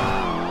 1080.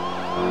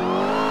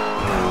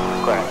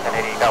 Clear on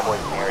 1080 cowboys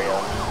in the area.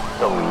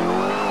 Still.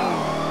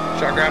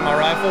 Should I grab my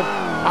rifle?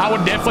 I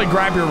would definitely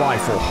grab your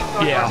rifle.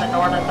 Yeah.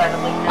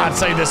 I'd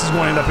say this is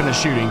going to end up in a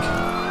shooting.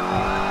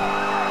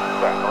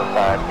 Clear on north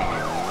side.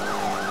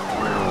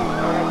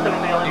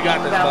 You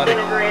got this, buddy.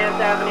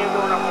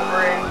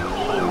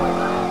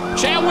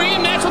 Chad, we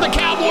ain't mess with the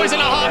cowboys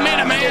in a hot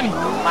minute, man.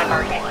 My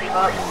car can't keep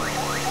up.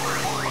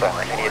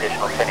 Any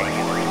additional 1080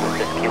 units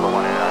with this Kilo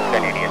 1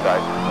 and 1080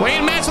 advised. We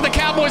ain't mess with the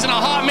cowboys in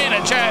a hot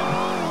minute, Chad.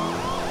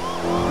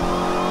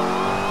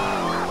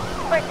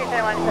 Quick,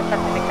 I wanted to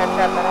something to catch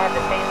up, but I have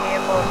the same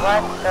vehicle as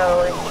left,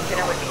 so if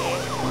unit would be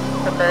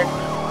preferred.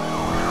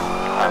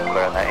 I'm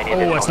clear on that.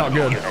 Any Oh, that's not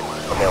good.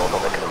 available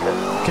that could assist.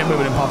 Can't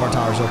move it and pop our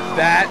tires, though.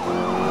 That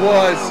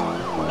was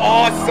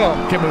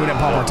awesome. Can't move it and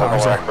pop our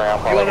tires, though.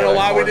 You want to know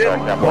why we did?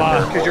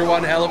 Why? Because you're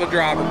one hell of a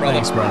driver,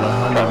 brother. Thanks, brother.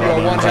 I know You're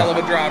that, one man. hell of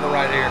a driver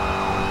right here.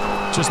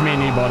 Just me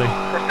and you, buddy.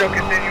 We're still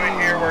continuing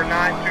here. We're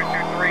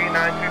 9223,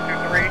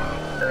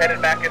 9223.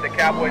 Headed back into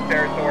Cowboy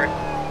territory.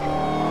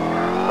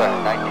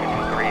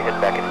 9223, head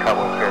back into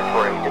Cowboy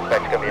territory.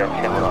 Dispatch gonna be on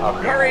channel up.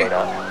 Hurry,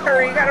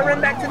 hurry, you gotta run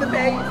back to the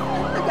base.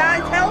 The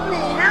guys, help me,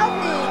 help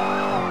me.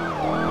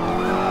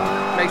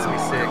 Makes me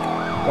sick.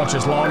 Watch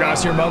this long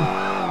ass here, bub.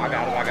 I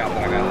got it.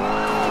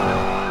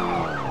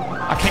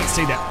 I can't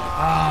see that.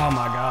 Oh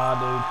my god,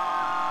 dude.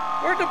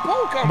 Where'd the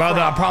pole come Brother,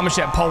 from? I promise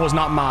you that pole was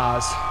not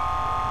mine.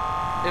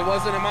 It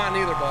wasn't in mine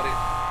either, buddy.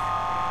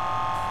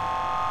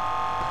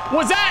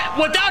 Was that,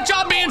 without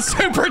y'all being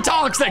super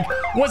toxic,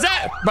 was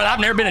that, but I've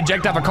never been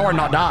ejected out of a car and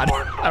not died.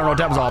 I don't know what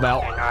that was all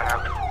about.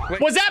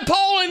 Was that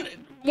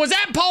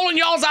pole in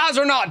y'all's eyes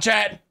or not,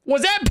 Chad?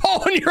 Was that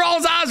pulling your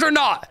all's eyes or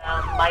not?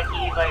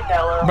 Mikey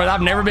Vitello. But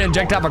I've never been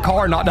ejected out of a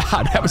car and not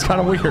died. That was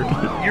kind of weird.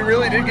 You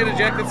really did get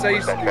ejected? So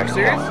you serious?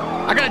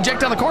 I got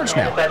ejected out of the car just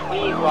now.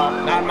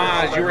 Not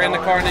mine. You were in the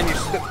car and then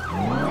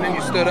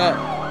you stood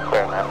up.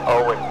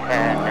 0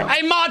 and 10.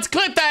 Hey, mods,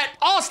 clip that.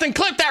 Austin,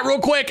 clip that real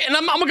quick, and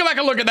I'm gonna go back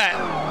and look at that.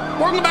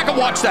 We're gonna go back and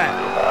watch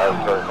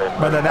that.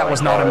 Brother, that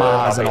was not in my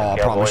eyes at all. I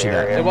promise you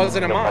that. It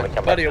wasn't in mine,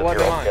 buddy. It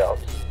wasn't mine.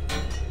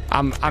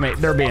 I mean,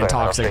 they're being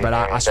toxic, but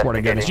I swear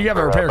to goodness. You have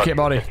a repair kit,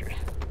 buddy?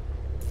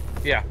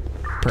 Yeah.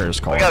 Prayers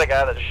call. We got a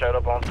guy that just showed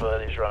up on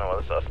foot. He's running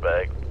with a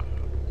suspect.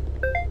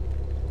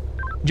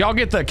 Did y'all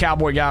get the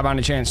cowboy guy by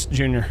any chance,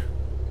 Junior?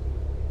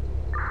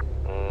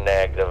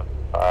 Negative.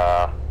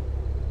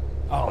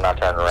 When I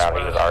turned around,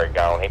 he was already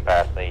gone. He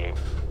passed me.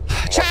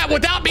 Chad,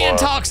 without being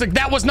toxic,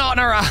 that was not in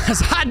our eyes.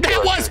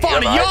 That was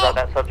funny. Y'all,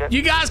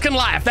 you guys can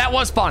laugh. That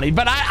was funny.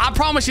 But I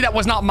promise you that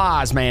was not my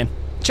eyes, man.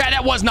 Chad,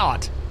 that was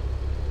not.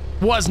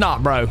 Was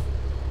not, bro.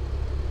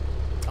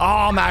 Oh,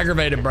 I'm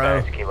aggravated,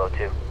 bro.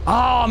 Oh,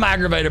 I'm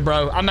aggravated,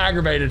 bro. I'm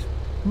aggravated.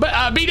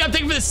 But B-Dub,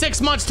 thank you for the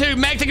 6 months, too.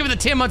 Meg, thank you for the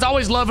 10 months. I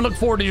always love and look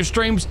forward to your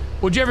streams.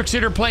 Would you ever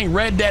consider playing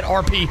Red Dead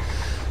RP?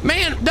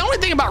 Man, the only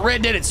thing about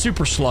Red Dead, it's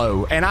super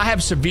slow, and I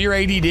have severe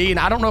ADD, and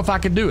I don't know if I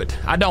could do it.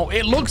 I don't.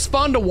 It looks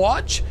fun to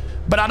watch,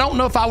 but I don't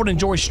know if I would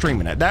enjoy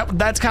streaming it.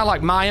 That's kind of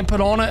like my input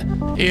on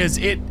it. Is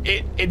it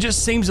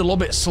just seems a little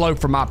bit slow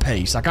for my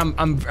pace. Like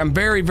I'm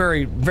very,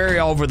 very, very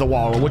over the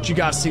wall. What you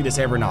guys see this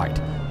every night,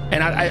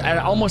 and I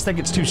almost think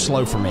it's too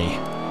slow for me.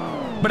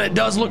 But it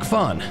does look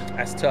fun.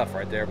 That's tough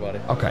right there,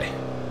 buddy. Okay.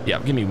 Yeah,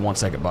 give me 1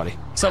 second, buddy.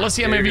 So let's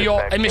see how many of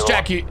y'all. Hey, Miss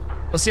Jackie,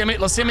 let's see how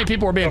many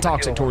people are being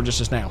toxic towards us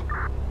just now.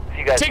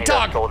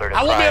 TikTok, I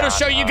will be able to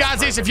show you guys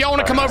this. If y'all want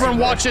to come over and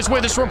watch this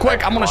with us real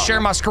quick, I'm going to share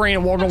my screen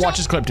and we're going to watch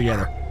this clip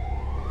together.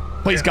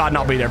 Please God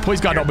not be there.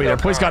 Please God don't be there.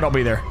 Please God don't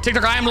be there.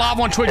 TikTok, I am live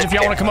on Twitch if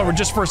y'all want to come over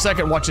just for a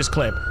second and watch this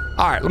clip.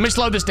 All right, let me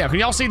slow this down. Can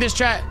y'all see this,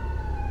 chat?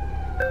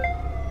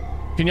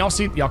 Can y'all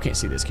see? Y'all can't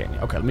see this, can you?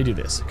 Okay, let me do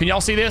this. Can y'all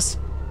see this?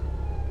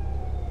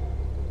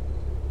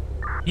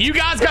 You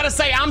guys got to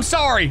say I'm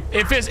sorry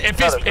if this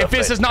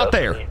is not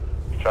there.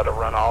 Try to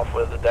run off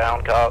with the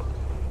down cop.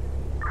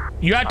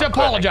 You have to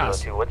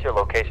apologize. What's your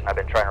location? I've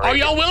been trying to. Are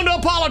y'all willing to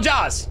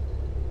apologize?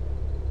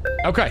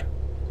 Okay.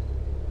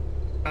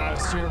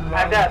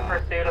 I've got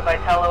pursuit of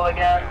Vitello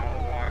again.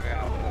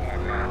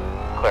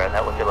 Clearing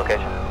that. What's your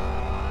location?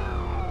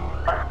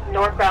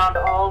 Northbound,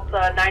 all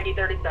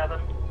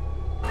 9037.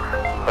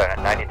 Clearing at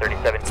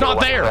 9037. It's not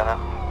there.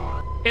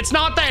 It's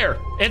not there.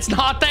 It's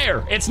not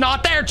there. It's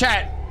not there,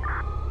 chat.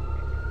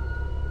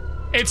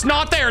 It's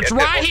not there. It's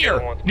right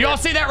here. Do y'all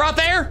see that right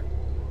there?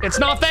 It's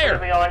not there.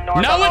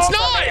 No, it's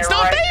not. It's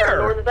not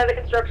there.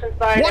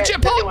 Watch it,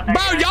 Paul.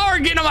 Bro, y'all are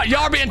getting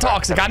y'all are being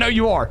toxic. I know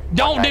you are.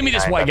 Don't do me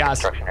this way,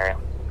 guys.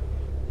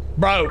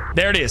 Bro,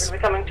 there it is. We're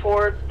coming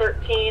towards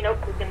 13. Oh,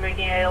 we can make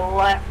a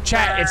left.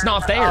 Chat, it's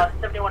not there.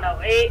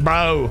 7108.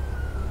 Bro.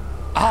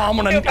 Oh, I'm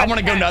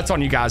gonna go nuts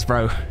on you guys,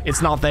 bro.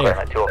 It's not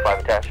there. 205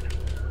 attached.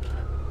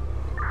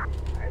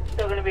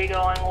 Still gonna be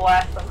going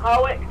west on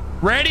Hawick.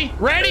 Ready?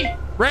 Ready?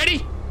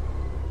 Ready?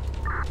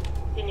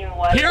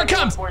 Here it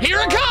comes! Here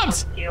it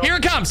comes! Here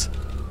it comes!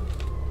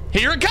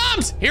 Here it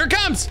comes! Here it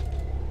comes!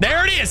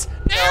 There it is!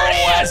 There it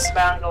is!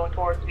 Westbound going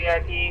towards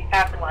VIP.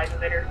 Passing light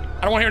invader.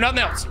 I don't want to hear nothing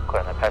else.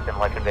 Passing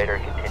light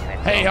invader continuing.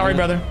 Hey, how are you,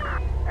 brother?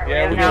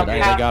 Yeah, we good. They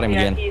got him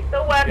again.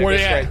 Where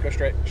you at? Go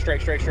straight.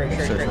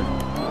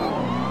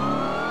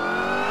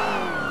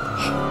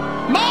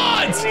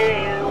 Mods!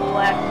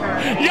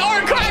 Y'all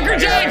are Cracker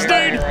Jacks,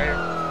 dude!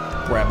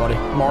 Where at, buddy?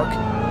 Mark?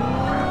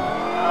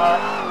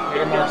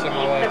 Your mark's in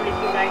my way.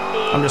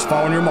 I'm just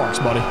following your marks,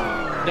 buddy.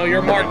 No,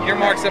 your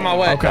mark's in my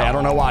way. Okay, I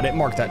don't know why I didn't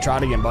mark that. Try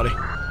it again, buddy.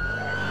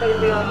 We're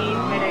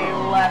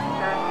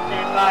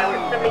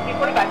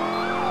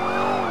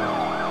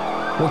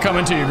We're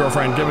coming to you,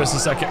 girlfriend. Give us a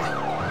second.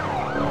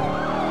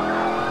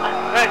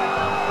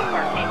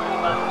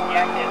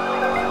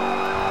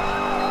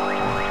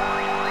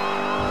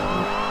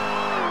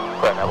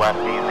 That last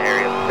in the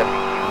area,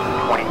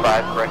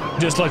 7225, correct?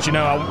 Just to let you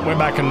know, I went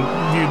back and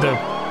viewed the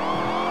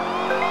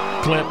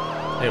clip.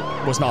 It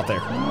was not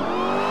there.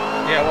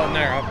 Yeah, it wasn't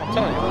there. I'm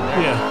telling you, it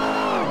wasn't there. Yeah.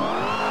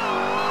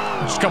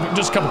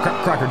 Just a couple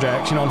Cracker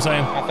Jacks, you know what I'm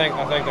saying? I think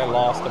they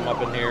lost them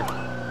up in here.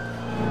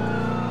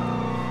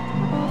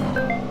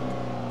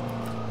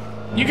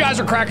 You guys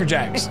are Cracker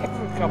Jacks. A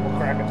couple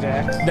Cracker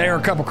Jacks. There are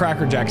a couple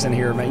Cracker Jacks in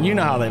here, man. You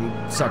know how them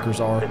suckers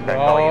are.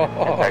 Oh,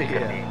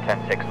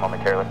 yeah. 10-6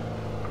 momentarily.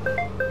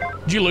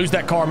 Did you lose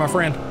that car, my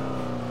friend?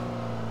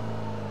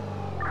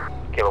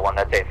 Kilo 1,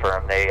 that's a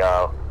firm. They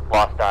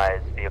lost eyes.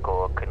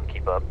 Vehicle couldn't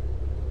keep up.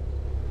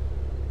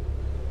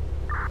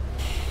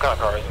 What kind of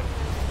car is it?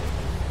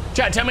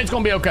 Chat, tell me it's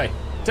gonna be okay.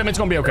 Tell me it's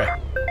gonna be okay.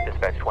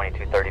 Dispatch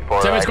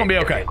 2234. Tell me it's gonna be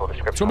okay.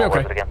 It's gonna be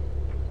okay. Again.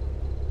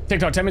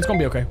 TikTok, tell me it's gonna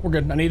be okay. We're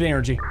good. I need the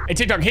energy. Hey,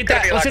 TikTok, hit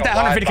that. Let's hit that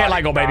 150K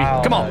light goal, baby.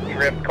 Come on.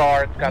 Drift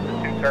car. It's got the 2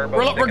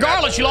 turbos.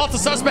 Regardless, you lost the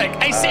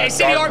suspect. Hey,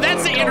 CDR,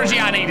 that's the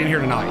energy I need in here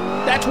tonight.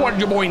 That's what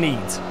your boy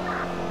needs.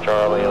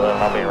 Charlie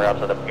 11, I'll be en route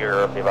to the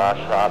pier. Device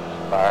shots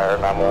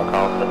fired. 911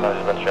 calls. The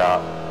has been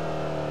shot.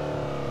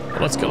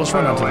 Let's go. Let's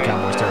run out to the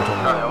Cowboys territory.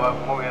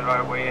 Moving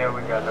right away here.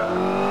 We got in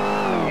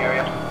the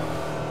area.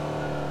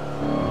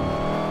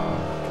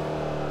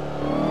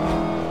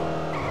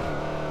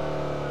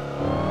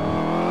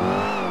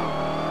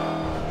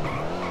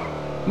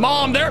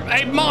 Mom, they're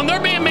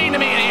being mean to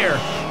me in here.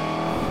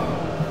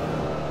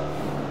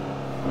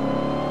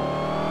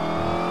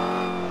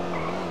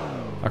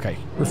 Okay,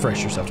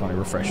 refresh yourself, Tony.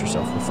 Refresh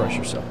yourself,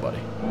 buddy.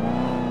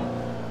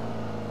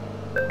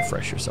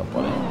 Refresh yourself,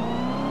 buddy.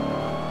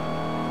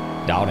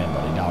 Dialed in,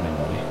 buddy. Dialed in,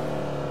 buddy.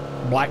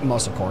 Black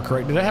muscle car,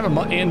 correct? Did it have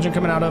a engine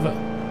coming out of it?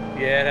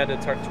 Yeah, it had the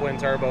twin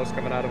turbos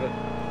coming out of it.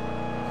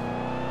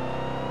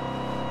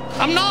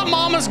 I'm not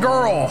mama's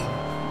girl.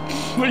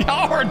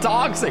 Y'all are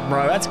toxic,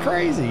 bro. That's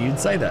crazy. You'd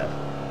say that.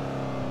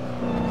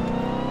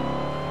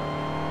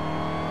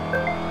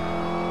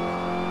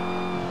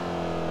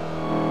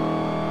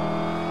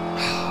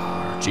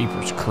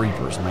 Jeepers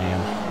creepers,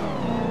 man.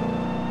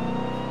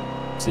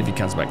 See if he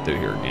comes back through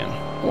here again.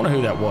 I wonder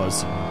who that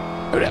was.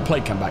 Who did that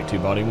plate come back to,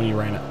 buddy, when you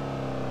ran it?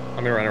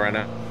 I'm gonna run it right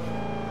now.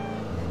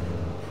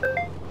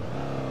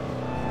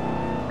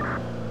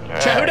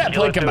 Chat, who did that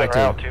plate come back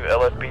to? To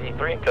LSPD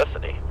 3 in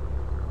custody.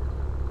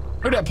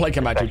 Who did that plate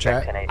come back to,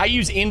 chat? I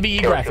use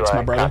NVE graphics,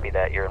 my brother.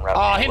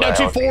 Oh, Hendo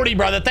 240,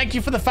 brother. Thank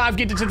you for the 5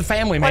 gifted to the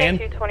family, man.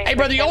 Hey,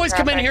 brother, you always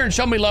come in here and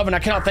show me love, and I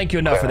cannot thank you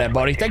enough for that,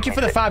 buddy. Thank you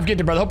for the 5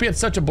 gifted, brother. Hope you had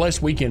such a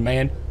blessed weekend,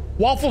 man.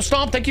 Waffle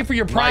Stomp, thank you for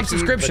your Prime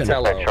subscription.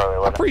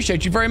 I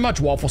appreciate you very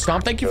much, Waffle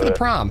Stomp. Thank you for the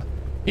Prime.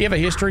 You have a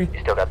history.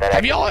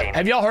 Have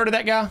y'all heard of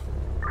that guy?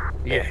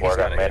 Yeah, he's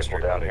got a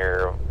history down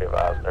here.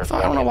 I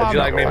don't know why. Would you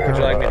like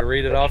me to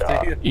read it off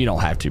to you? You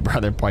don't have to,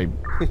 brother. Probably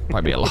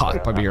be a lot.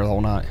 Probably be here the whole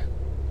night.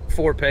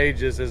 4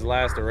 pages. His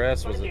last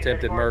arrest was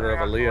attempted murder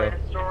of a Leo.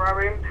 Store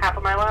robbery, half a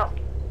mile out.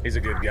 He's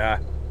a good guy.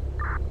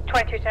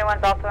 2221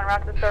 is also en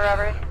route to the store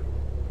robbery.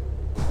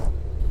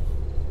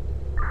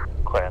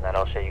 Clear, and then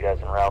I'll show you guys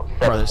en route.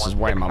 Bro, this is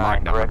way my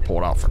mic not gonna pull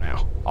it out for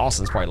now.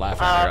 Austin's probably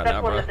laughing at me right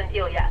now, bro. Doesn't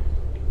heal yet.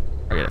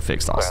 I get it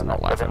fixed, Austin.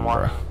 Don't laugh at me,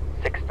 bro.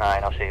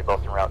 69, I'll show you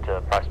both en route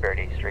to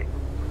Prosperity Street.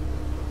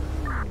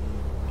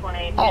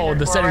 Oh,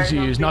 the settings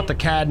you use, not the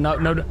CAD.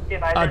 No.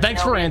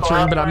 Thanks for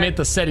answering, but I meant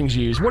the settings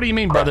you use. What do you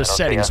mean by the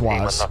settings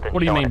wise? What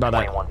do you mean by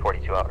that?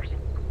 42 hours.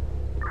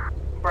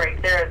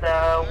 Break. There's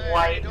a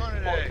white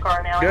sports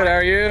car now. Good, how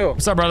are you?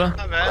 What's up, brother?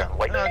 Not bad.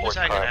 No, just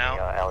hanging out.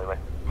 Alleyway.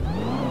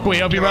 Can we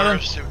help you, brother?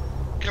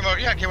 Come over,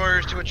 yeah, come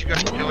over to what you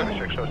guys are doing.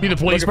 You the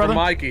police, brother?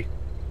 Mikey.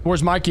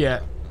 Where's Mikey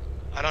at?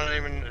 I don't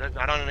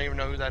even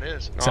know who that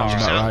is. Sounds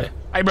about right.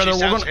 Hey, brother, we're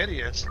gonna.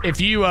 Hideous. If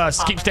you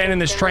keep standing in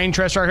this train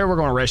test right here, we're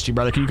gonna arrest you,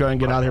 brother. Can you go ahead and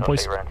get out of here,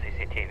 please? Wow,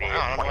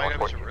 I don't know why you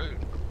guys are rude.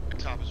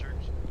 It's officers.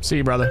 See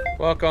you, brother.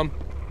 Welcome.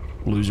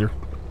 Loser.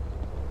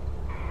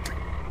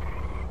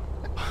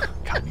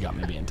 God, you got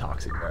me being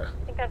toxic, bro. I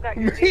think I've got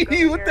your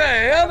what the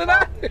hell did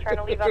I? Trying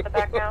to leave out the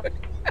back now.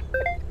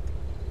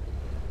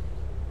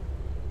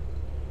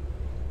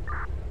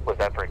 Was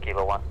that for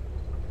Kilo 1?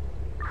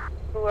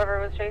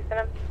 Whoever was chasing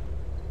him.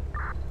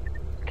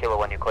 Kilo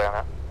 1, you clear on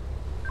that?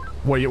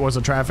 What was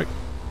the traffic?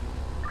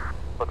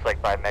 Looks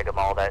like by Mega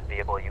Mall, that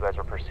vehicle you guys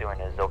were pursuing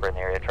is over in the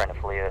area, trying to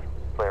flee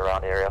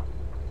around the area.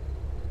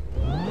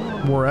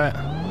 Where at?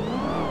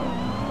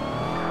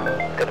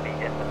 It's gonna be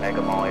in the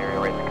Mega Mall area,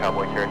 right in the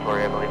Cowboy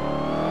territory, I believe.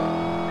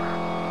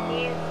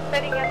 He's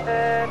sitting at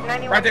the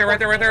 91. Right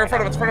there, in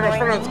front of us, Go.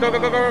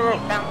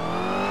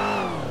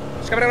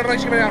 He's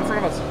coming out in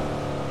front of us.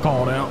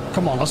 Call it out.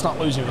 Come on, let's not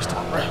lose you this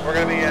time, bro. We're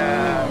gonna be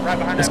right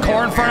behind this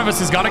car in front of us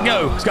has got to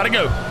go. It's got to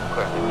go.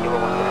 Kilo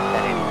 1's at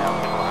 1080 now.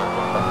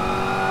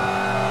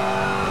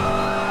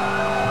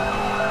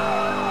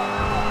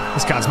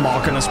 This guy's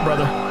mocking us,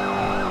 brother.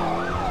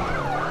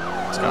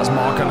 This guy's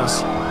mocking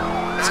us.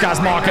 This guy's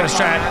mocking us,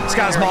 Chad. This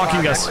guy's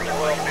mocking us.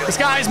 This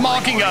guy is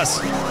mocking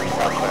us.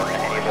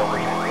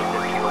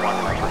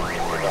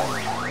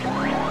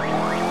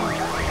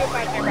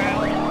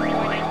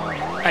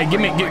 Hey,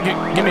 give me a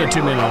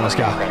 2-minute on this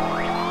guy.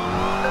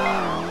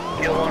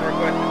 Kilo 1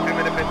 requested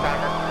 2-minute pit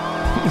timer.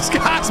 This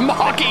guy's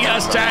mocking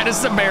us, Chad. This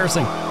is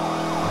embarrassing.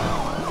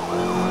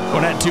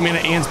 When that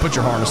 2-minute ends, put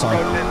your harness on.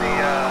 Approaching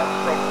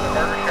the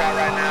murder shot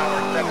right now.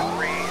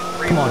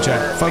 We're 7-3. Come on,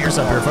 Chad. Focus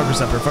up here.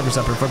 Focus up here. Focus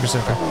up here. Focus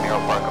up here.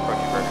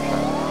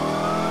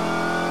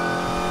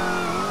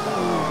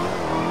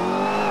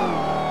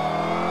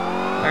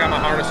 I got my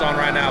harness on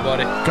right now,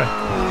 buddy. Okay.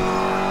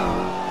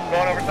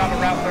 Going over top of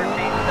Route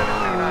 13.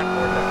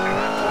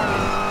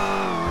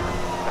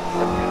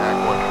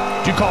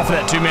 Did you call for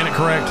that 2-minute,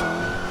 correct?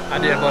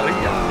 I did, buddy.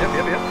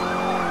 Yep.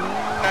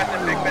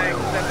 Passing Big Bang 90,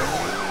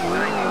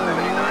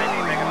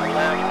 making a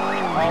left.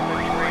 Alton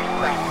Street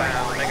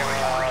southbound. Making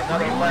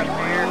another left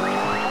here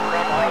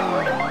from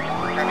Alton.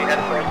 Trying to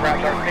head towards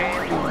Route 13.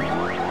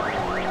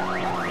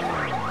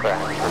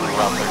 Route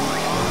 13.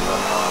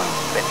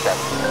 Big 7.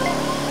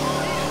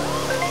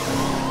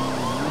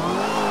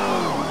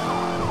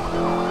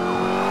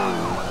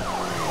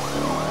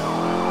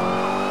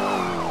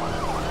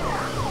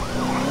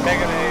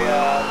 Making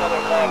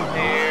another left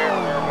here.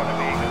 We're going to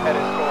be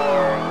headed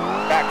toward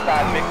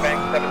backside Big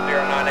Bang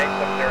 7098,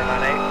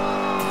 7098.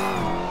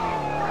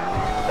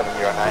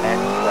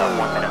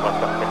 9X, 1 minute left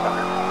on the pit time.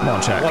 Come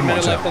on, Chad. 1 Come on,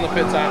 minute Chad. left on the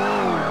pit time.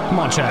 Come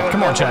on, Chad.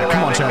 Come on, Chad.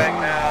 Come on,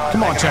 Chad.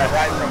 Come on, Chad.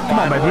 Come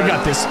on, baby. We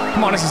got this.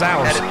 Come on, this is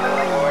ours. Headed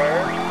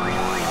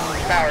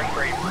towards Power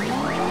Street.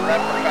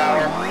 Left for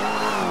Power.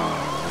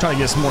 Try to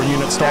get some more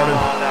units started.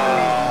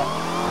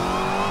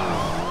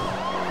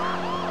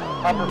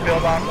 Upper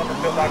field box, we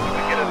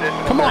get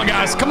additional. Come on,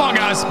 guys. Come on,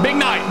 guys. Big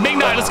night. Big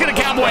night. Let's get a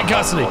cowboy in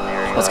custody.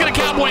 Let's get a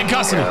cowboy in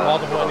custody.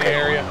 Multiple in the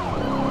area.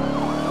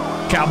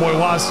 Cowboy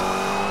wise.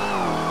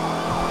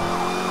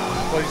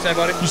 What did you say,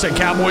 buddy? You said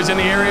cowboys in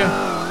the area?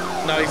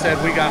 No, he said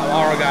we got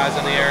our guys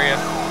in the area.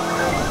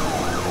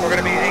 We're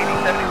going to be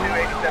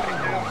 8072, 8072.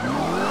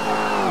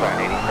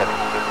 Sorry,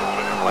 8072,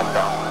 continuing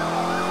westbound.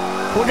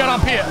 We got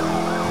on pit.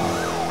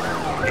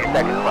 8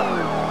 seconds left.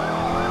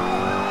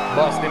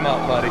 Bust him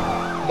up, buddy.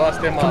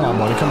 Bust him up. Come on,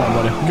 buddy. Come on,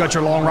 buddy. You got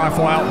your long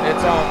rifle out?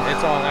 It's on.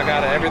 It's on. I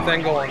got it.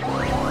 Everything going. As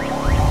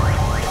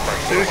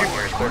soon as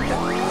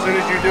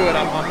you do it,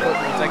 I'm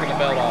taking the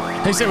belt off.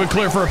 He said we're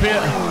clear for a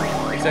pit.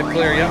 He said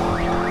clear, yep.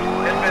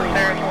 Infinite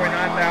territory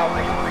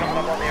 9,000. Coming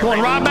up on the Going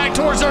right back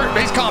towards their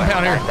base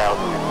compound here. 9,000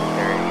 in this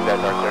area. You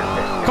guys are clear.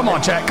 Come on,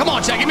 Chad. Come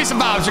on, Chad. Give me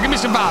some vibes. Give me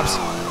some vibes.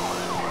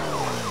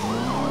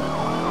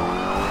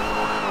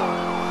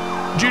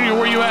 Junior,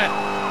 where you at?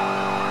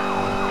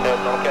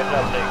 Don't catch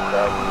up, Nick.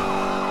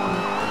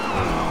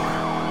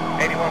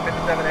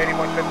 8157,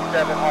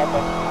 8157,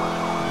 Alpha.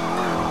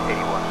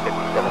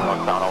 8157,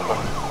 westbound Alpha.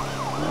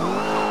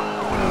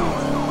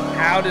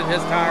 How did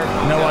his tires?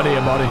 No idea,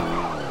 buddy.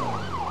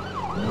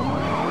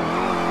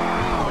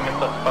 We can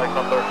put spikes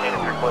on 13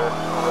 if you're clear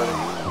already.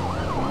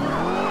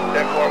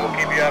 10-4, we'll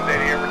keep you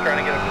updated here. We're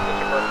trying to get a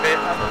position for a pit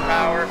under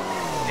Power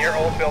near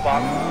Old Field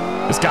Box.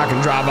 This guy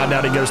can drive. I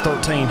doubt he goes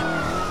 13.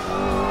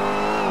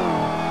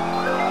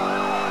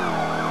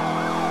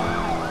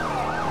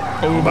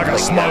 Oh, I got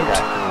smoked.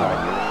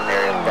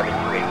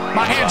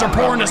 My hands are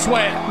pouring the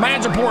sweat. My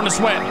hands are pouring the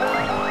sweat.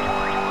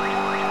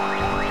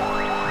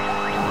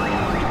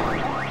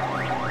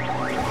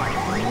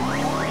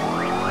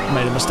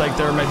 Made a mistake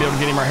there. Maybe able to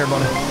get him right here,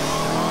 buddy.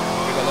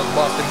 Let's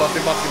bust him, bust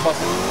him, bust him,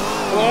 bust him.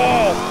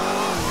 Whoa!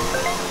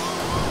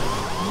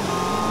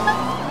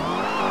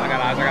 I got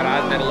eyes.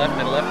 Middle left.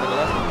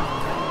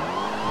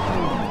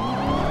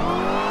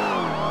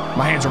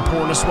 My hands are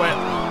pouring the sweat.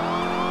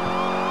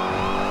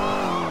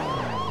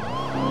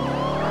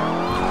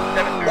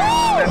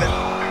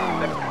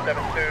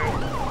 7272.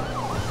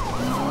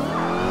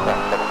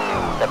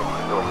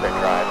 72 Dorset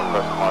Drive,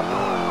 approach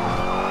Marshall.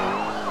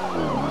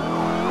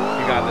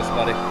 You got this,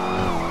 buddy.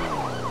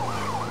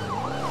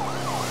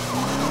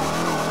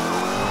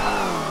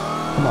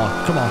 Come on,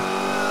 come on.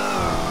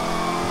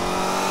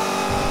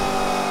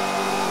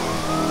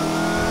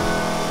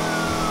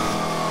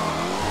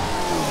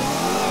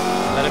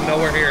 Let him know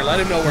we're here. Let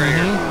him know we're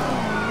here.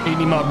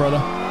 Eating him up, brother.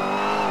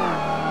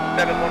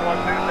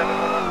 7112,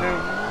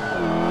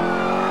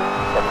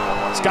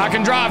 7112. Sky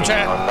can drive,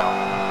 chat.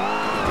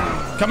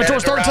 Coming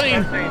towards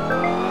 13.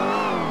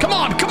 Come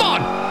on, come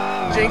on.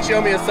 Jinx,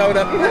 show me a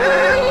soda. I'm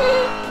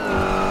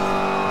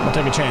gonna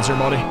take a chance here,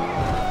 buddy.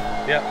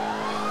 Yep.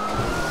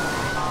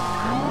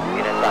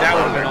 That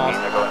would have been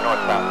awesome. They're going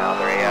northbound now.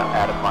 They're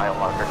at a mile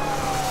marker.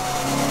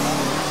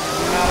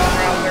 Out on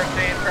route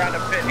 13, trying to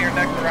fit here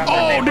next to route 13.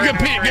 Oh, good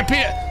pit, good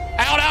pit.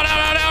 Out.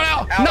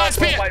 Nice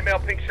pit. White male,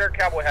 pink shirt,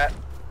 cowboy hat.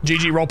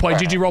 GG roleplay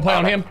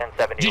on him.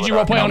 GG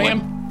roleplay on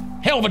him.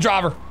 Hell of a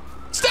driver.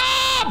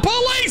 Stop!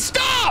 Police,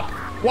 stop!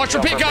 Watch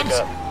your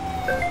pickups.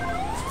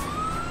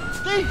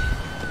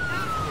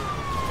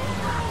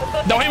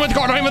 Don't hit him with the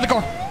car,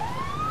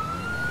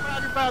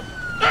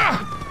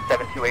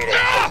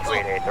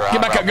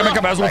 Get back up. Get back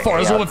up. That was a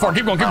little far.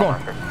 Keep going.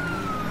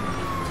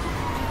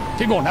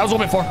 Keep going. That was a little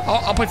bit far.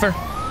 I'll play fair.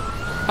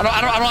 I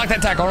don't like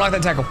that tackle.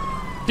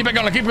 Keep it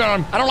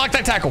going. I don't like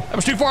that tackle. That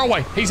was too far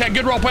away. He's had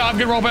good role play. I have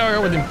good role play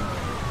here with him.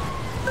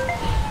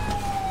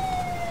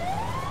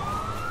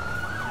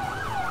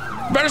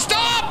 Better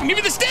stop and give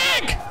me the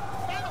stick.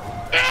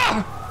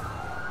 Ah!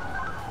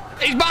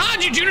 He's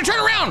behind you, Junior. Turn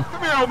around.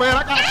 Come here, old man.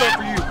 I got stuff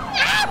for you.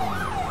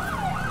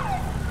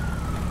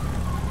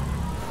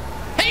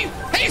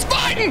 He's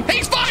fighting.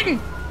 Get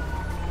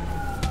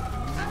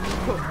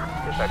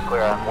that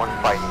clear on one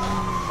fight.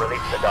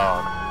 Release the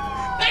dog.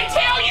 They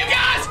tell you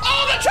guys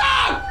all the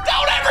time,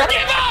 don't ever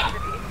give up.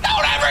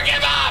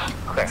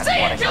 See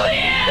it till the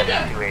end.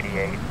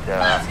 7288.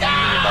 Let's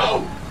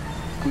go.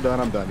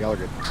 I'm done. Y'all are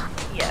good.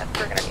 Yes,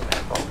 we're gonna need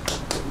medical.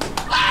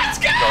 Let's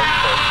go.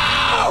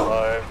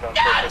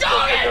 God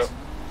dog it.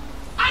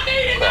 I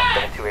needed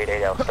that.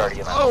 7288, I'll start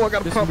you. Oh, I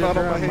got a pump out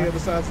on my head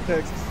besides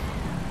Texas.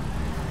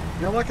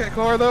 You don't like that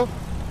car, though?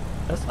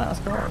 That's a nice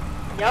car.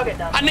 Y'all get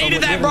done. I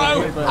needed that,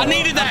 bro. I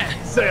needed that.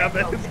 Say, I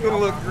bet it's gonna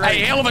look great.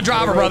 Hey, hell of a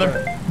driver,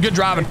 brother. Good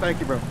driving. Thank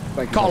you, bro.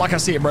 Thank you. Call like I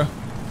see it, bro.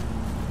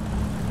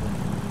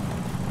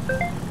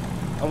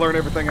 I learned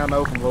everything I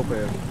know from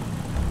Lopez.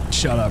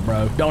 Shut up,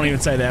 bro. Don't even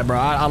say that, bro.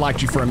 I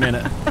liked you for a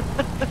minute.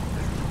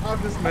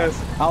 I'm just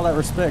messing. All that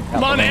respect.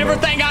 Learn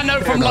everything I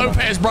know from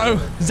Lopez, bro.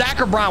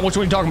 Zach or Brian, which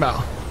one are you talking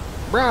about?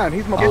 Brian,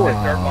 he's my boy.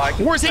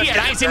 Where's he at?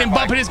 I ain't seen him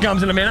bumping his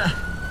gums in a minute.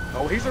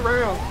 Oh, he's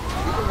around.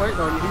 He's been waiting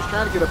on you. He's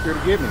trying to get up here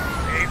to get me.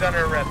 He's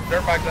under arrest.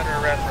 Dirt bike's under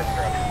arrest for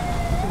obstruction.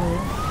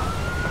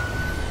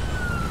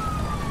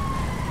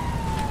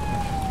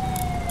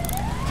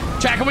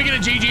 Chat, can we get a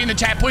GG in the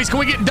chat, please? Can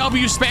we get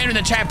W spammed in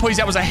the chat, please?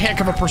 That was a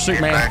heck of a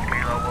pursuit, man.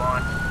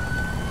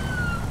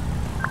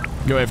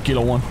 Go ahead,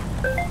 Kilo 1.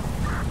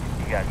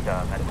 You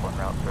got medical en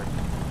route, sir.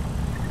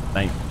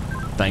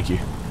 Thank you.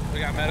 We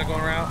got medical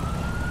en route.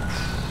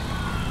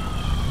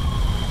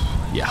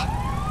 Yeah.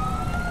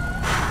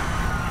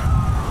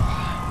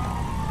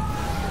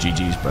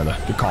 GG's, brother.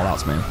 Good call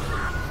outs, man.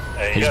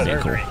 Hey, He's you being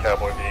got cool. 3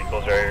 cowboy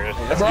vehicles right here.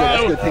 That's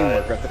good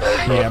teamwork right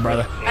there. Yeah,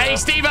 brother. Hey,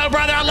 Steve-O,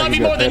 brother, I love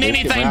you more than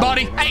anything,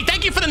 buddy. Hey,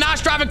 thank you for the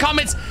nice driving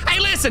comments. Hey,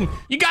 listen,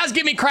 you guys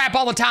give me crap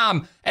all the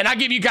time, and I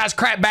give you guys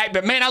crap back,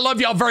 but man, I love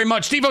y'all very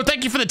much. Steve-O,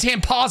 thank you for the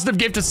 10 positive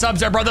gifted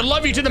subs there, brother.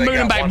 Love you to the moon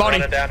and back, buddy.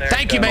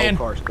 Thank you, man.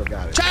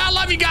 Chad, I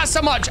love you guys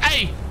so much.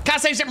 Hey, can I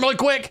say something really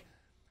quick?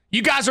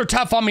 You guys are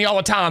tough on me all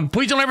the time.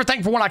 Please don't ever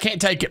think for one I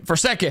can't take it. For a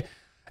second,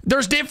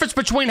 there's difference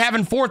between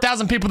having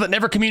 4,000 people that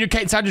never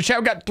communicate inside your chat.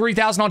 We've got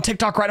 3,000 on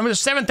TikTok right now.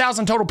 There's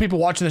 7,000 total people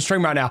watching the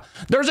stream right now.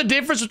 There's a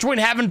difference between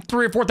having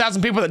 3,000 or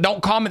 4,000 people that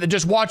don't comment, that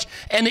just watch,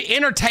 and the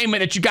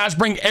entertainment that you guys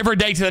bring every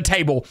day to the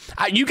table.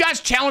 You guys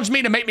challenge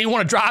me to make me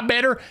want to drive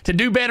better, to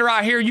do better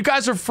out here. You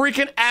guys are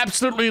freaking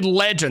absolutely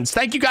legends.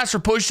 Thank you guys for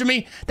pushing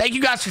me. Thank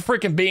you guys for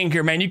freaking being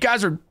here, man. You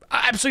guys are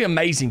absolutely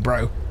amazing,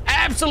 bro.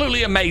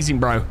 Absolutely amazing,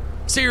 bro.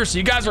 Seriously,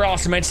 you guys are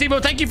awesome, man.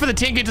 Steve-O, thank you for the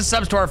 10 gifted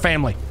subs to our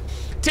family.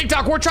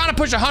 TikTok, we're trying to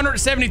push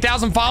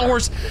 170,000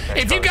 followers.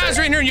 If you guys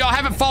are in here and y'all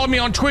haven't followed me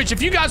on Twitch,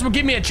 if you guys will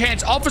give me a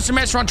chance, Officer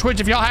Messer on Twitch,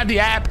 if y'all have the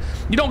app,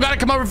 you don't got to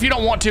come over if you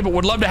don't want to, but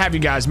would love to have you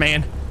guys,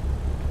 man.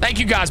 Thank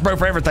you guys, bro,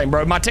 for everything,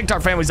 bro. My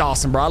TikTok family's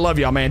awesome, bro. I love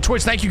y'all, man.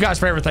 Twitch, thank you guys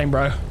for everything,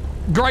 bro.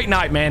 Great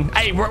night, man.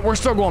 Hey, we're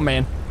still going,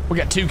 man. We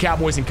got 2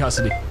 cowboys in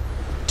custody.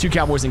 2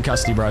 cowboys in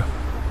custody, bro.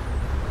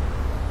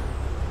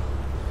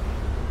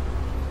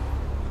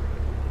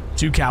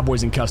 2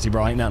 cowboys in custody,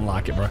 bro. Ain't nothing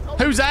like it, bro.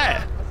 Who's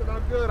that?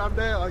 I'm good. I'm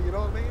down. You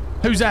know what I mean?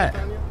 Who's that?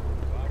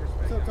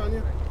 What's up,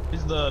 Tanya?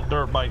 He's the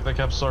dirt bike that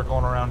kept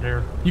circling around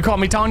here. You call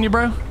me Tanya,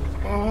 bro?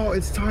 Oh,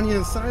 it's Tanya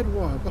and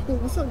Sidewalk. Oh,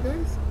 what's up,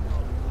 guys?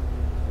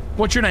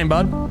 What's your name,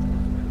 bud?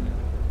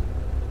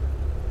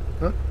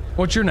 Huh?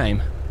 What's your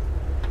name?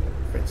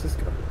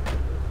 Francisco.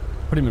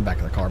 Put him in the back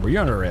of the car, bro.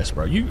 You're under arrest,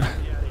 bro.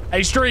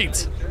 Hey,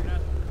 Streets.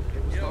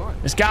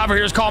 This guy over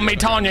here is calling me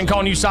Tanya and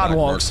calling you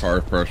Sidewalks. I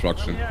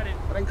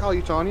didn't call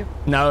you Tanya.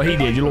 No, he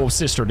did. Your little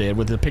sister did,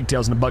 with the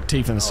pigtails and the buck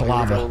teeth and the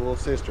saliva. Little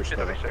sister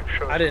stuff.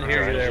 I didn't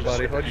hear you there,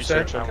 buddy. What'd you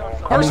say?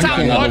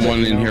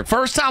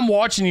 First time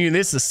watching you,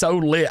 this is so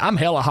lit. I'm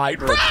hella hyped.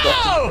 Bro!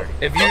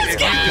 If you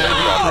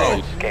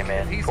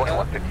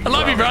I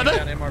love you,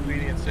 brother.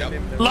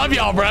 Love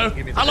y'all, bro.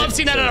 I love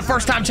seeing that at a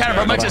first time chatter,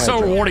 bro. It makes it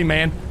so rewarding,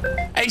 man.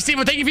 Hey,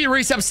 Steven, thank you for your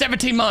resub,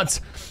 17 months.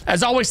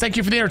 As always, thank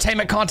you for the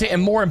entertainment content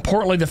and more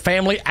importantly, the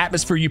family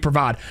atmosphere you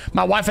provide.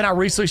 My wife and I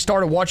recently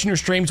started watching your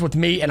streams with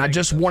me, and I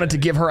just wanted to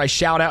give her a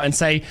shout out and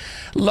say,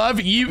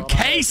 love you,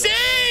 Casey!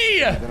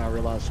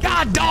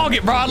 God dog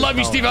it, bro. I love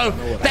you, Steve-O.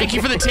 Thank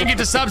you for the ticket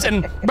to subs.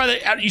 And brother,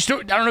 I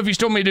don't know if you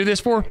still want me to do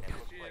this for.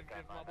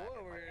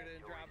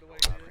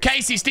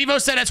 Casey, Steve-O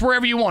said that's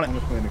wherever you want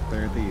it.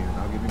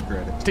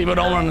 Steve-O,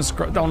 don't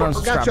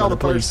unsubscribe, brother,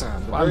 please.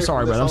 I'm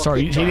sorry, brother. I'm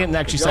sorry. He didn't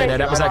actually say that.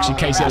 That was actually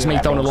Casey. That was me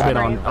throwing a little bit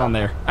on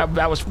there.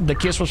 That was the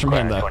kiss was from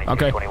him, though.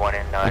 Okay.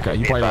 Okay.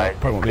 You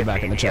probably won't be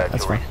back in the chat.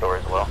 That's fine.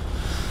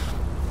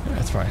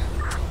 That's fine.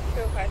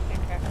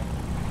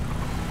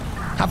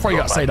 How far you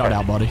got Sadot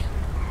out, buddy?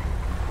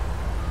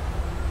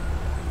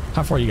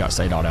 How far you got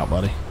Sadot out,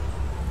 buddy?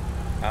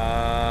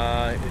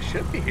 It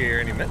should be here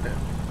any minute.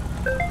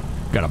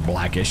 Got a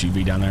black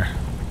SUV down there.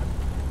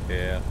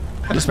 Yeah.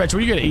 Dispatch,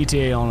 will you get an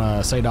ETA on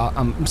Sadot?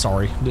 I'm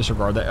sorry,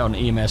 disregard that on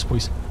EMS,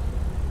 please.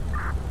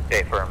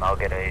 Okay, firm. I'll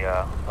get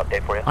a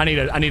update for you.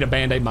 I need a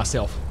Band-Aid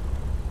myself.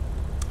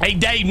 Hey,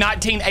 Dave,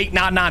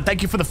 19899.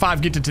 Thank you for the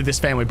 5 gifted to this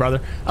family, brother.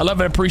 I love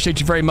and appreciate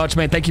you very much,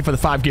 man. Thank you for the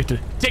 5 gifted.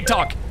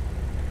 TikTok.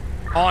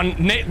 On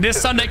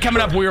this Sunday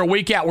coming up, we're a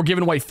week out. We're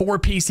giving away 4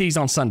 PCs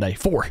on Sunday.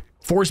 4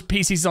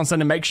 PCs on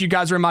Sunday. Make sure you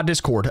guys are in my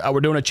Discord. We're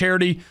doing a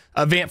charity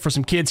event for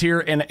some kids here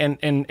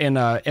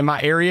in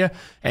my area.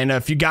 And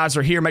if you guys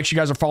are here, make sure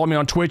you guys are following me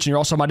on Twitch, and you're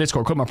also on my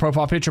Discord. Click my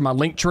profile picture, my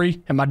link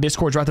tree, and my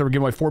Discord's right there. We're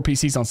giving away 4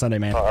 PCs on Sunday,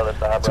 man.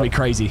 It's gonna be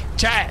crazy.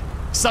 Chat.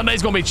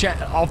 Sunday's gonna be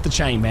off the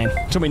chain, man.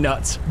 It's gonna be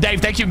nuts.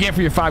 Dave, thank you again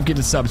for your 5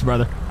 gifted subs,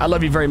 brother. I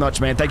love you very much,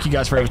 man. Thank you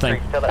guys for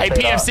everything. Hey,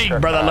 PFC,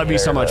 brother, I love you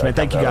so much, man.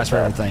 Thank you guys for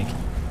everything.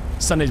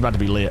 Sunday's about to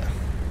be lit.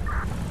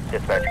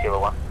 Dispatch, Kilo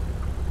 1.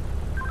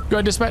 Go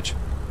ahead, dispatch.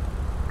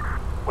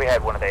 We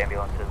had one of the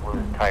ambulances lose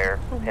a tire,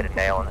 hit a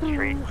nail in the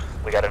street.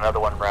 We got another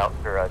one route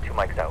for 2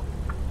 mics out.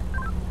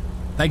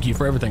 Thank you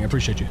for everything. I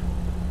appreciate you.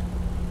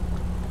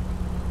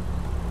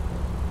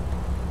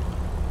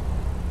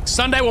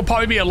 Sunday will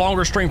probably be a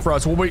longer stream for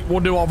us. We'll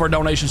do all of our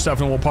donation stuff,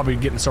 and we'll probably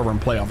get in the server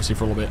and play, obviously,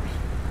 for a little bit.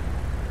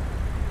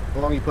 How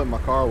long are you putting my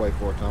car away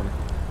for, Tony?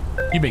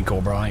 You been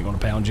cool, bro. I ain't gonna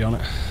pound you on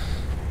it.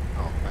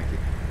 Oh, thank you.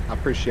 I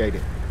appreciate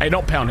it. Hey,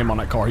 don't pound him on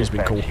that car. He's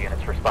been cool.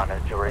 Units responding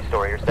to jewelry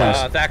store. Your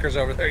Thacker's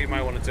over there. You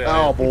might want to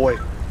tell. Oh boy.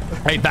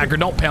 Hey, Thacker,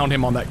 don't pound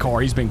him on that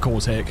car. He's been cool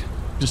as heck.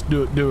 Just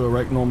do a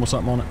rec normal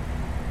something on it.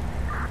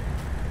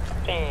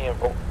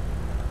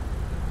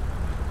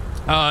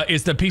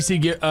 Is the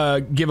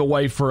PC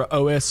giveaway for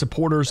OS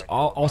supporters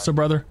also,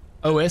 brother?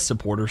 OS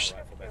supporters.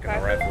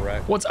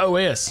 What's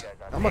OS?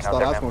 I must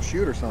thought I was gonna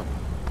shoot or something.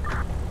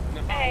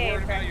 Hey,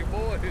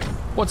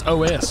 What's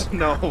OS?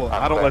 No,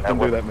 I don't let them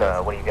do that,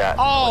 man. What do you got?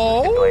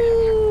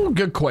 Oh,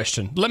 good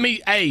question.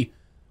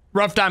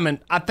 Rough Diamond,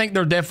 I think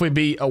there'll definitely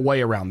be a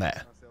way around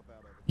that.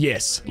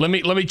 Yes. Let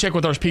me check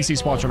with our PC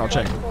sponsor and I'll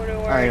check.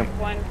 I am.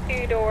 1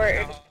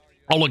 2-door.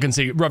 I'll look and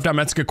see. Rough Diamond,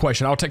 that's a good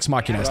question. I'll text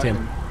Mike and ask him.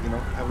 You know,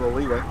 have a little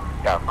leeway.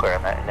 Yeah, I'm clear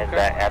on that. And is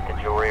that at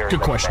the jewelry or?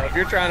 Good question. If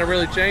you're trying to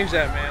really change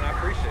that, man, I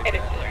appreciate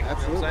it.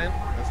 Absolutely.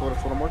 That's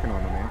what I'm working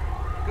on, man.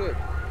 Good.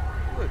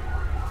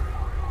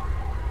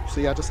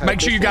 See, I just make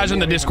sure you guys are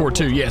in the Discord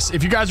too. Yes,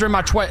 if you guys are in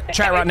my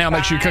chat right now,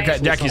 make sure you click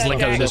that Jackie's link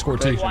out of the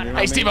Discord too.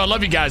 Hey, Steve, I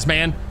love you guys,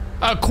 man.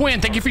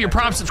 Quinn, thank you for your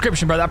Prime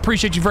subscription, brother. I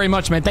appreciate you very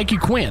much, man. Thank you,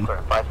 Quinn.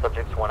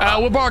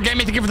 Will Bar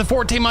Gaming, thank you for the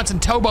 14 months,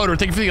 and Towboater,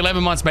 thank you for the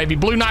 11 months, baby.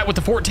 Blue Knight with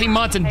the 14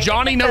 months, and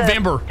Johnny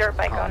November. Dirt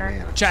bike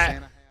owner. Chat,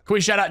 can we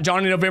shout out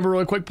Johnny November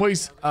really quick,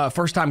 please?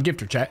 First time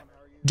gifter, chat.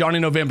 Johnny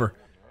November.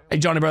 Hey,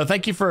 Johnny, brother,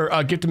 thank you for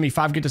gifting me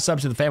 5 gifted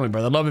subs to the family,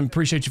 brother. I love and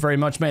appreciate you very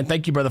much, man.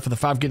 Thank you, brother, for the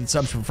 5 gifted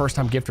subs for first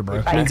time gifter, bro.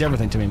 It means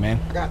everything to me, man.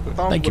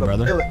 Thank you,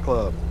 brother.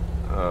 Club.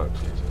 Oh,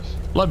 Jesus.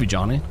 Love you,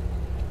 Johnny.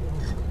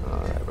 All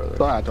right, brother.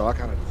 So I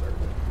kind of deserve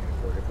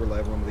it. If we're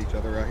leveling with each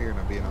other out here, and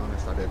I'm being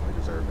honest, I definitely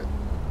deserve it.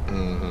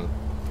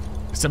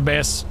 Mm-hmm. It's the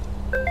best.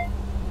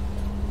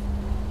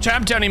 Chat,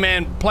 I'm telling you,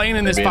 man, playing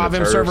in this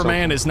 5M server,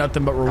 man, is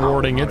nothing but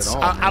rewarding.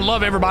 I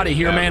love everybody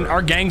here, man.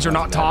 Our gangs are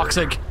not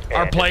toxic.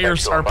 Our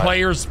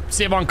players,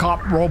 Civ on Cop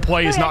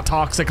roleplay is not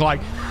toxic.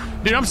 Like,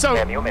 dude, I'm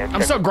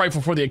so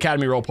grateful for the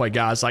Academy roleplay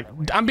guys. Like,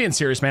 I'm being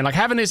serious, man. Like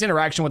having this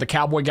interaction with the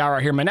cowboy guy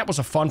right here, man, that was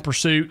a fun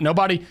pursuit.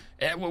 Nobody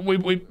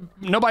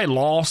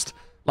lost.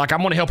 Like,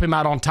 I'm gonna help him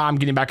out on time,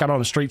 getting back out on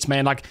the streets,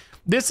 man. Like,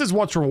 this is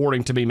what's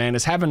rewarding to me, man,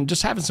 is having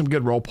some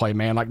good roleplay,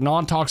 man. Like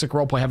non-toxic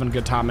roleplay, having a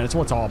good time, man. It's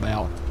what it's all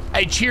about.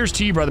 Hey, cheers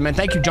to you, brother, man.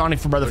 Thank you, Johnny,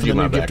 for the new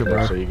gifter,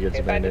 bro. So you get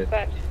some bandit.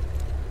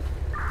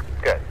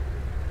 Good.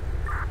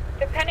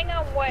 Depending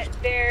on what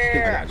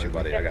their I got you,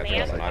 buddy. I got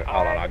you. Hold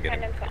on, I'll get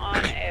it.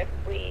 on if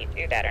we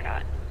do that or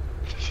not.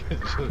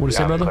 What do you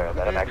say, brother?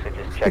 I'm actually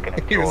just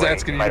checking. He was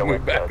asking you to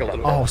move back a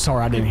little. Oh,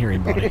 sorry, I didn't hear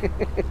him, buddy.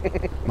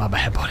 My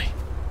bad, buddy.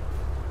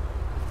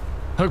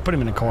 Hook, put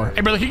him in the car.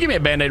 Hey, brother, can you give me a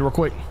Band-Aid real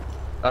quick?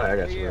 All right, I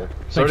got you, man.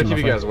 Sorry to keep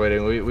you guys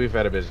waiting. We've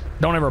had a busy.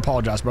 Don't ever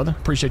apologize, brother.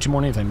 Appreciate you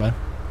more than anything, man.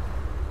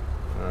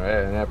 All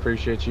right, and I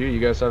appreciate you. You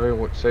guys have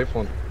a safe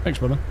one. Thanks,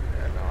 brother.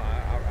 Yeah, no,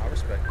 I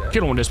respect that.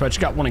 Get on dispatch.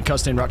 You got one in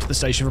custody right to the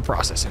station for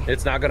processing.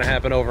 It's not going to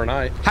happen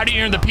overnight. How do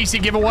you earn the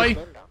PC giveaway?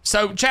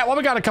 So, chat, while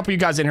we got a couple of you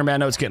guys in here, man, I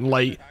know it's getting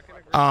late.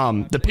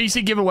 The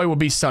PC giveaway will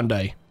be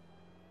Sunday.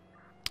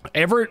 I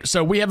have a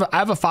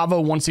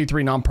 501c3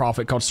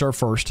 nonprofit called Serve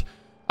First.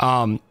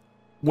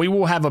 We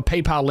will have a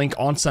PayPal link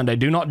on Sunday.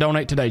 Do not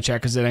donate today,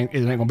 chat, because it ain't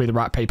gonna be the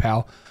right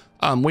PayPal.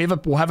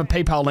 We'll have a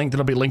PayPal link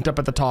that'll be linked up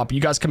at the top. You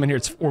guys come in here.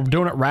 We're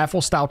doing it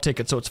raffle style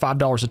ticket, so it's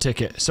 $5 a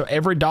ticket. So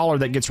every dollar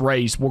that gets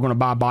raised, we're gonna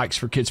buy bikes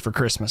for kids for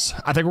Christmas.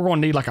 I think we're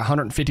gonna need like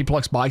 150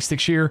 plus bikes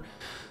this year.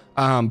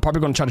 Probably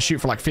gonna try to shoot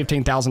for like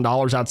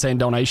 $15,000, I'd say, in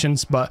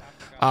donations. But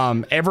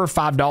every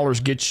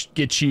 $5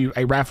 gets you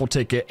a raffle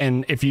ticket.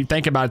 And if you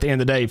think about it, at the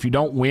end of the day, if you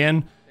don't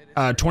win,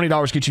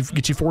 $20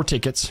 gets you 4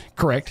 tickets.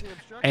 Correct.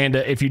 And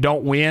if you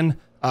don't win,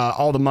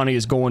 all the money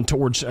is going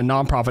towards a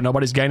nonprofit.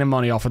 Nobody's gaining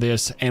money off of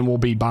this, and we'll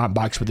be buying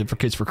bikes with it for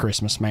kids for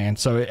Christmas, man.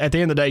 So at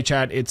the end of the day,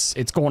 Chad, it's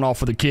going off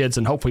for the kids,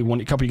 and hopefully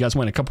a couple of you guys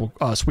win a couple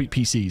sweet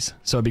PCs.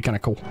 So it'd be kind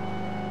of cool.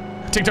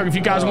 TikTok, if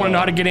you guys want to know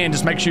how to get in,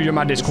 just make sure you're in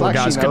my Discord,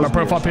 guys. Get my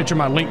profile picture,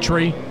 my link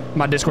tree,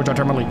 my Discord. I'll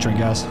turn my link tree,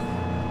 guys.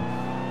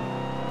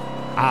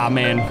 Ah,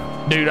 man,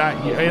 dude,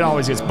 it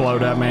always gets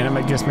blowed up, man.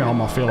 It gets me all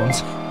my feelings.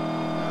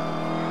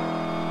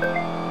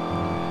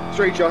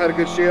 Straight, y'all had a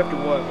good shift or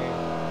what?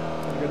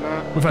 Good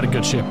night. We've had a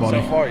good shift,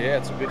 buddy. So far, yeah,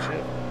 it's a good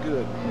shift.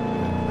 Good.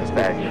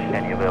 Dispatch,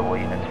 any available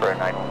units for a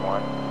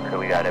 911? Or do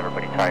we got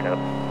everybody tied up?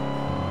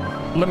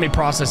 Let me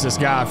process this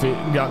guy. If he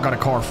got a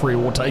car free,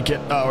 we'll take it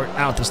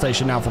out the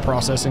station now for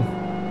processing.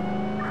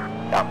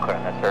 I'm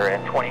clearing that, sir.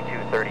 And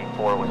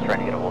 2234 was trying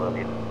to get a hold of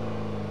you.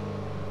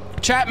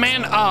 Chat,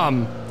 man,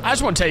 I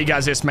just want to tell you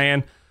guys this,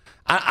 man.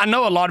 I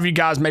know a lot of you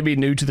guys may be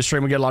new to the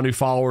stream. We get a lot of new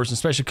followers,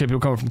 especially people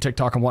coming from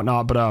TikTok and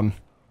whatnot. But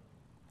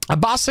a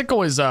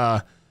bicycle is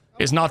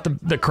not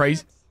the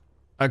crazy.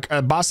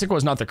 A bicycle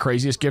is not the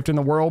craziest gift in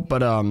the world,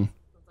 but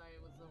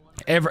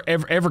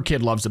every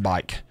kid loves a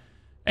bike,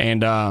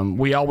 and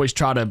we always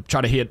try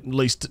to hit at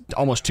least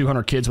almost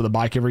 200 kids with a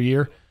bike every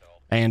year,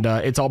 and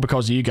it's all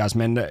because of you guys,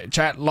 man.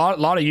 Chat,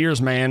 lot of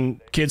years,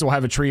 man. Kids will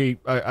have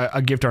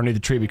a gift underneath the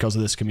tree because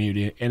of this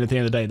community, and at the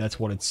end of the day, that's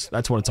what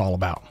it's all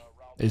about.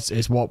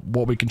 It's what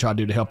we can try to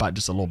do to help out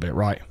just a little bit,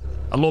 right?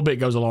 A little bit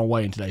goes a long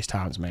way in today's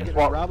times, man.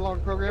 Ride along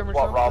program or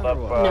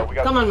something?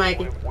 No, come on,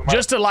 Mikey.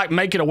 Just to like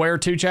make it aware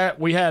too, chat.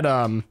 We had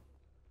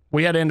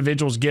We had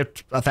individuals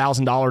gift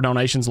 $1,000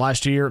 donations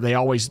last year. They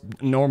always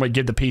normally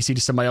give the PC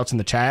to somebody else in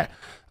the chat.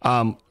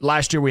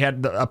 Last year we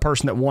had a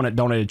person that won it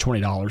donated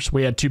 $20.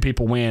 We had 2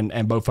 people win,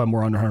 and both of them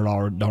were under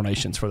 $100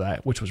 donations for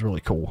that, which was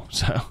really cool.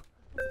 So.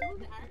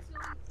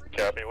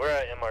 Copy. We're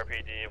at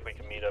MRPD if we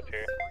can meet up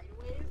here.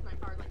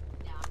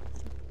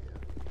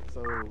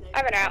 So,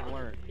 I've been out.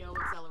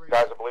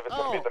 Guys, I believe it's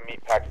going to be the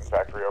meat packing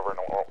factory over in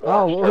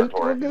Oh,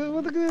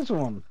 look at this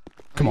one.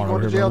 Come on,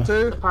 going to jail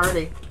too?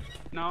 Party.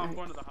 No, I'm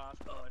going to the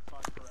hospital. I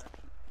fought correction.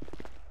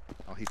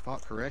 Oh, he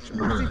fought correction.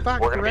 What does he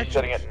fight We're going to be correction?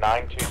 sitting at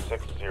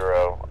 9260.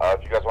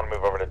 If you guys want to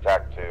move over to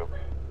TAC 2.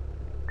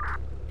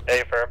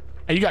 Hey, firm.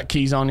 Hey, you got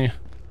keys on you?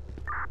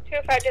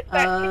 205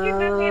 dispatch. Can you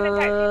move me in the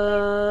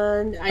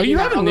taxi? Are you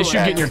having an issue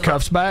getting your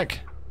cuffs back?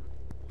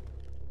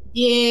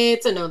 Yeah,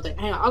 it's a known thing.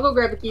 Hang on, I'll go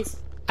grab the keys.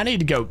 I need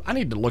to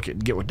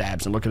get with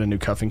Dabs and look at a new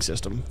cuffing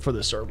system for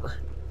this server.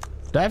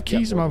 Do I have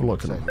keys? Am I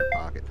overlooking them?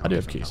 I do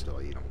have keys.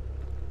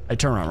 Hey,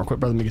 turn around real quick,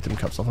 brother. Let me get them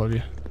cuffs off of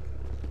you.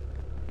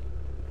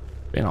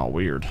 Being all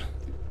weird.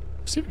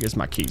 See if it gets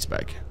my keys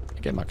back.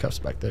 Get my cuffs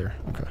back there.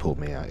 Okay. Pulled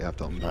me out. Yeah, I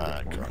told him.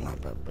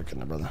 Not bad. Look in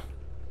there, brother.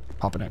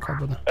 Hop in that car,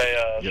 brother.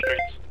 Hey,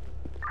 Streets.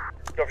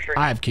 Go for Streets.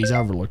 I have keys. I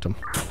overlooked them.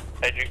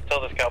 Hey, did you tell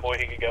this cowboy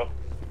he could go?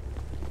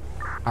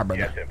 All right,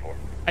 brother.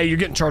 Hey, you're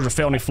getting charged with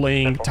felony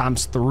fleeing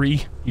times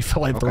 3. You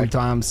fell 3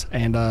 times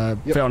and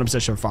felony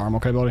possession of a firearm.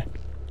 Okay, buddy?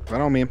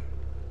 Right on me.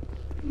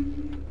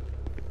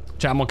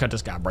 Chat, I'm gonna cut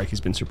this guy a break. He's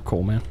been super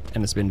cool, man,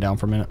 and it's been down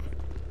for a minute.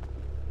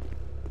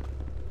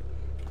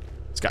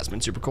 This guy's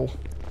been super cool.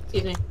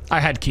 Excuse me.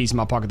 I had keys in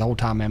my pocket the whole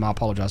time, man. I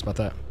apologize about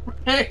that.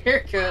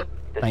 You're good.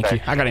 Thank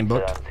you. I got him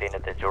booked.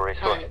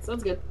 Alright,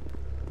 sounds good.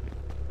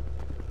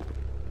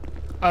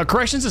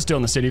 Corrections is still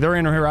in the city. They're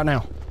in here right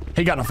now.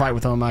 He got in a fight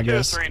with them, I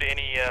guess. 203 to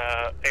any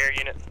air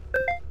unit.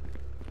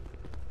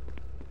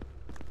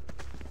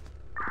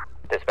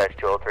 Dispatch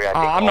 203.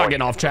 I'm not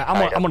getting off chat.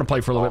 I'm gonna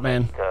play for a little bit,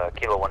 man.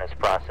 Kilo 1 is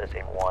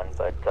processing 1,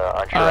 but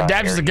unsure.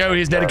 Dabs is the go.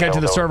 He's dedicated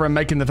to the server and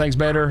making the things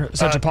better.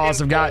 Such a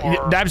positive guy.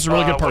 Dabs is a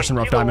really good person,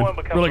 Rough Diamond.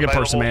 Really good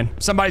person, man.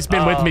 Somebody's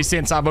been with me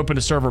since I've opened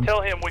a server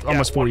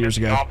almost 4 years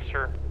ago.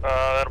 Officer,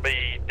 that'll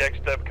be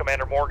Dexter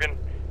Commander Morgan,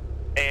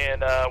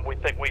 and we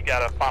think we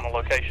got a final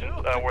location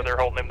where they're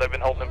holding him. They've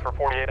been holding him for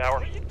 48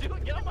 hours.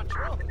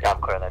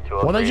 I'm clear on that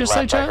 203. What did they just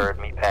say, Chad? I heard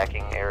meat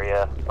packing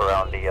area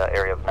around the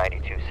area of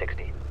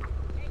 9260.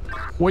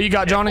 What you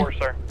got, Johnny?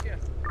 Sir,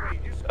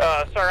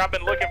 I've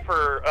been looking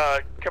for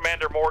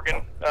Commander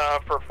Morgan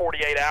for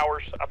 48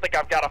 hours. I think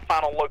I've got a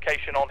final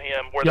location on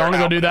him. Y'all want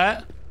to go do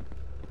that?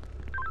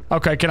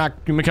 Okay, can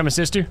we come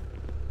assist you?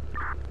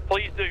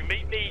 Please do.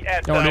 Meet me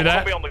at, you want to do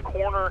that? We'll be on the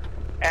corner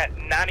at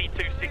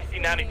 9260,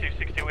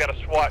 9260. We got a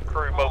SWAT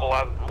crew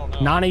mobilizing.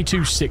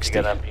 9260.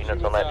 You got enough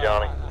units on that,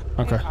 Johnny?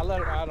 Okay.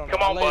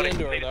 Come on, buddy.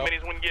 Need as many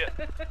as we can get.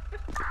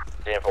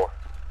 10-4.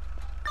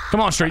 Come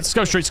on, Streets. Let's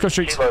go, Streets. Go,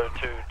 Streets.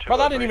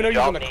 Brother, I didn't even know you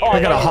was in the car.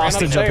 I got a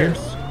hostage up here.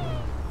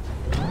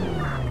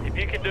 If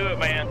you can do it,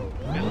 man,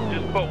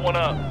 just put one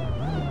up.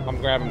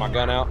 I'm grabbing my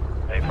gun out.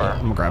 I'm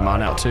gonna grab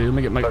mine out too.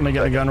 Let me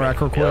get the gun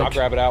rack real quick. I'll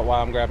grab it out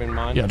while I'm grabbing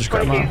mine. Yeah, just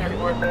grab mine.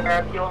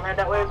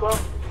 That way as well.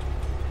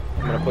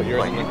 I'm gonna put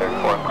yours in the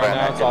right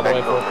now. It's all the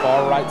way for the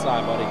far right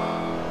side, buddy.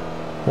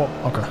 Well,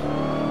 okay.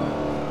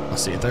 I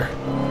see it there.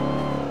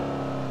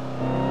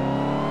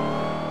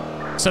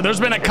 So there's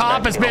been a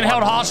cop that's been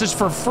held hostage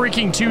for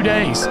freaking 2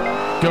 days.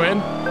 Go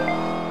ahead.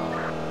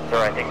 Sir,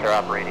 I think they're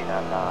operating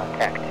on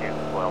TAC 2.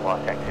 Well,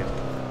 TAC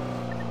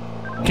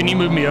 2. Can you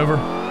move me over?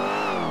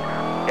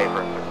 Okay,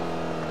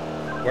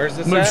 perfect. Where's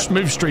this at?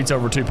 Move Streets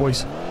over too,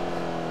 please.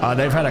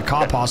 They've had a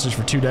cop hostage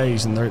for 2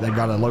 days, and they've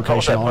got a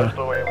location on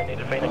her. We need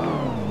to Phoenix.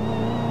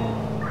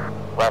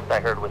 Last I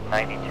heard was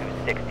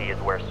 9260 is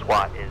where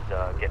SWAT is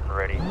getting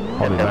ready.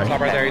 I'll be back.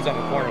 Stop right there. He's on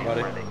the corner,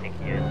 buddy.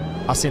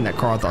 I seen that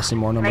car. I thought I seen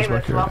more numbers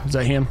back here. Is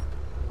that him?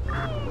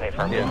 Let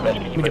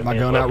me get my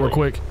gun out real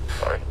quick.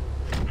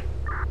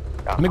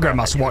 Let me grab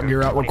my SWAT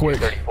gear out real quick.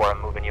 34,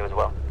 I'm moving you as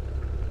well.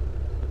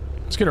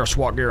 Let's get our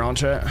SWAT gear on,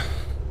 chat.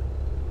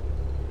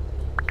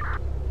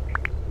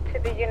 To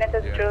the unit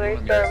as jewelry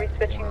store, are we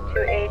switching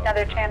to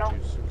another channel?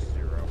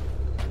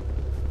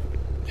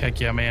 Heck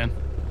yeah, man.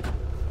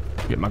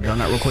 Get my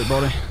gun out real quick,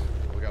 buddy.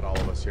 We got all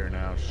of us here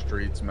now.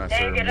 Streets,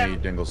 Messer, me,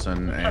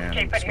 Dingleson,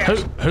 and...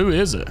 Who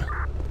is it?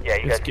 Yeah,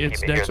 you guys keep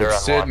it here.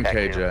 It's Sid and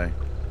KJ.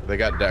 They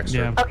got Dexter.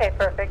 Yeah. Okay,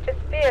 perfect.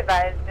 Just be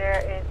advised, there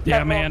is.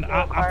 Yeah, man.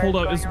 I pulled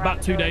up. It's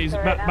about 2 days,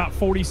 about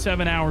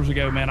 47 hours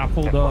ago, man. I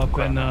pulled up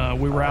and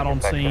we were out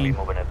on scene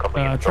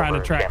trying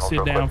to track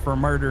Sid down for a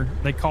murder.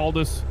 They called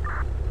us,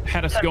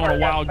 had us go on a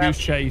wild goose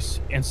chase,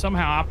 and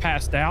somehow I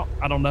passed out.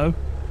 I don't know,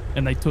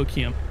 and they took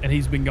him, and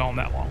he's been gone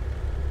that long.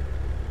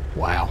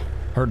 Wow,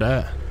 heard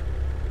that.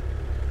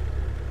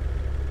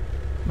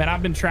 Man,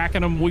 I've been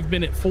tracking them. We've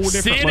been at 4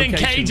 different Sid and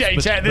locations.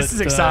 KJ, Chad, this is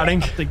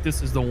exciting. I think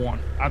this is the one.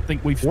 I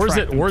think we've. Where's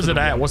it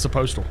at? What's the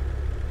postal?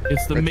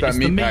 It's the meat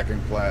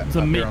packing plant. It's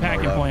a meat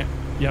packing plant.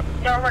 Yep.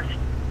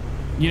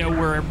 You know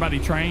where everybody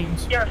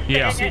trains?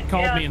 Yeah. Sid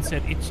called me and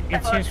said it's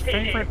his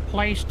favorite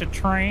place to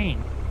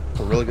train. It's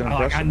a really good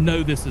impression. I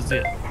know this is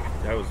it.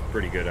 That was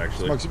pretty good,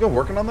 actually. Smokes, you been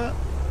working on that?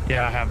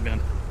 Yeah, I have been.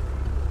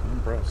 I'm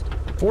impressed.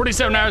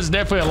 47 hours is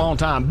definitely a long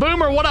time.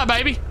 Boomer, what up,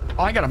 baby?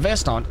 Oh, I got a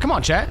vest on. Come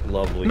on, chat.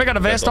 Lovely. I got a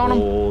vest on him.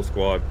 Whole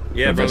squad.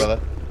 Yeah, brother.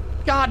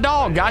 God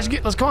dog, guys,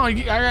 let's come on.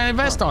 I got a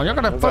vest on. Y'all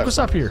gotta focus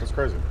up here. That's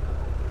crazy.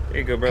 Here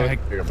you go, brother. Hey,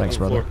 thanks,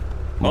 brother.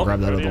 I'm gonna grab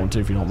that other one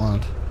too, if you don't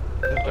mind.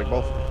 Yeah, take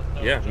both.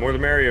 Yeah, more the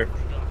merrier.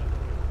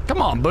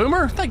 Come on,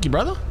 Boomer. Thank you,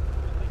 brother.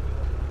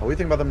 What do you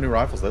think about them new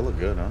rifles? They look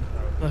good, huh?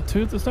 The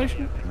two at the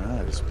station?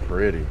 That is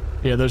pretty.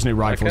 Yeah, those new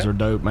rifles are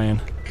dope, man.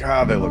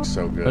 God, they look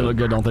so good. They look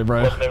good, don't they,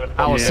 bro?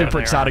 I was super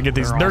excited to get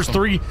these. There's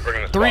three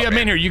of them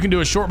in here. You can do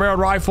a short-barreled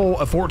rifle,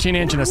 a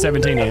 14-inch, and a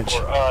 17-inch.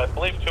 I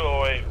believe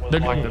 208 was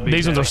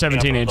These ones are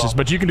 17 inches,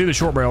 but you can do the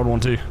short-barreled one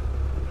too.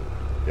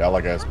 Yeah, I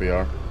like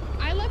SBR.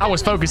 I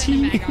was focused.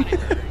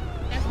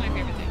 That's my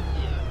favorite thing.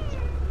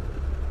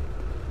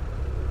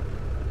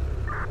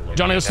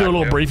 Johnny, let's do a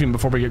little briefing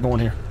before we get going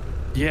here.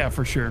 Yeah,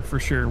 for sure, for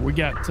sure. We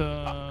got.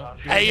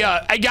 Hey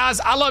guys,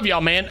 I love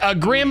y'all, man.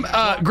 Grim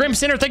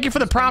Center, thank you for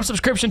the Prime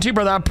subscription too,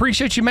 brother. I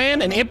appreciate you,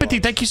 man. And Empathy,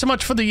 thank you so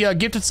much for the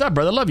gifted sub,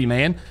 brother. Love you,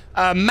 man.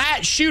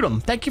 Matt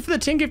Shoot'em, thank you for the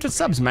 10 gifted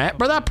subs, Matt.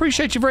 Brother, I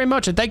appreciate you very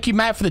much. And thank you,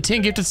 Matt, for the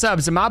 10 gifted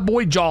subs. And my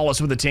boy Jawless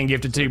with the 10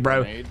 gifted too,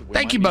 bro.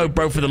 Thank you both,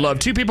 bro, for the love.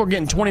 2 people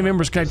getting 20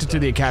 members connected to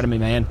the Academy,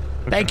 man.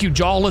 Thank you,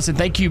 Jawless, and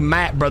thank you,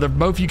 Matt, brother.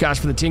 Both you guys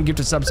for the 10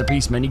 gifted subs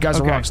apiece, man. You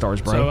guys are rock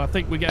stars, bro. So I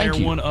think we got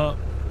everyone up.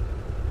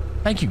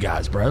 Thank you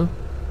guys, bro.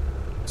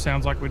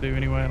 Sounds like we do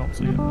anyway. I don't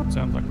see it.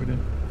 Sounds like we do.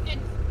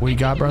 What you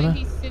got, brother?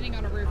 He's sitting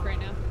on a roof right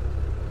now.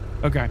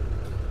 Okay.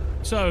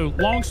 So,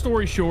 long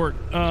story short,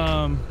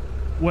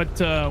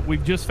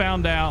 we've just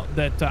found out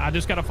that I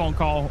just got a phone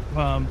call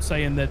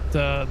saying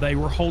that they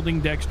were holding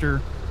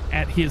Dexter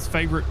at his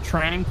favorite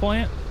training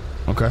plant.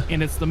 Okay.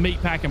 And it's the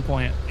meat packing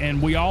plant.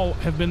 And we all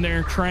have been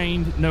there,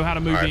 trained, know how to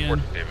move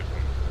in.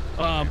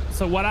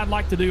 So what I'd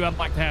like to do, I'd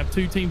like to have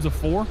 2 teams of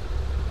 4.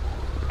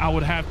 I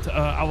would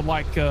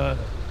like,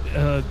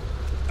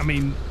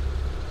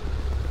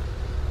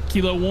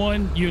 Kilo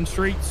 1, you and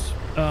Streets,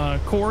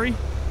 Corey,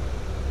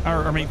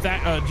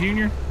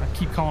 Junior. I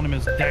keep calling him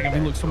his dad. He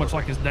looks so much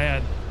like his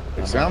dad.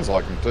 It sounds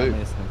like him too.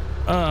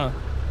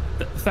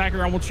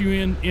 Thacker, I want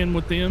you in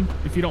with them,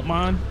 if you don't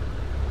mind.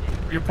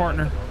 Your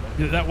partner.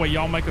 That way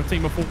y'all make a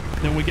team of 4.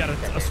 Then we got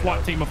a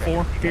SWAT team of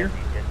 4 here.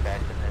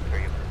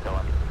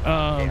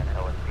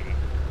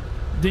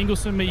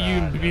 Dingleson, me, you,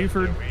 and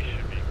Buford.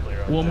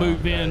 We'll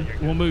move in.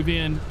 We'll move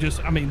in.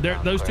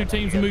 Those 2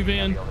 teams will move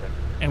in,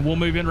 and we'll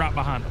move in right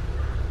behind them.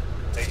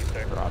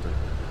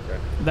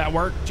 That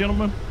work,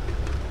 gentlemen?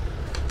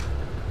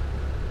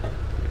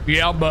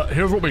 Yeah, but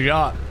here's what we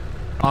got.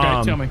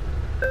 Okay, tell me.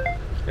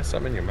 Got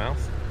something in your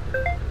mouth?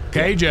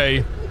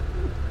 KJ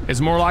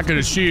is more likely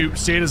to shoot.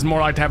 Sid is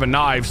more likely to have a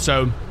knife.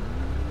 So,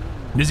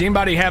 does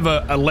anybody have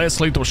a less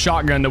lethal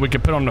shotgun that we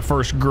could put on the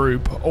first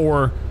group,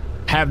 or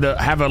have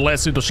a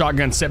less lethal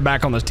shotgun set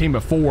back on the team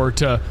of 4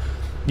 to?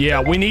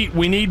 Yeah, we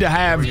need to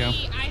have. I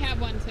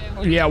have one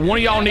too. Yeah, one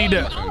of y'all need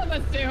to. All of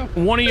us do.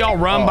 One of y'all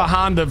run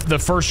behind the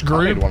first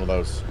group. I need one of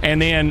those. And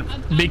then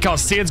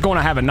because Sid's going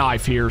to have a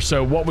knife here,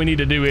 so what we need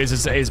to do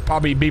is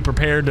probably be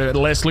prepared to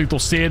less lethal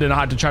Sid, and I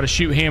have to try to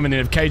shoot him. And then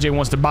if KJ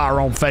wants to buy her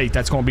own fate,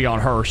 that's going to be on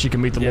her. She can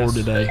meet the Lord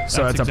today,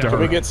 so that's up to her. Can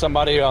we get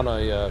somebody on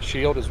a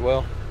shield as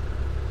well?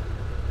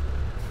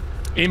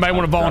 Anybody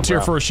want to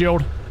volunteer for a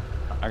shield?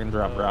 I can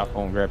drop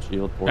rifle and grab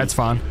shield for you. That's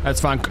fine. That's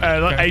fine.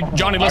 Hey,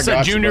 Johnny, let's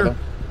let Junior.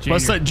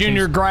 Let's let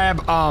Junior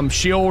grab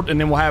shield, and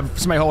then we'll have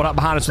somebody hold out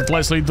behind us with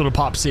less lethal to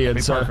pop Sid.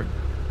 Perfect.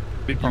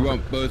 You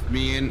want both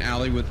me and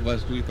Allie with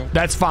less lethal?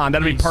 That's fine.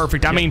 That'll be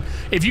perfect. I mean,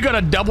 if you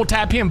gotta double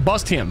tap him,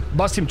 bust him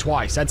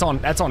twice. That's on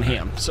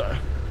him. So.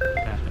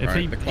 If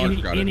any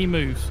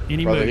moves,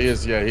 Brother, he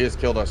has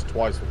killed us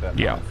twice with that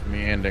knife.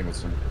 Me and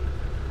Dingleson.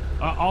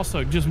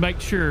 Also, just make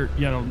sure,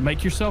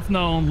 make yourself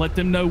known. Let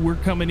them know we're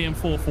coming in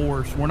full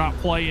force. We're not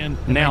playing.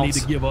 And they need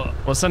to give up.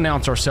 Let's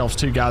announce ourselves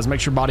too, guys. Make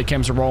sure body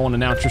cams are rolling.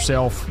 Announce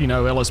yourself.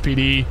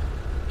 LSPD.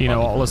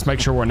 Let's make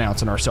sure we're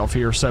announcing ourselves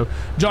here. So,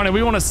 Johnny,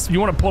 you want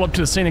to pull up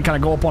to the scene and kind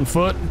of go up on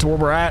foot to where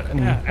we're at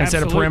and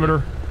set a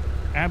perimeter.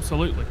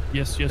 Absolutely.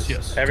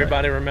 Yes.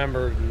 Everybody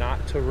remember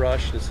not to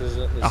rush. This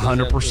isn't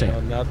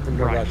 100%. Nothing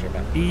to rush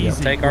about.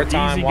 Easy. Take our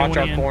time. Watch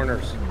our in.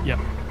 corners. Yep.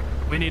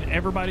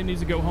 Everybody needs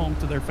to go home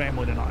to their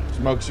family tonight.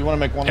 Smokes, you want to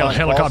make one last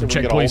helicopter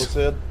check, please?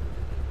 Yeah.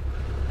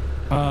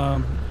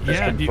 What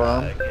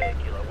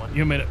do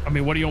you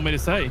want me to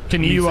say?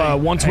 Can you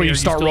once we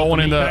start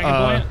rolling in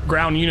the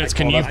ground units,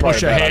 can you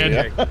push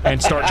ahead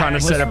and start trying to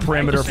set a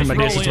perimeter from a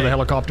distance with a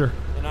helicopter?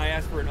 And I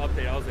asked for an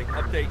update. I was like,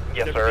 update.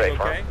 Yes, is sir. everything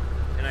okay?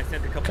 And I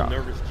sent a couple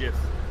nervous gifs.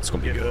 It's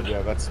gonna be good.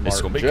 Yeah, that's smart. It's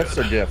gonna be GIFs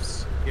good. or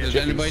GIFs? Does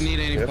anybody need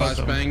any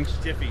flashbangs?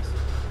 Jiffies.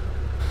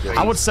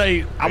 I would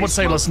say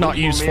let's not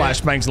use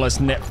flashbangs unless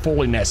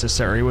fully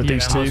necessary with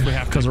these two,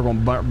 because we're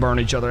going to burn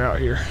each other out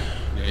here.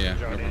 Yeah.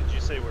 Johnny, did you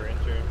say we're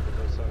entering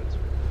for both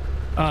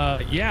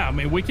sides? Yeah,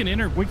 we can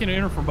enter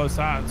from both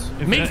sides.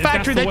 Meat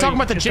factory. They talking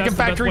about the chicken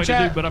factory,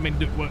 chat. But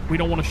we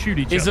don't want to shoot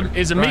each other.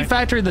 Is a meat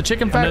factory the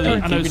chicken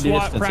factory? I know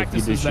SWAT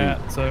practices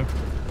that. So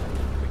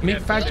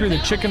meat factory, the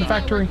chicken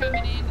factory.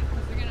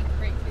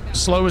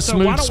 Slow as So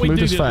why smooth, don't we smooth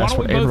do as this? Why fast. don't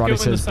What we both everybody go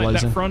into says, that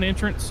blazing. front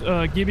entrance,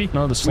 Gibby?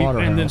 No, the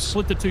slaughterhouse. And then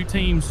split the two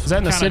teams. Is that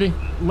in the kinda city?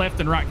 Left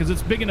and right, because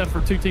it's big enough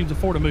for two teams of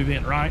 4 to move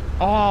in, right?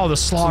 Oh, the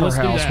So let's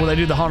do slaughterhouse that. where they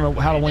do the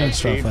Halloween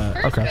stuff First at.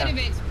 bit Okay. of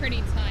it's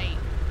pretty tight.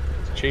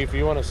 Chief,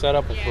 you want to set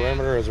up a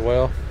perimeter as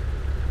well?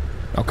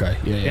 Okay.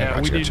 Yeah. Yeah, I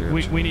we got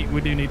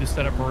you. do need to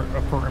set up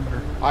a perimeter.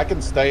 I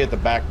can stay at the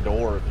back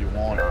door if you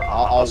want.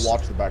 I'll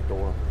watch the back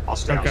door. I'll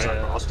stay outside.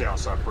 I'll stay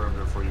outside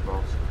perimeter for you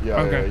both.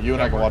 Yeah, Okay. yeah. You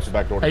and I can watch the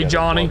back door. Hey together,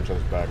 Johnny, watch each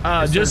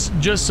other's back.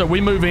 just so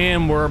we move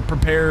in, we're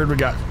prepared. We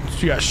got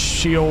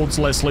shields,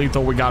 less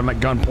lethal. We got him at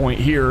gunpoint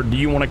here. Do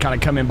you want to kind of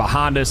come in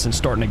behind us and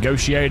start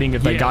negotiating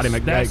if they got him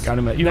at, you know what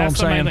I'm That's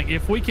the main saying? thing.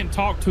 If we can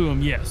talk to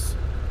them, yes.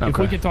 If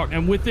Okay. we can talk,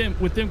 and with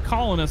them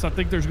calling us, I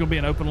think there's going to be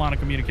an open line of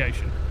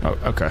communication. Oh,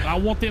 okay. I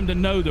want them to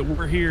know that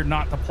we're here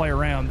not to play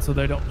around, so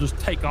they don't just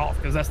take off,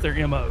 because that's their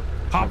MO.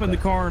 Hop in the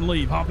car and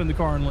leave. Hop in the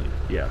car and leave.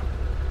 Yeah.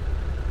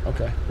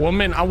 Okay. Well,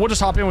 man, we'll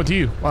just hop in with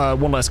you.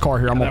 One less car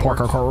here. I'm gonna park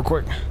our car real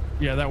quick.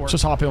 Yeah, that works.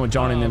 Just hop in with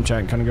Johnny and them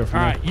chat and kind of go from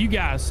All there. right, you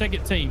guys,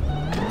 second team.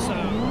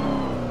 So.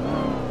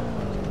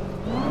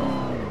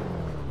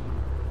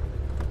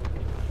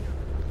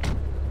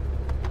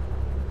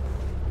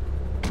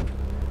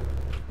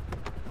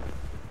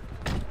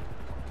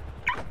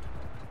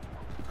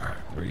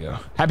 There we go.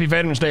 Happy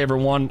Veterans Day,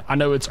 everyone. I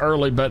know it's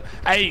early, but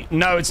hey,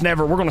 no, it's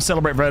never. We're gonna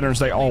celebrate Veterans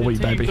Day all week,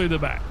 Team baby. through the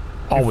back.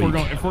 All week.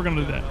 If we're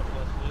gonna do that.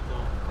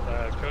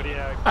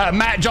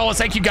 Matt Jollis,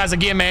 thank you guys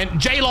again, man.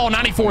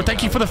 JLaw94,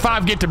 thank you for the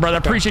 5 gifted, brother. I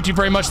appreciate you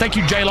very much. Thank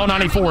you,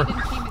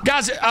 JLaw94.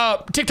 Guys,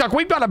 TikTok,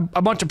 we've got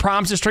a bunch of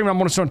Primes to stream. I'm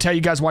just going to tell you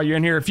guys while you're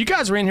in here. If you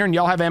guys are in here and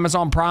y'all have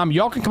Amazon Prime,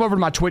 y'all can come over to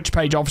my Twitch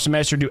page, Officer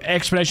Master, do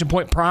exclamation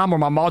point Prime, where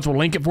my mods will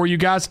link it for you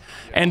guys.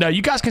 And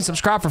you guys can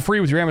subscribe for free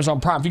with your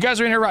Amazon Prime. If you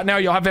guys are in here right now,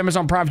 y'all have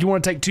Amazon Prime. If you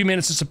want to take 2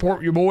 minutes to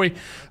support your boy,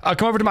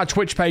 come over to my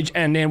Twitch page,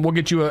 and then we'll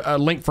get you a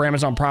link for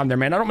Amazon Prime there,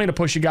 man. I don't mean to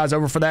push you guys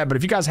over for that, but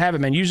if you guys have it,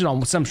 man, use it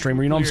on some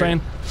streamer. You know what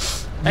I'm saying?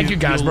 Thank you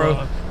guys,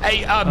 bro.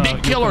 Hey,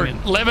 Big Killer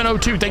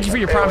 1102, thank you for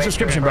your Prime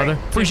subscription, brother.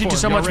 Appreciate you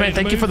so much, man.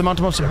 Thank you for the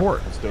month-to-month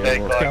support. Hey,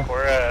 Clark,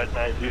 we're at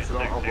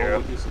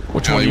 9260.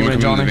 Which one are you in,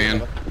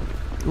 Johnny?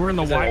 We're in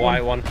the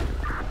white one.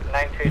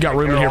 You got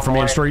room in here for me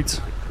in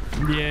streets?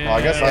 Yeah. Oh,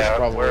 I guess that's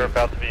probably. We're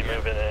about to be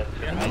moving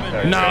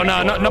in. No,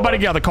 nobody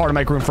get out of the car to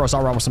make room for us.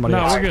 I'll run with somebody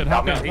else. No, we're good.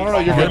 Hop in. No,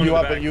 you're good. You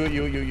up and you.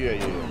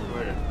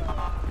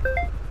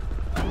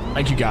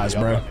 Thank you guys,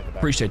 bro.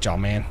 Appreciate y'all,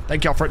 man.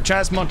 Thank y'all for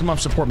chat's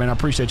month-to-month support, man. I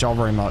appreciate y'all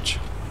very much.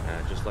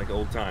 Just like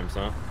old times,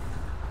 huh?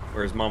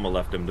 Where's Mama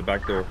left him? The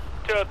back door.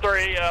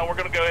 203. We're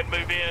gonna go ahead and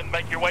move in.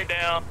 Make your way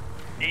down,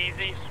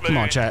 easy, smooth. Come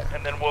on, chat.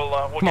 And then we'll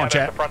Come on, get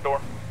chat. at the front door.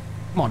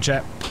 Come on,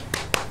 chat.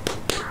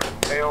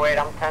 Hey, wait,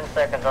 I'm 10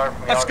 seconds out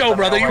from Let's go,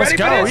 brother. You ready for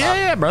this?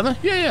 Yeah, brother.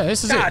 Yeah.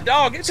 This is God, it.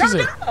 dog, it's This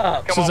is turned it.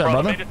 up. This is it,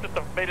 brother.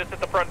 Meet us at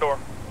the front door.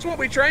 That's what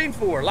we trained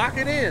for. Lock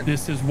it in.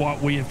 This is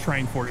what we have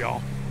trained for,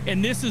 y'all.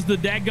 And this is the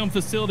dadgum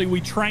facility we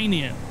train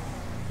in.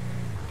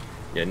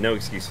 Yeah, no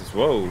excuses.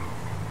 Whoa.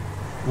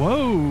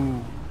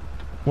 Whoa.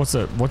 What's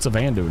a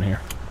van doing here?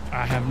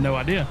 I have no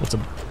idea. What's a?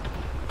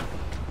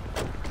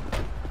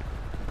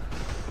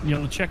 You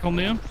want to check on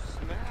them?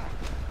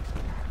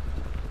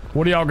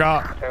 What do y'all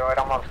got?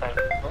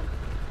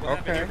 What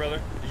happened here,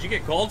 brother? Did you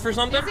get called for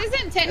something? This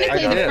isn't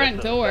technically the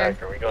front door.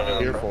 What are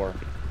you here for?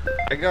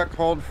 I got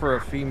called for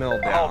a female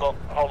down.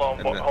 Hold on,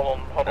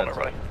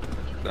 everybody.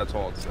 That's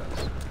all it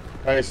says.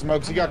 Hey,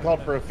 Smokes, you got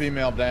called for a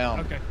female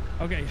down.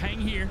 Okay, hang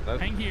here.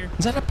 Hang here.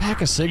 Is that a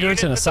pack of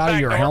cigarettes in the side of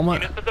your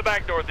helmet? This is the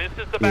back door. This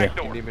is the back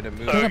door. Is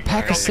that a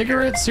pack of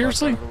cigarettes?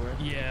 Seriously?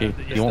 Yeah.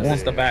 You want one?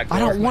 The back door. I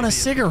don't want a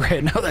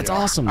cigarette. No, that's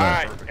awesome, though. All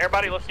right,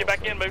 everybody, let's get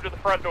back in. Move to the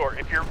front door.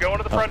 If you're going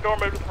to the front door,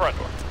 move to the front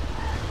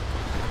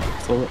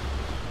door.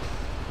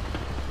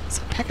 It's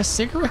a pack of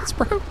cigarettes,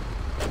 bro.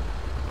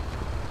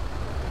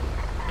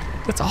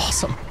 That's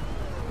awesome.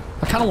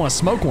 I kind of want to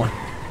smoke one.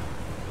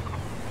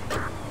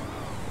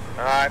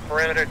 All right,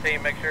 perimeter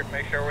team, make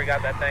sure we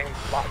got that thing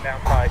locked down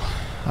tight.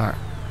 All right.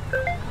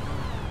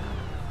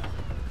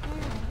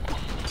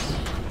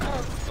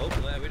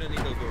 We don't need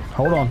those doors.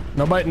 Hold on.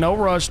 Nobody. No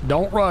rush.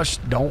 Don't rush.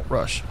 Don't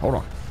rush. Hold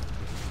on.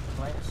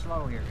 Play it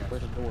slow here,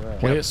 guys.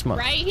 Play it slow.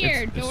 Right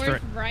here. It's Doors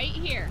straight. right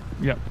here.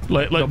 Yep.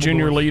 Let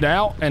Junior lead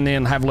out, and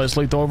then have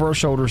Leslie throw over her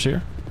shoulders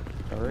here.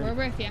 We're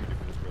with you.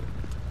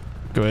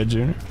 Go ahead,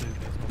 Junior.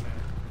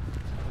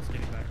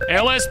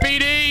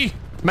 LSPD,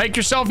 make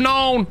yourself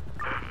known.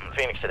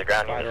 Phoenix to the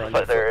ground.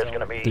 There is going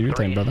to be Do your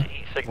thing, brother.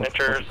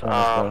 signatures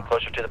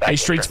closer to the back. Hey,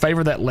 Streets,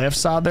 favor that left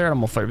side there, and I'm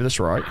gonna favor this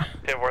right.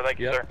 Thank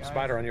you, sir.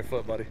 Spider on your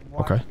foot, buddy.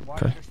 Okay.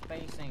 Okay.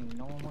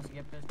 No one wants to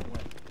get pissed away.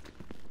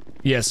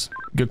 Yes.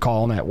 Good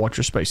call on that. Watch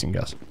your spacing,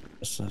 guys.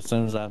 As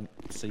soon as I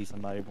see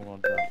somebody, we're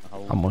gonna drop the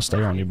whole. I'm gonna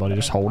stay on you, buddy.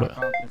 Just hold it.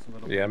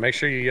 Yeah, make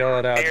sure you yell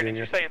it out, Here, did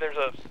Junior. you say there's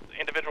a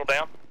individual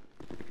down?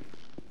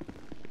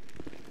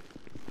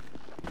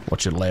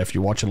 Watch your left.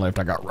 You're watching left.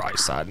 I got right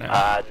side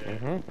now.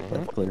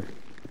 That's clear.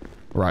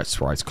 Right's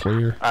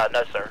clear.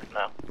 No, sir.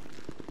 No.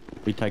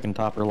 We taking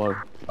top or low?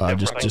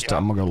 Just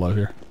I'm gonna go low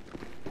here.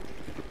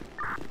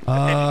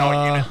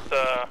 All units,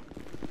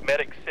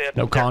 medic said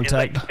vehicle. No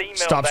contact.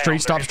 Stop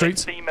streets, stop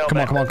streets.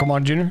 Come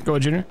on, Junior. Go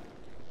ahead, Junior.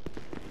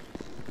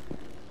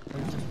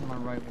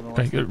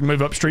 Okay, good.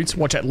 Move up streets.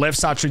 Watch that left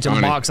side streets in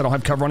the box. I don't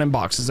have cover on them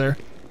boxes there.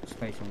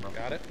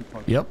 Got it.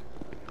 Yep.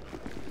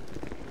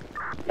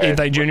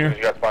 Anything, Junior?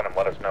 You guys find them,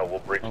 let us know. We'll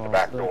breach the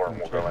back door and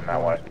we'll go in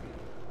that way.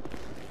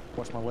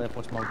 Watch my left,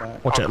 watch my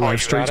back. Watch that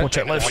left streets, watch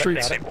that left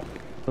streets.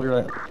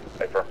 Look at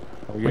that.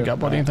 We got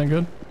buddy, anything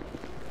good?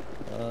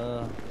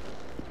 Still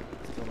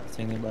not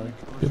seeing anybody.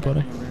 Good,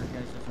 buddy.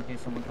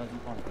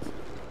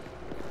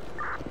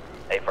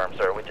 Hey, firm,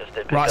 sir. We just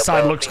did pick Right up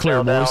side a looks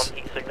female clear, down, boys.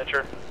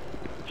 E-signature.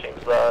 Seems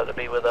to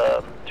be with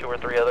 2 or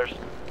 3 others.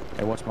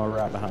 Hey, watch my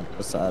right behind,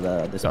 beside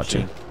this Gotcha.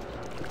 machine.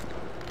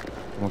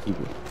 I'm gonna keep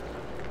it.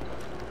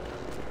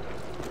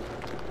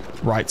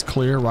 Right's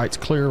clear, right's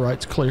clear,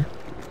 right's clear.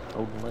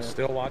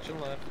 Still watching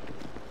left.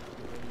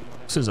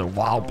 This is a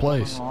wild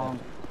place.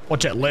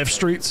 Watch that left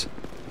streets.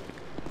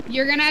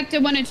 You're gonna have to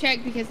want to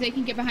check because they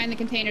can get behind the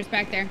containers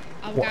back there.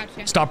 I'll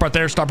gotcha. Stop right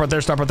there, stop right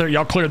there, stop right there.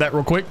 Y'all clear that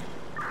real quick.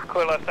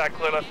 Clear left side,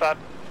 clear left side.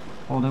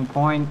 Holding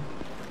point.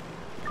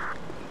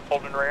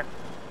 Holding rear.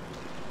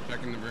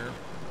 Checking the rear.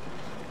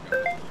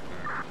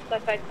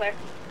 Left side clear.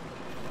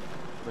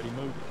 Ready,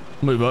 move.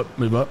 Move up,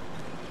 move up.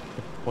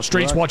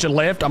 Streets watching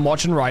left, I'm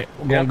watching right.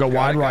 We're gonna go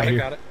wide right here.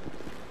 Got it.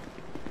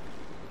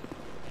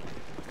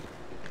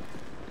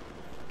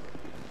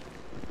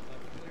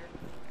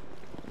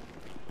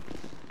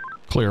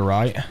 Clear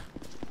right. Hey,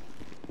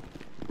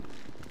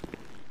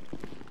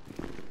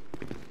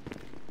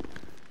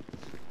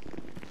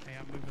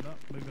 I'm moving up,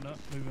 moving up,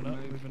 moving up,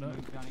 moving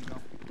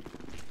up.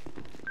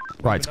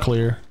 Right's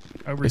clear.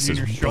 Over This is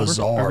Junior's shoulder.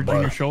 bizarre, Over bro.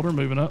 Junior's shoulder,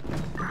 moving up.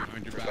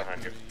 Behind your back.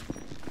 Behind you.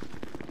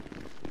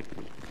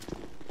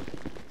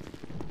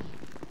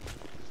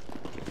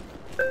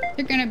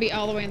 They're gonna be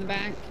all the way in the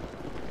back.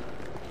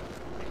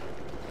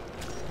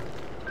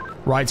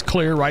 Right's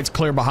clear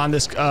behind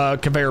this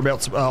conveyor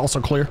belt's also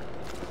clear.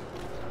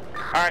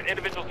 All right,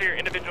 individuals here,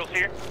 individuals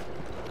here.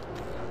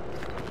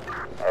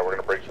 All right, we're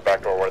gonna breach the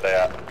back door. Where they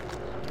at?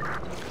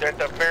 They're at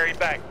the very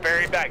back,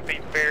 very back. Be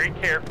very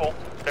careful.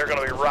 They're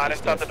gonna be right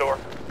inside the door.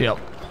 Yep.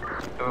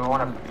 Do we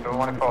want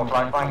to call a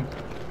flashlight?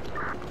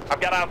 I've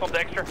got eyes on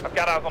Dexter. I've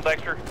got eyes on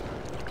Dexter.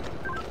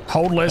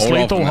 Hold less Hold off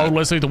lethal, on hold that.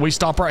 less lethal. We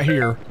stop right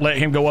here. Let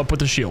him go up with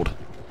the shield.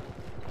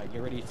 Right,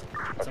 get ready.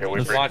 Okay, we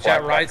Just breach watch the that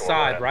back right door.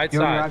 side, right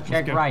side.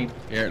 Check right.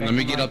 Here, let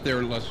me get up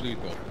there less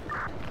lethal.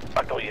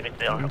 Back door unit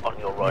down on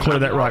your right. Clear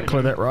that right,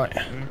 clear that right.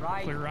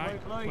 Clear right,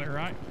 clear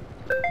right.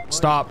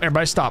 Stop,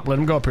 everybody stop. Let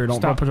him go up here. Don't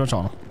Stop. put much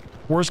on him.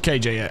 Where's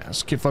KJ at?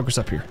 Let's keep focus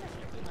up here.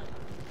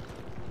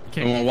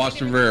 I want to watch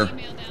the rear.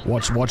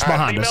 Watch All right,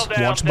 behind us. female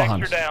down, Watch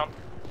behind us. Dexter down.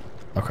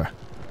 Okay.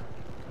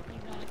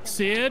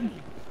 Sid,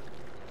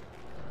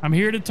 I'm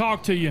here to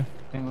talk to you.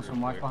 Dingleson,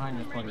 watch behind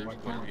us, buddy. Watch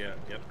behind us. Yeah,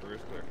 yep, the rear's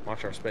clear.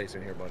 Watch our space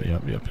in here, buddy.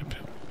 Yep.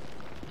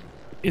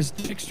 Is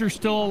Dexter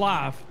still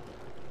alive?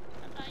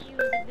 I thought you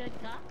was a good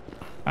cop.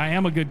 I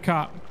am a good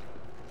cop.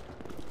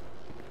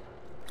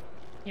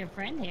 Your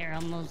friend here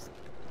is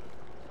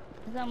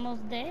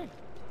almost dead.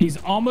 He's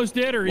almost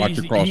dead, or Watch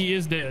your cross. he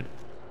is dead?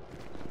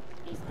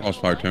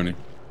 Crossfire, Tony.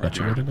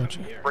 Gotcha.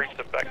 Breach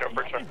the back door,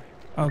 breach door.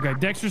 Okay,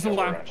 Dexter's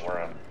alive.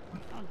 We're in.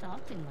 Don't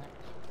talk too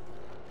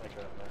much.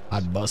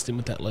 I'd bust him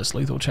with that less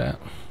lethal chat.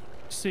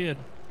 Sid,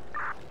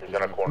 He's in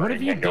a corner. What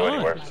have He you can't go done?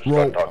 anywhere. Just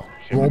don't talk.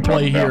 Role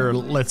play here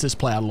lets this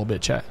play out a little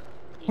bit, chat.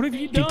 what have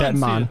you done? Keep that in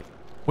mind. Sid?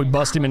 We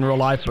bust him in real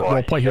life, but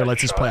role play here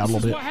lets this play out a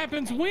This little is bit. what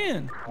happens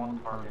when.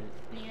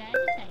 You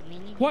agitate me.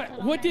 and you What get put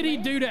on what did that he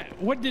list. do to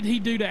what did he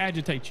do to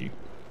agitate you?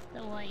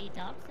 The way he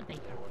talks to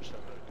people.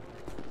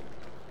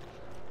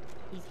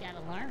 He's got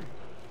to learn.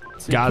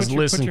 Sid, Guys, put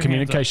your listen, hands up.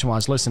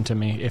 communication-wise, listen to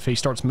me. If he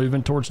starts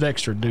moving towards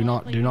Dexter, do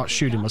not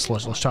shoot him. Let's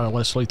try to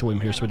less lethal him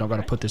here, so we don't got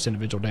to put this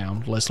individual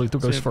down. Less lethal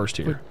goes Sid, first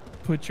here.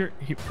 Put your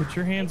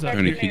hands up.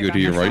 Tony, You're- can you go to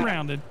your you're right?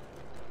 surrounded.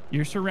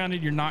 You're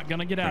surrounded. You're not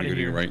gonna get out Tony, of go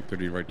to your here. right. Go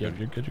to your right. Yep, Tony.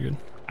 you're good, you're good.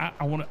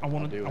 I want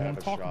to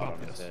talk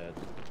about this.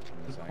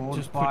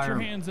 Just put your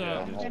hands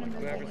up.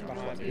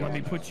 Let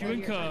me put you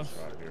in cuffs,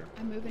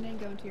 I'm moving in,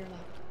 going to your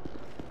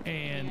left.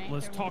 and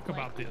let's talk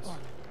about this.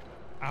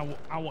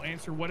 I will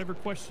answer whatever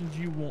questions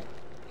you want.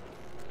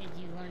 Did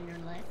you learn your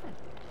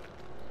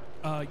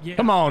lesson? Yeah.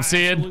 Come on, I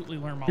Sid. absolutely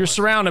learned my You're lesson.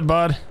 surrounded,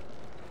 bud.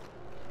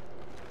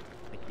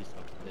 You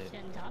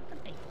shouldn't talk to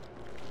people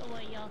the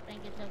way y'all think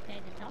it's okay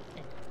to talk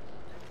to.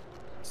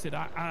 Sid,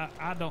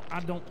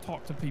 I don't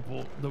talk to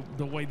people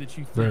the way that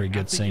you think. Very I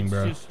good think scene, it's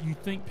bro. Just you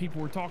think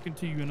people are talking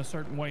to you in a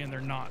certain way and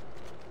they're not.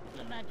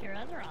 What about your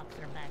other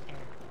officer back there?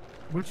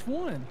 Which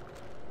one?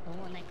 The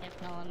one that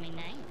kept calling me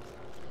names.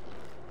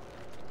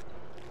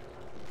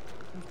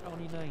 Who's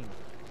calling you names?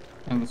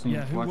 Dingleson,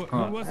 Yeah, who watch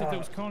cross. was it that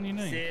was calling your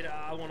name? Sid,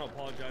 I want to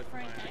apologize for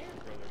my actions,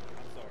 brother.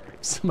 I'm sorry.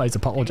 Somebody's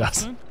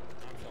apologizing. Son?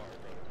 I'm sorry,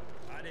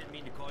 brother. I didn't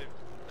mean to call you.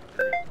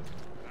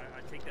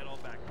 I take that all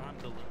back. I'm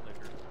the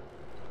liquor.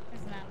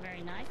 It's not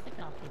very nice to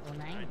call people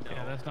names.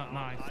 Yeah, that's not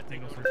nice. I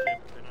take Dingleson.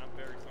 ownership, and I'm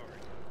very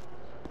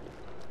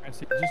sorry. I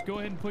see. Just go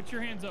ahead and put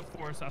your hands up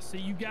for us. I see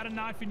you got a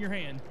knife in your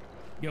hand.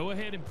 Go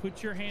ahead and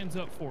put your hands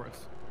up for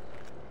us.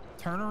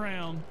 Turn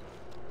around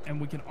and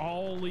we can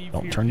all leave.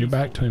 Don't here turn your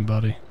back to peacefully. him,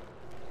 buddy.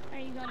 Are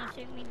you gonna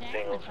shoot me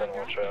down? If I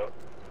drop it?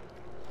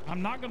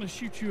 I'm not gonna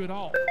shoot you at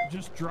all.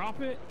 Just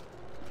drop it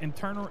and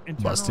turn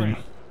Bust around.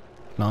 him.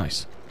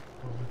 Nice.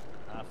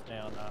 Knife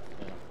down, knife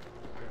down.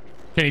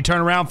 Can he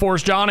turn around for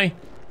us, Johnny?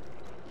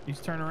 He's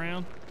turning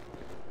around.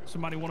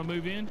 Somebody want to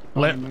move in?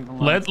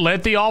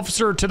 Let the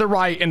officer to the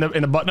right in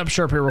the button-up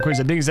shirt here real quick.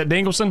 Is that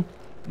Dingleson?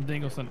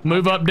 Dingleson.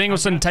 Move up,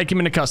 Dingleson. Take him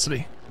into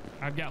custody.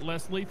 I've got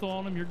less lethal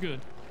on him. You're good.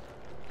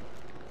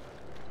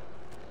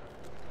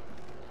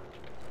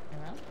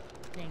 Hello?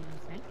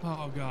 Dingleson.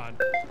 Oh,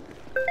 God.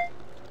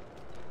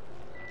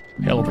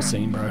 Hell of a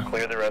scene, bro.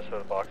 Clear the rest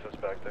of the boxes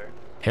back there.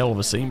 Hell of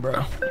a scene,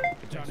 bro.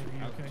 Johnny,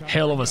 okay?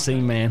 Hell of a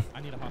scene, man.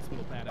 I need a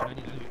hospital pad. I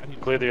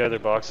need Clear the other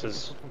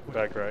boxes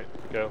back right.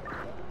 Go.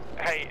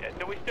 Hey,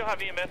 do we still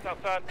have EMS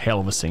outside? Hell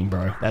of a scene,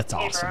 bro. That's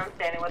awesome. I'm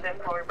standing with him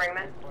before we bring him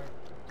in.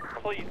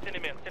 Please send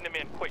him in. Send him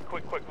in. Quick.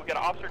 We got an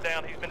officer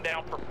down. He's been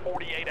down for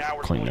 48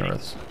 hours. Clean the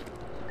earth.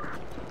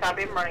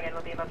 Copy, I'm running in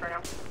with EMS right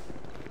now.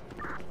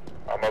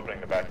 I'm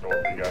opening the back door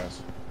for you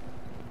guys.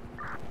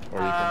 He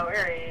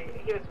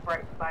was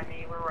right beside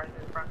me. We're right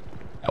in front.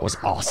 That was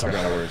awesome.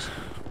 Okay, no worries.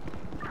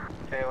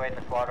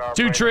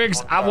 2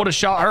 Triggs, I would have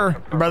shot her,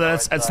 brother.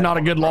 That's not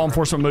a good law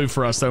enforcement move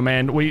for us, though,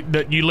 man.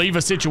 You leave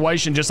a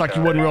situation just like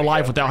you would in real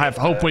life without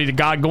hopefully the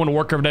guy going to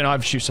work every day and not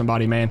have to shoot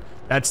somebody, man.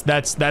 That's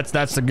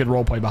the good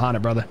role play behind it,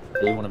 brother.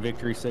 Do you want a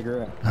victory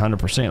cigarette?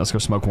 100%. Let's go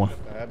smoke one.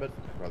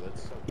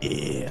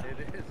 Yeah.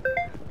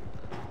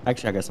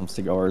 Actually, I got some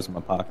cigars in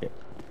my pocket.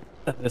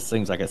 This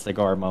seems like a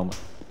cigar moment.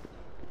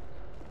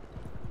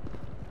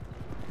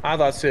 I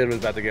thought Sid was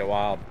about to get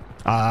wild.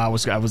 I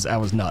was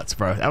nuts,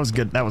 bro. That was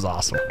good. That was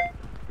awesome.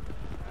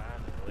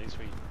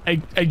 Hey,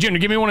 Junior,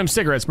 give me one of them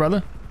cigarettes,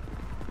 brother.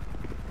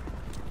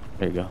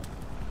 There you go.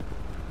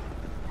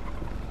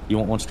 You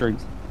want one,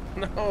 Streaks?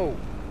 No.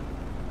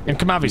 And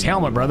come out of his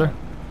helmet, brother.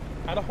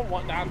 I don't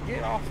want to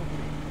get off of me.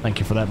 Thank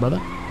you for that,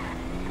 brother.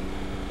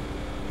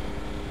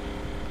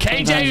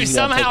 KJ, who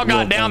somehow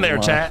got down there,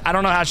 chat. I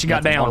don't know how she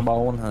got down.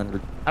 Marlboro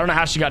 100. I don't know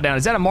how she got down.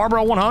 Is that a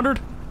Marlboro 100?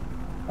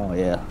 Oh,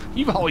 yeah.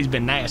 You've always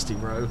been nasty,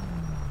 bro.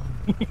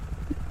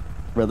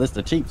 Bro, this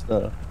the cheap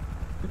stuff.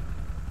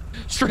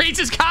 Streets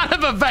is kind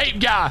of a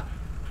vape guy.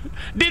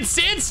 Did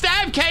Sid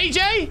stab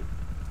KJ?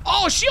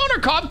 Oh, is she on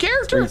her cop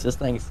character? Streets, this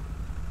thing's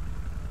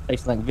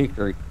tastes like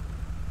victory.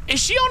 Is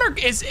she on her?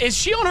 Is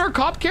she on her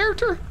cop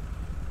character?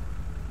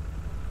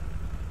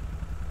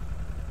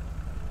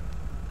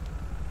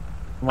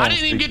 I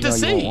didn't even get to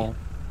see.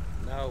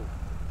 No.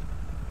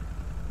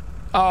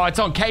 Oh, it's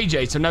on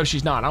KJ, so no,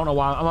 she's not. I don't know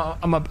why.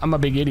 I'm a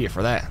big idiot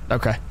for that.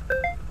 Okay,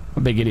 I'm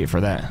a big idiot for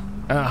that.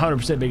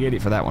 100% big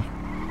idiot for that one.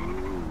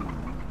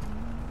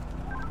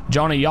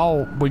 Johnny,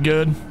 y'all, we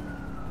good?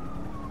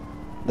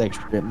 Thanks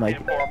for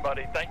Mike.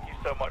 Buddy, thank you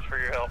so much for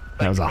your help.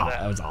 That was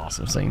an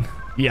awesome scene.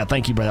 Yeah,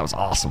 thank you, bro. That was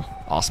awesome.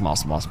 Awesome.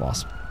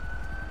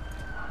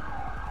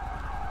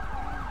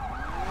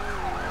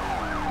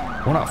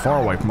 We're not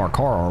far away from our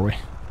car, are we?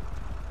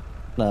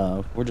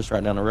 No, we're just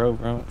right down the road,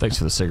 bro. Thanks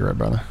for the cigarette,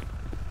 brother.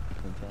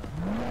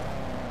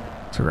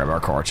 Let's grab our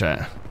car,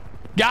 chat.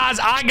 Guys,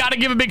 I got to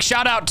give a big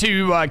shout out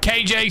to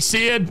KJ,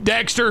 Sid,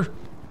 Dexter.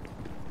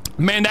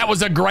 Man, that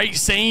was a great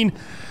scene.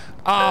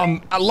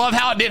 I love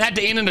how it did have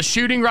to end in a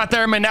shooting right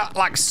there. Man, that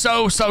like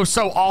so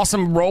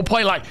awesome role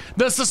play. Like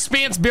the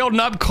suspense building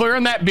up,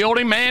 clearing that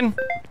building, man,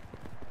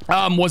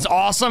 was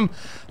awesome.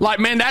 Like,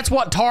 man, that's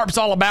what TARP's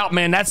all about,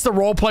 man. That's the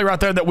role play right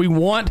there that we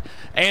want.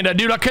 And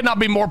dude, I could not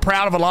be more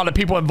proud of a lot of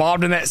people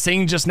involved in that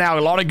scene just now.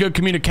 A lot of good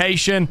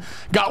communication.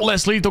 Got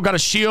less lethal. Got a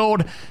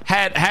shield.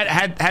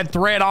 Had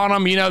thread on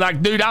them. You know,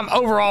 like, dude,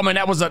 overall, man,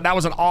 that was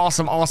an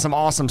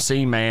awesome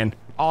scene, man.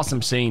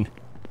 Awesome scene.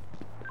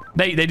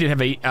 They did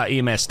have a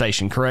EMS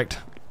station, correct?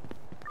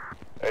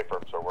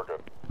 Affirm, sir, we're good.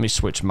 Let me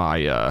switch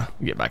my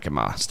get back in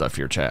my stuff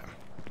here, chat.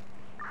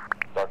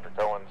 Dr.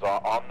 Cohen's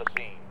on the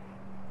scene.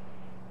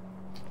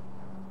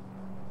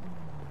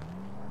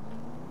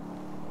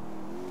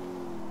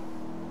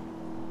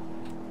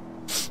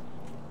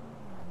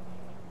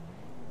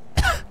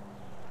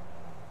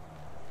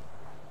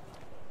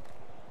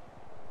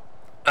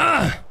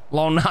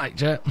 Long night,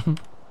 chat.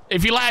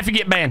 If you laugh, you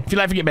get banned. If you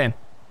laugh, you get banned.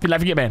 If you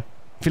laugh, you get banned.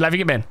 If you laugh, you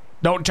get banned.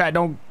 Don't chat.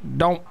 Don't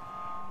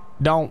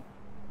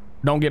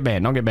get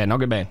banned. Don't get banned. Don't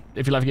get banned.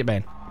 If you laugh, you get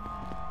banned.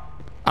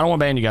 I don't want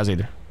to ban you guys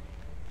either.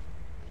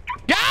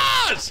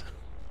 Guys!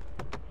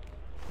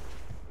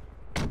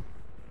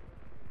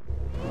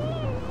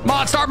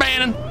 Mod, start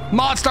banning.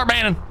 Mod, start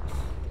banning.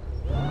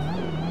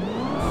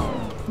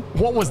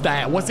 What was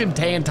that? What's them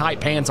tan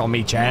tight pants on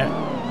me, chat?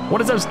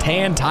 What is those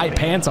tan tight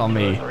pants on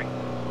me?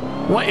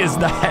 What is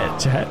that,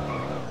 chat?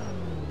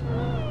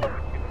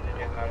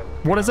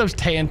 What is those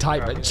tan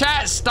tight pants?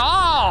 Chat,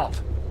 stop!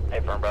 Hey,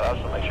 firm brother, I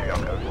just want to make sure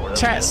y'all code for it.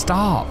 Chat,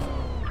 stop.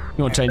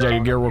 You want to change out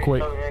your gear real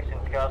quick?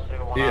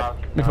 Yeah.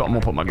 I'm gonna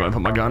put my gun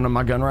on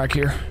my gun rack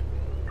here.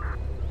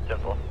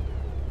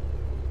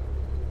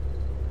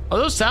 Are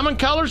those salmon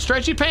colored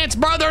stretchy pants?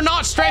 Bro, they're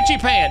not stretchy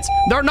pants.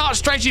 They're not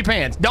stretchy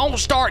pants. Don't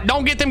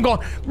get them going.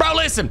 Bro,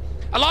 listen.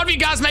 A lot of you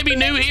guys may be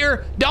new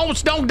here. Don't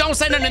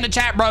say nothing in the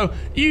chat, bro.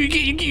 You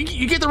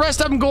get the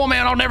rest of them going,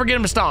 man. I'll never get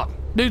them to stop.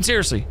 Dude,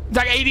 seriously. It's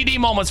like ADD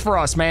moments for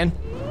us, man.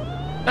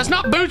 That's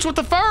not boots with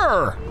the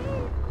fur.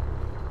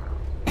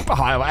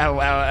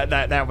 Oh,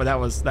 that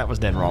was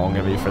dead wrong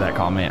of you for that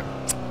comment.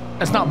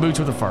 That's not boots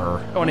with the fur.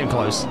 I wasn't even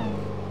close.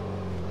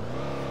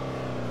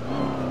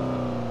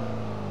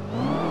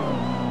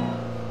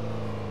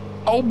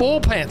 Oh, bull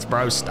pants,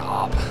 bro.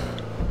 Stop.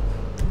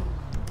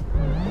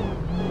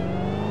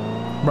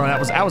 Bro,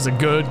 that was a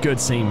good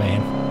scene,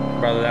 man.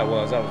 Brother, that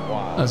was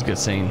wild. That was a good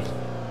scene.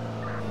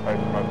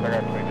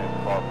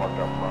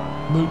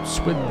 Boots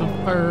with the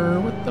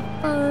fur,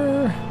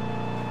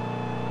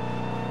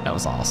 That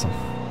was awesome.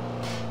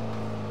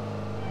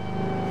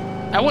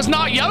 That was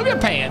not yoga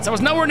pants. That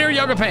was nowhere near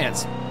yoga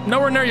pants.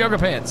 Nowhere near yoga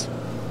pants.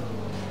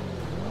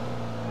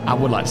 I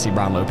would like to see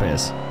Brian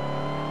Lopez.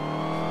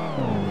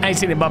 I ain't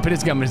seen him bumping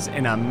his gums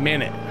in a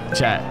minute,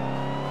 chat.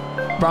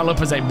 Brian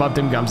Lopez ain't bumped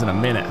them gums in a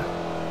minute.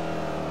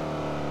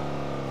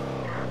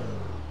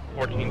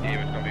 14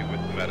 David's gonna be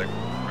with the medic.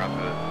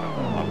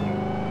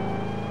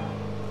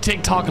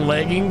 TikTok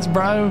leggings,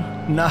 bro?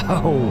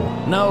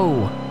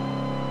 No.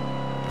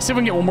 See if we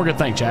can get one more good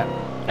thing, chat.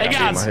 Hey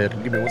guys.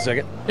 Give me 1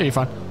 second. Yeah, you're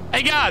fine.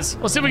 Hey guys,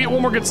 let's see if we get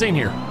one more good scene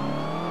here.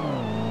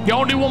 Y'all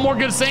wanna do one more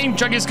good scene?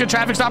 Try to get us a good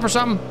traffic stop or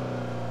something?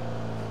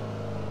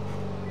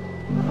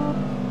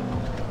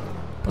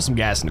 Put some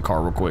gas in the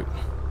car real quick.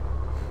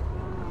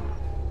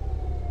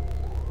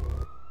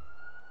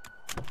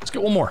 Let's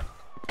get one more.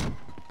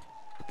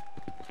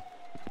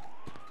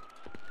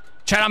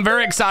 Chad, I'm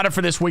very excited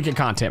for this week of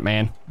content,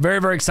 man.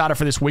 Very, very excited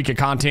for this week of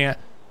content.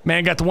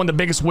 Man, got one of the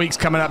biggest weeks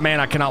coming up,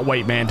 man. I cannot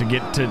wait, man, to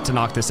get to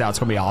knock this out. It's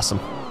gonna be awesome.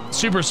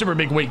 Super, super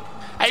big week.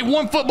 Hey,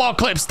 One Football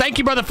Clips, thank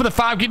you, brother, for the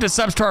 5 gifted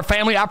subs to our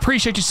family. I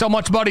appreciate you so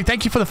much, buddy.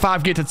 Thank you for the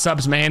 5 gifted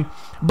subs, man.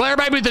 Blair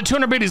Baby with the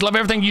 200 biddies. Love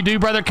everything you do,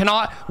 brother.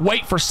 Cannot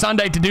wait for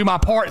Sunday to do my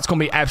part. It's going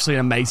to be absolutely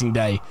an amazing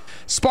day.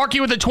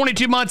 Sparky with the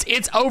 22 months.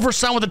 It's Over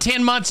Son with the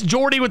 10 months.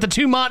 Jordy with the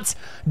 2 months.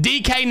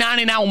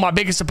 DK99, one of my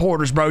biggest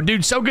supporters, bro.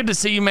 Dude, so good to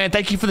see you, man.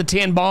 Thank you for the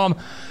 10 bomb.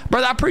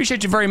 Brother, I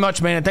appreciate you very much,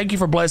 man. And thank you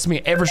for blessing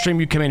me. Every stream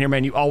you come in here,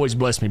 man, you always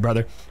bless me,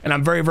 brother. And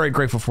I'm very, very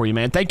grateful for you,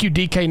 man. Thank you,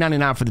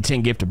 DK99, for the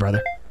 10 gifted,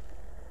 brother.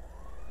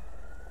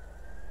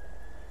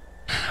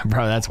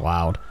 Bro, that's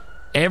wild.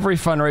 Every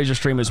fundraiser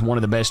stream is one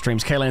of the best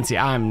streams. K Lancy,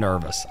 I'm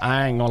nervous.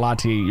 I ain't gonna lie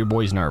to you, your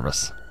boy's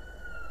nervous.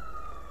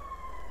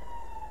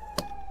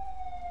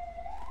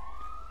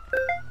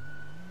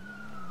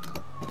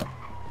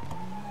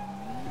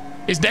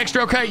 Is Dexter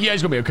okay? Yeah,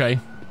 he's gonna be okay.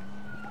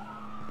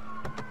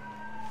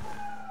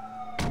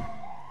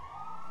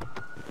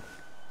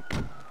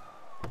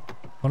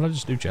 What did I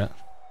just do, chat?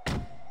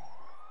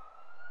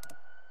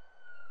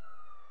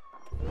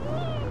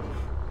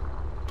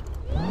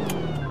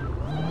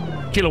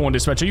 Kilo 1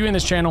 dispatch, are you in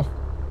this channel?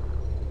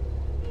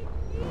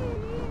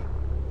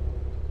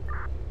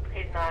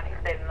 He's not. He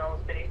stayed in Old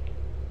City.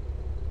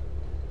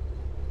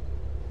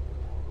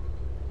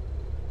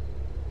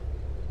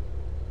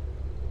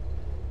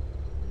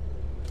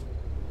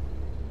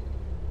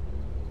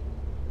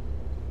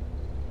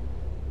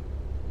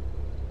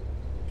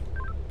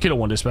 Kilo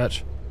 1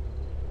 dispatch.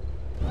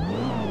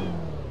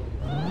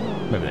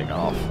 Maybe they got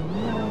off.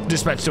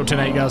 Dispatch still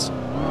 10-8, guys.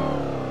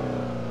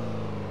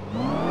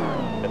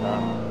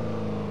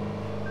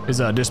 Is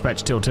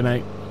dispatch till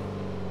 10-8?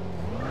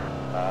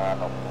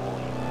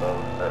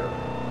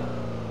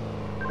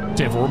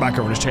 10-4, we're back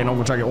over this channel.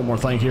 We'll try to get one more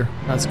thing here.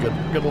 That's a good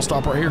little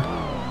stop right here.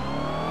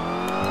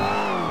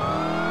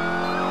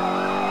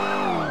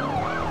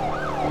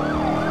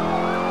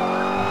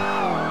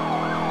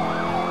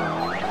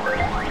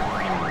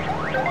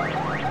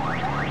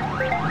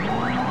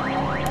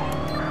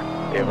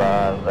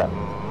 That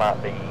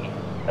might be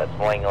a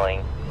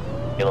Slingling.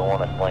 Kilo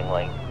 1 a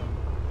Slingling.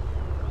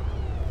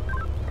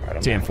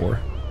 10-4.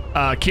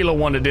 Kilo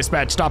 1 to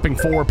dispatch, stopping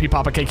 4 P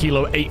Papa K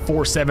Kilo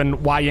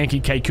 847 Y Yankee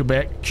K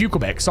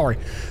Quebec, sorry.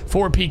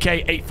 4 PK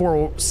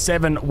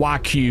 847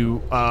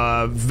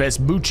 YQ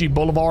Vespucci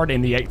Boulevard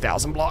in the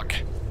 8000 block.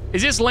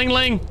 Is this Ling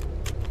Ling?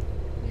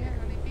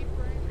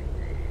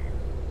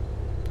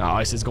 Oh,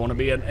 this is going to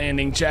be an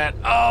ending, chat.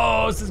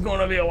 Oh, this is going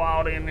to be a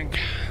wild ending.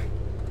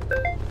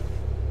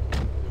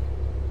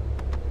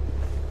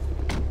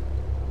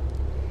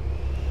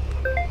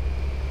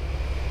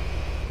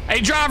 Hey,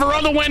 driver,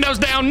 roll the windows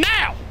down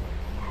now.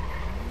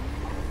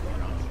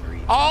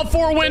 All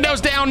 4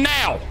 windows down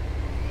now.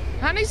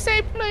 Honey,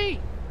 say please.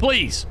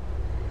 Please.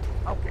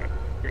 Okay.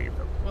 There you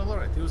go. Well, all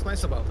right. He was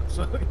nice about it,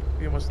 so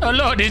you must. Oh,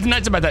 Lord, he's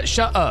nice about that.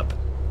 Shut up.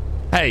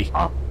 Hey,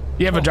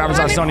 you have a driver's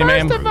license on you,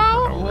 ma'am? First of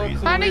all,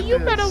 honey, you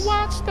better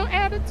watch the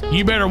attitude.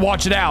 You better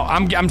watch it out.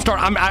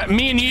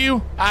 Me and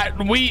you,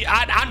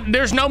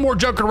 there's no more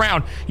joking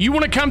around. You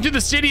want to come to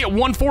the city at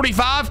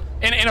 145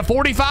 and a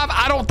 45?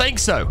 I don't think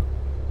so.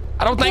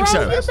 I don't think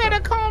so. You better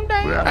calm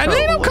down. And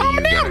they don't calm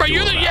down, bro.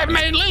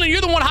 Man, Lily,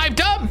 you're the one hyped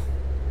up.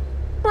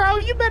 Bro,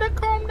 you better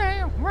calm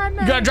down right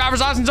now. You got a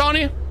driver's license on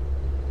you?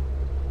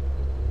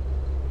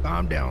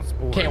 Calm down,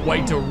 sport. Can't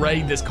wait to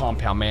raid this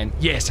compound, man.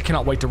 Yes, I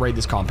cannot wait to raid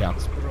this compound.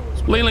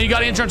 Leland, you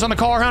got insurance on the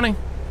car, honey?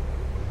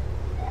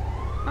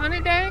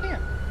 Honey, Dan.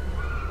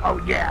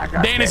 Oh, yeah. I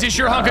got Dan, is that. this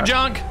your hunk of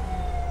junk?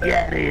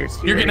 Yeah, it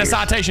is. You're getting a It is.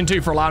 citation,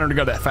 too, for allowing her to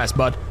go that fast,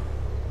 bud.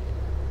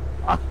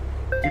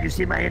 Did you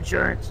see my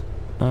insurance?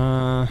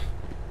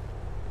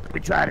 We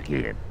tried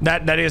again.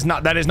 That is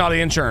not the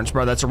insurance,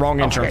 bro. That's a wrong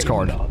insurance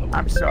card.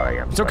 I'm sorry.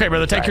 It's okay,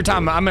 brother. Take your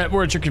time.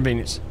 We're at your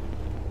convenience.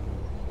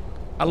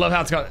 I love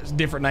how it's got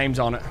different names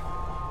on it.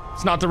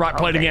 It's not the right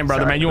plate again,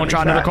 brother, man. You want to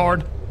try another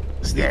card?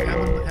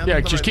 Yeah,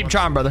 just keep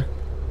trying, brother.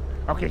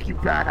 Okay,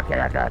 keep trying. Okay,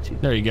 I got you.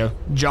 There you go.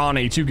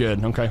 Johnny, too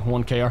good. Okay,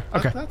 1 KR.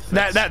 Okay.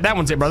 That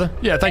one's it, brother.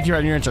 Yeah, thank you for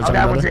your insurance. Oh,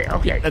 that brother. one's it.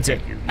 Okay. That's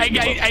it. You.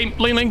 Hey,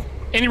 Ling Ling,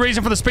 any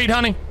reason for the speed,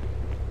 honey?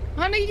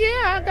 Honey,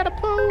 yeah, I got a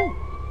pool.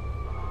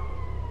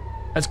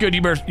 That's good.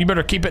 You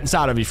better keep it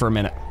inside of you for a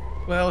minute.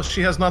 Well,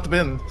 she has not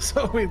been,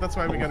 so that's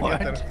why we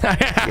gotta get there.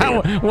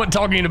 I wasn't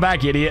talking in the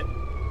back, idiot.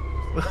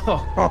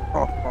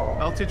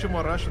 I'll teach you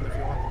more Russian if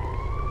you want.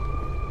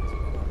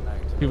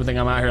 People think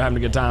I'm out here having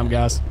a good time,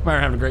 guys. I'm out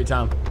here having a great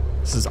time.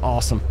 This is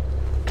awesome.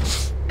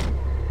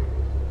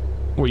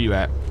 Where you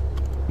at?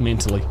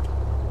 Mentally.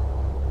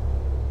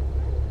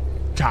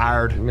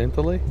 Tired.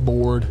 Mentally?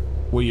 Bored.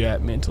 Where you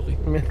at mentally?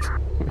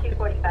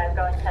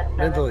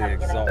 Mentally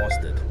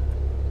exhausted.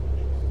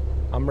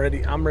 I'm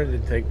ready to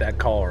take that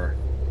car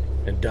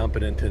and dump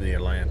it into the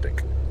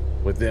Atlantic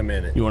with them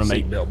in it. You want to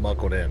make seatbelt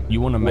buckled in.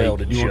 You want to make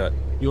welded shut.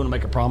 You want to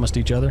make a promise to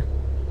each other?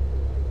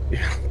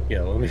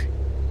 Yeah, let me.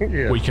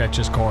 Yeah. We catch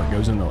this car, it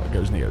goes in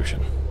the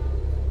ocean.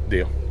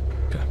 Deal.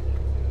 Okay.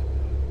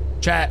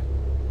 Chat.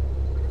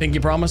 Pinky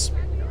promise.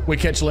 We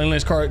catch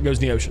Lindley's car, it goes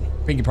in the ocean.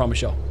 Pinky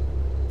promise, y'all.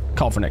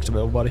 Call for next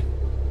available, buddy.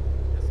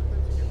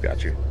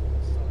 Got you.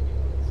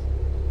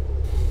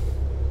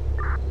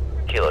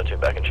 Kilo 2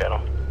 back in channel.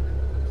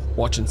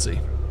 Watch and see.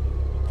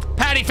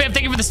 Patty Fifth,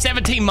 thank you for the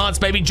 17 months,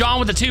 baby. John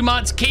with the 2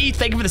 months. Keith,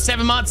 thank you for the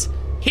 7 months.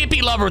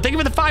 Hippie Lover, thank you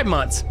for the 5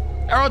 months.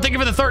 Earl, thank you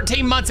for the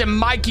 13 months. And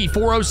Mikey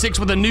 406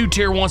 with a new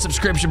tier 1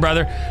 subscription,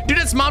 brother. Dude,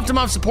 that's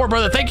month-to-month support,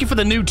 brother. Thank you for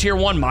the new tier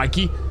 1,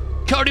 Mikey.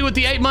 Cody with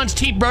the 8 months.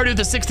 Chief Brody with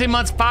the 16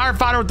 months.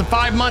 Firefighter with the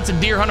 5 months. And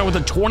Deer Hunter with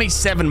the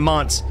 27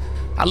 months.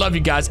 I love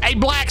you guys. Hey,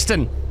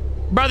 Blackston,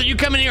 brother, you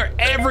come in here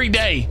every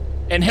day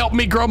and help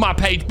me grow my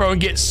page, bro,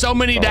 and get so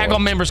many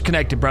daggone members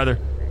connected, brother.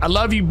 I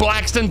love you,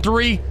 Blackston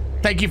 3.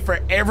 Thank you for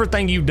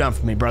everything you've done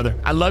for me, brother.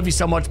 I love you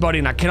so much, buddy,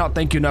 and I cannot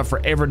thank you enough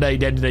for every day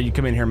to day you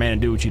come in here, man,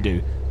 and do what you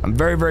do. I'm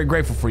very, very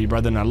grateful for you,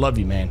 brother, and I love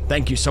you, man.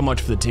 Thank you so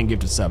much for the 10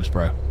 gifted subs,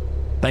 bro.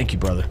 Thank you,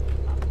 brother.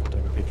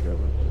 Take a picture of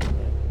it.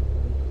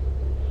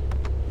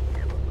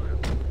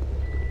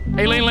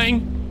 Hey, Ling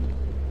Ling.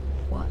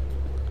 What?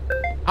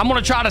 I'm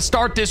gonna try to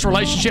start this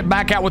relationship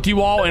back out with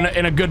you all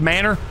in a good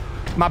manner.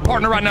 My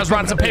partner right now is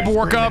writing some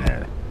paperwork up.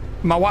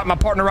 My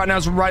partner right now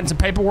is writing some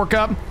paperwork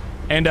up,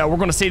 and we're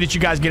gonna see that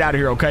you guys get out of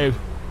here, okay,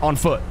 on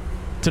foot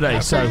today.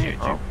 So,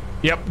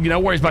 yep, no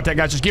worries about that,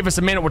 guys. Just give us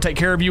a minute. We'll take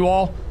care of you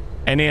all,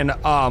 and then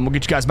we'll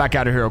get you guys back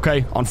out of here,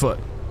 okay, on foot.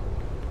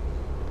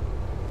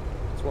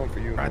 It's one for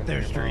you. Right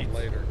there, Street.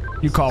 Later.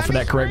 You call for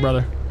that, correct,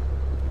 brother?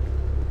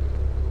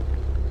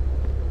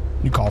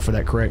 You call for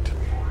that, correct?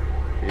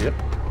 Yep.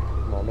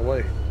 I'm on the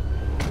way.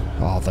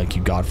 Oh, thank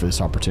you, God, for this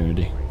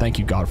opportunity. Thank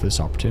you, God, for this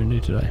opportunity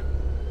today.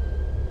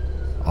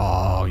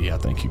 Oh, yeah,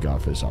 thank you,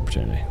 God, for this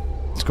opportunity.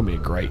 It's going to be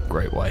a great,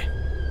 great way.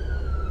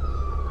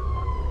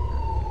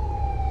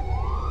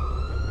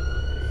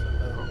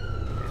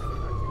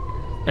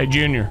 Hey,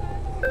 Junior.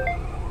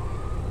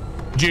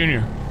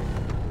 Junior.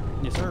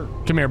 Yes, sir.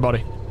 Come here,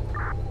 buddy.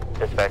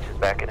 Dispatch is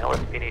back in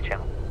LSPD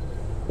channel.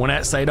 When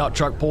that SADOT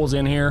truck pulls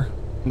in here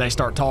and they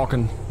start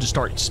talking, just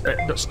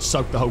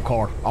soak the whole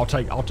car. I'll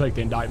take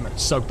the indictment.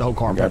 Soak the whole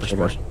car in pepper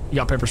spray. You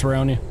got pepper spray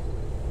on you?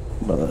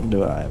 But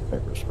do I have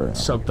pepper spray on?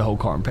 Soak the whole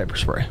car in pepper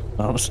spray.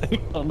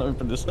 Honestly, I'll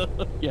open this up.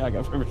 Yeah, I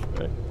got pepper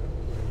spray.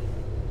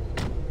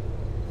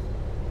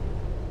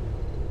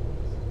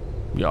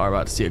 Y'all are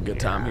about to see a good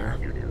time here.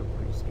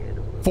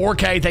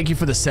 4K, thank you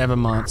for the 7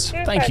 months.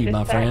 Thank you,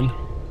 my friend.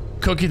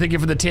 Cookie, thank you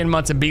for the 10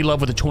 months, and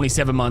B-Love with the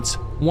 27 months.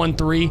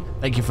 1-3,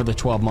 thank you for the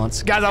 12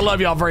 months. Guys, I love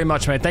y'all very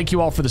much, man. Thank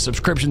you all for the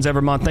subscriptions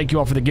every month. Thank you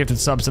all for the gifted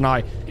subs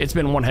tonight. It's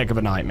been one heck of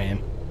a night,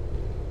 man.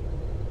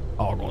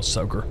 Oh, I'm going to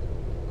soak her.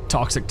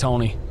 Toxic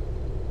Tony.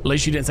 At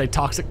least you didn't say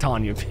Toxic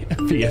Tanya,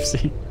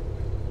 PFC.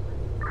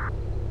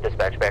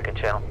 Dispatch back in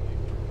channel.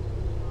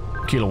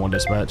 Kilo 1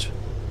 dispatch.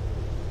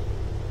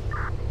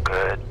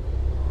 Good.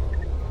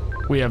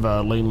 We have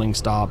a Ling Ling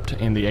stopped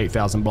in the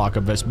 8000 block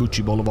of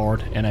Vespucci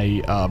Boulevard in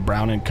a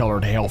brown and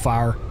colored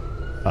Hellfire.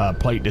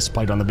 Plate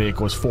displayed on the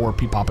vehicle is 4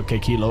 P Papa K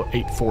Kilo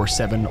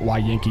 847 Y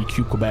Yankee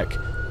Q Quebec.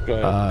 Go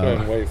ahead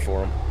and wait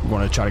for him. I'm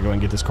going to try to go and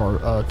get this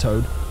car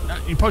towed.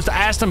 You're supposed to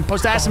ask him.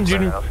 Supposed to ask him,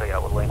 Junior.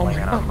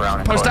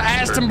 Supposed to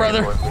ask him,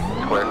 brother.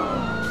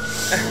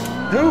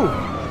 Who?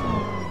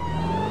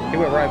 He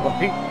went right by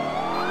me.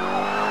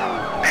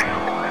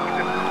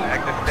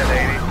 Active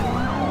 1080.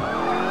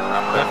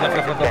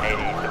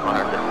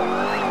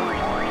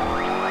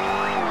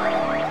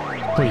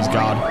 Please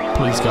God,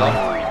 please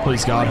God,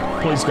 please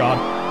God, please God,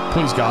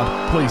 please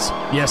God, please.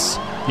 Yes,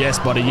 yes,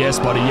 buddy, yes,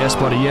 buddy, yes,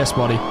 buddy, yes,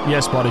 buddy,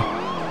 yes, buddy.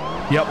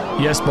 Yep.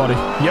 Yes, buddy.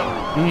 Yep.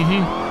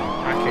 Mm-hmm.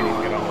 I can't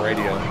even get on the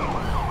radio.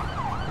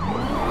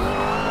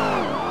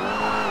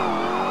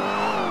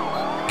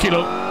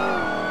 Kilo.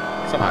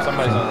 Somebody's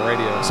on the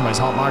radio. Somebody's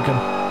hot micing.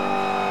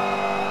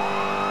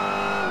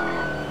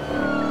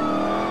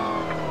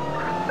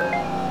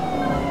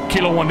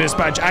 Kilo 1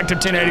 dispatch, active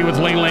 1080 with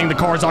Ling Ling. The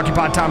car is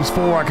occupied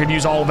 ×4. I could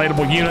use all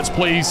available units,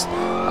 please.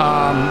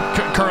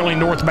 Currently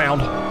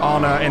northbound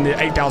on in the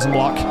 8000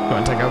 block. Go ahead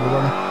and take over,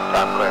 brother.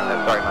 I'm clear.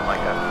 Sorry, my mic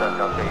got stuck.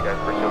 I'll show you guys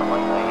pursuing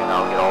Ling Ling, and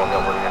I'll get all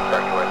available and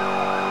start you with.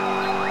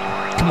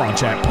 Come on,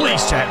 chat.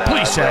 Please, chat.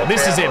 Please, chat.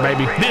 This is it,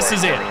 baby. This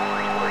is it.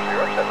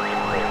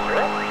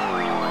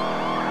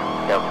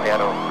 Del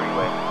Prado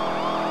Freeway.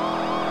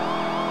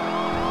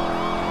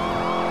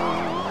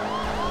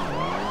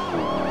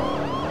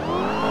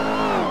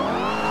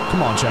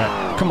 Come on, chat.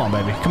 Come on,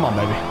 baby. Come on,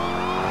 baby.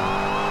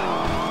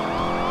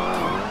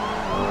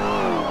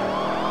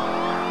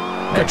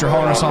 Got your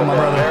harness on, my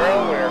brother.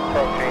 We're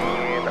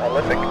approaching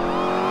Olympic.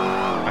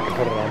 I can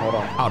put it on. Hold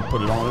on. I'll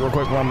put it on real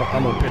quick. I'm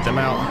gonna pit them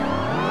out.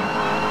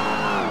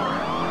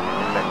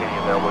 Any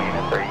available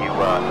units? Are you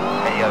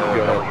any other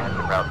available units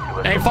en route to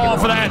us? Ain't falling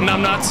for that,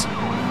 numbnuts.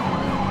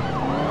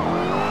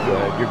 Go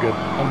ahead. You're good.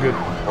 I'm good.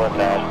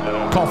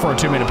 Call for a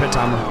 2-minute pit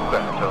timer.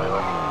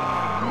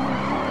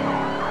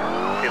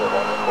 Kilo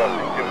 1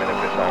 requesting 2-minute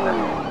pit timer. 2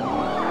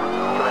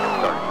 minutes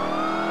start.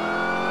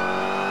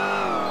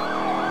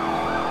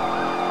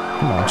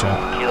 Come on, chat.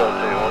 Kilo 2,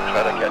 we'll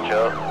try to catch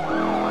up.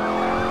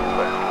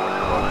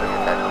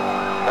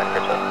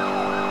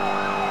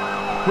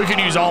 We could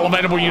use all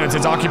available units.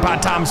 It's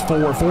occupied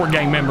 ×4. 4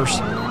 gang members.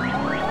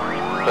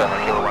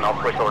 Kilo 1, I'll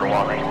switch over to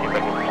wall range. See if I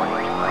can find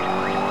you.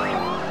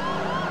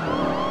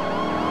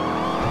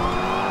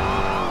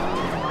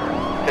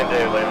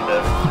 Later,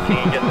 Dev. Can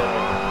you get them and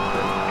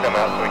come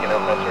out so we can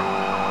help Buster?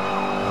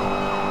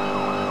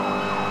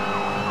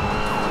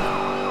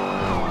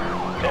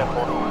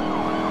 10-4.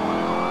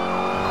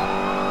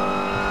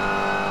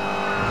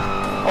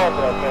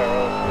 Also,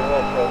 we're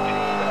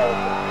approaching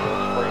Elephant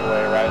Fields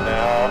Freeway right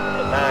now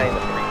at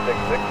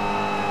 9366.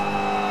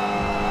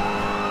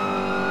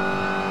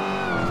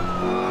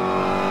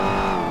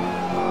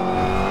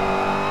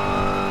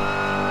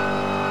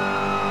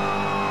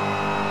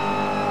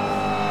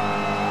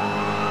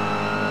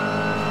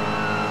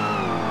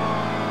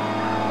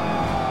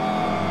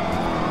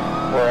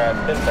 We're at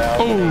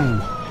 10,000. Ooh.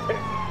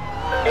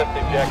 Just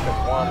ejected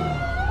 1.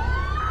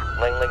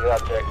 Ling Ling got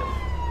ejected.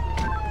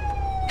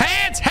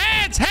 Hands!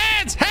 Hands!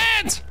 Hands!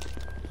 Hands!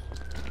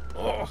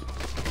 Oh.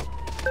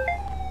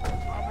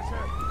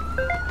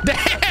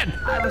 Dan!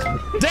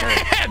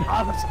 Dan!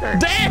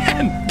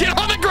 Dan! Get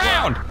on the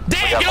ground!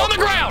 Dan, get on the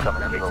ground!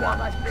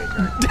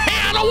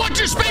 Dan, I don't want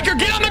your speaker!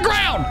 Get on the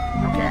ground!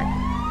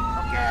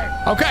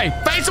 Okay,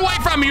 face away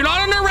from me. You're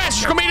not under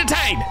arrest. You're gonna be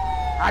detained.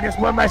 I just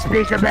want my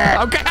speaker back.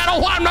 Okay,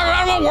 I'm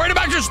not worried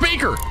about your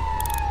speaker.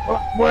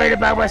 I'm worried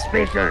about my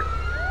speaker.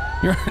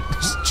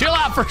 Just chill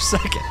out for a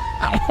second.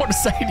 I don't know what to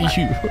say to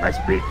you. My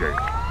speaker.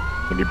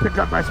 Can you pick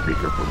up my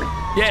speaker for me?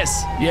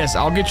 Yes,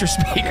 I'll get your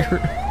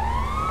speaker.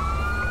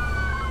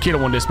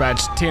 Kilo 1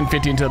 dispatch,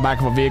 1050 into the back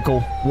of a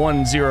vehicle,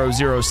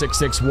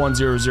 10066,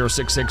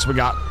 10066.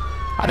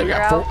 I think we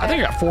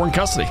got 4 in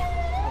custody.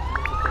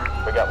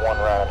 We got 1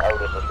 running.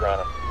 Otis is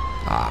running.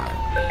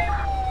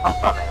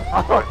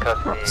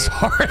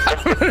 Sorry.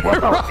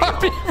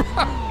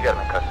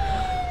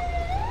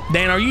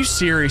 Dan, are you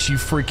serious, you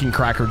freaking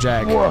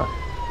crackerjack? What?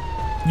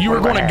 You were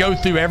going to go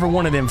through every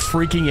one of them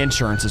freaking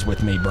insurances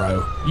with me,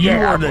 bro. You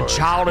are the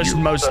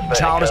most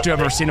childish dude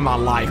I've ever seen in my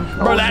life.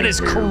 Bro, that is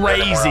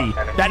crazy.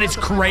 That is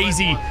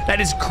crazy.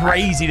 That is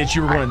crazy that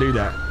you were going to do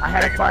that. I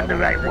had to find the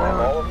right one.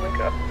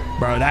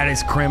 Bro, that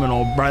is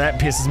criminal. Bro, that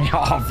pisses me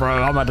off,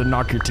 bro. I'm about to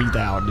knock your teeth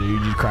out,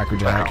 dude. You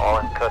crackerjack. All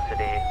in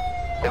custody.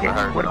 Okay,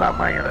 what about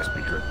my other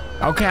speaker?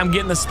 Okay, I'm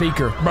getting the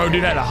speaker. Bro,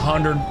 dude, at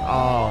 100.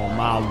 Oh,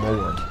 my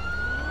Lord.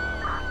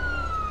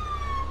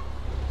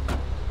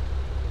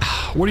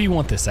 Where do you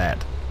want this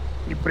at?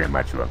 You put it in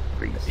my truck,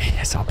 please.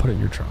 Yes, I'll put it in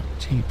your trunk.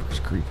 Jeepers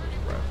creepers,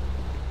 bro.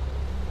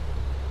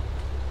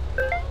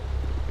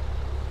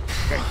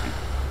 Thank you.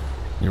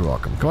 You're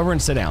welcome. Go over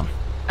and sit down.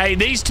 Hey,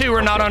 these 2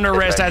 are not under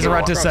arrest as of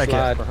right this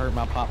second. Hurt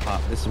my pop.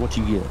 This is what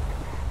you get.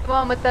 The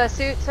one with the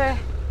suit, sir?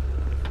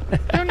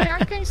 Honey,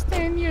 I can't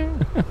stand you.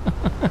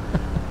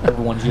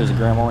 Everyone's using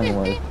grandma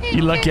anyway.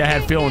 You lucky I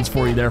had feelings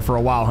for you there for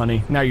a while,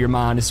 honey. Now you're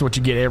mine. This is what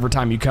you get every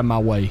time you come my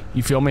way.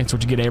 You feel me? It's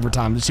what you get every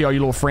time. You see all your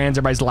little friends,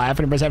 everybody's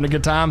laughing, everybody's having a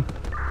good time.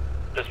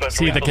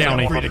 See the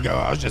county. Free to go.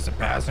 I was just a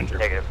passenger.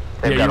 Yeah,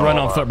 you run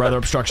on foot, brother.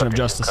 Obstruction of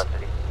justice.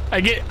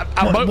 Hey, get.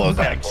 What was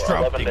that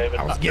obstructing?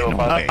 I was getting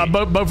away.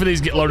 Both of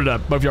these get loaded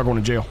up. Both of y'all going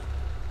to jail.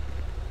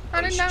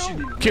 I didn't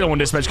know. Kilo 1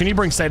 dispatch. Can you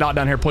bring SADOT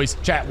down here, please?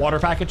 Chat, water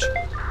package.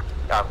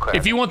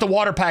 If you want the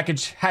water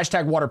package,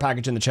 hashtag water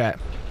package in the chat.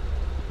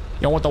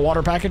 Y'all want the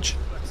water package?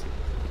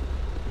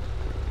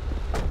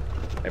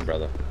 Hey,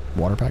 brother.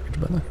 Water package,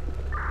 brother.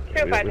 We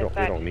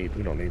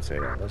don't need say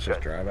that. Let's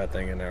just drive that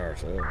thing in there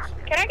ourselves.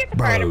 Can I get the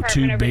fire Bro,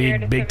 department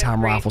 2 big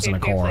time rifles in a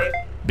car.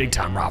 Big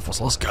time rifles.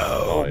 Let's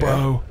go,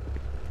 bro.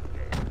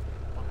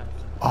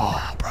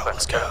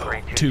 Let's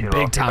go. 2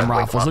 big time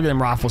rifles. Look at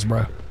them rifles,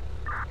 bro.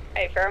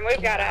 Hey, firm,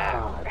 we've got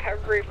a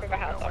roof of a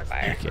house on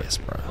fire. Yes,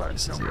 bro.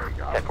 This is it.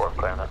 10-4,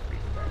 clear on that.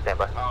 Stand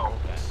by. Oh,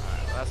 okay.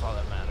 Alright, well, that's all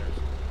that matters.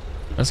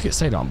 Let's get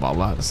Sadon involved.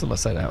 Let's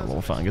Sadon have a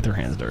little fun. Get their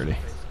hands dirty.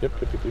 Yep.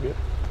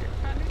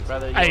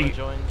 Brother, you Hey, wanna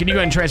join? can you go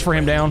ahead and transfer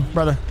him down,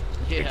 brother?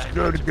 Yeah.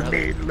 Go to the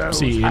mid-low.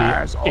 See,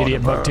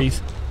 idiot buck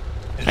teeth.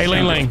 Hey,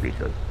 Ling Ling,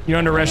 you're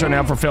under arrest right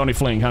now for felony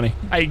fleeing, honey.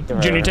 Hey,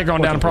 Junior, take her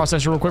on down and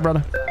process her real quick,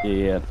 brother.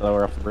 Yeah, throw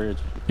her off the bridge.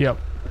 Yep.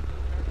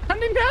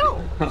 Honey,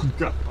 no.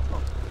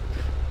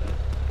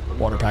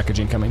 Water package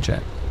incoming,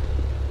 chat.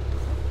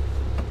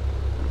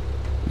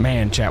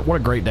 Man, chat, what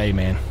a great day,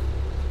 man.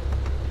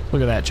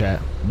 Look at that, chat.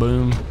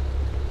 Boom.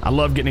 I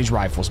love getting these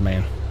rifles,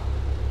 man.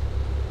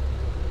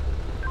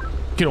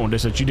 Get on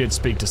distance. You did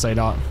speak to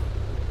Sadot.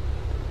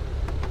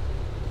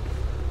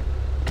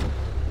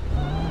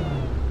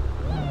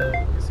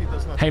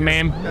 Hey,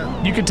 ma'am,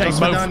 you can take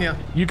both.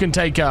 You can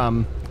take,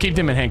 keep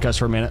them in handcuffs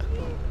for a minute.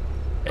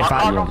 If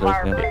I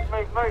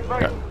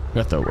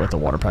got the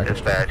water package.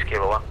 Dispatch,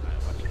 Cable 1.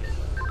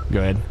 Go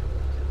ahead.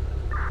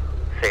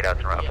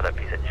 Sadot's around for that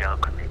piece of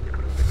junk.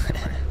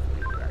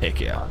 Heck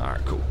yeah. All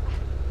right, cool.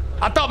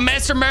 I thought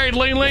Messer married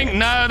Ling Ling.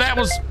 No, that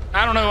was,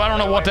 I don't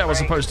know what that was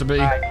supposed to be.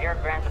 Here,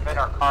 Grant, have been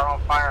our car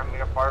on fire in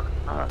Meter Park.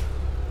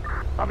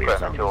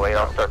 Grant 208,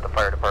 I'll start the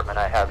fire department.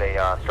 I have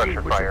a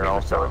structure fire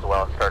also as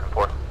well, starting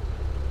 4.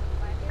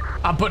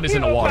 I'm putting this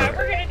in the water.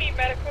 We're going to need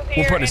medical here.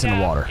 We'll put this in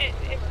the water.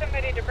 It's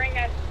somebody to bring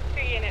us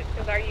 2 units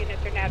because our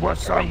units are now. What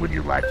song would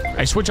you like?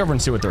 Hey, switch over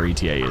and see what their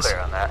ETA is. Clear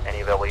on that.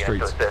 Any available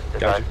units to assist?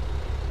 Gotcha.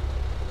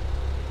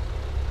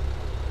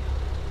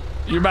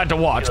 You're about to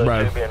watch,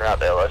 bro. Being route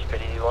to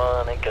LSPD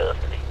 1 in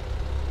custody.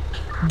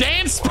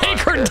 Dan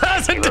Speaker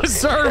doesn't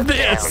deserve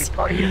this.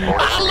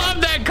 I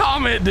love that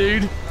comment,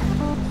 dude.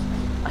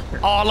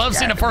 Oh, I love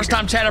seeing a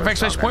first-time chat of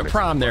exclamation point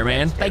prime there,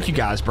 man. Thank you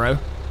guys, bro.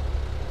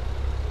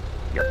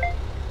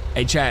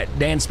 Hey, chat.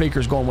 Dan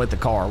Speaker's going with the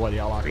car, whether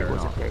y'all like it or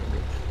not.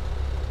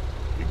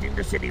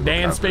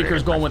 Dan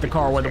Speaker's going with the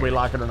car, whether we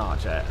like it or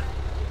not, chat.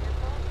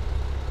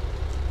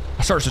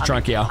 I searched the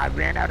trunk, y'all. I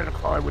ran out of the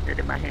car with it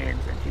in my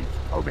hands, and she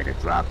told me to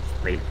drop the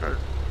speaker.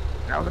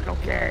 And I was like,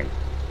 okay.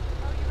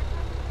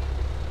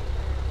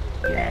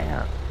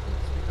 Yeah.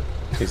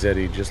 He said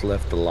he just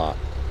left the lot.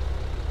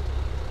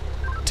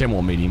 Tim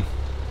will meet him.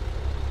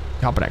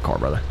 Hop in that car,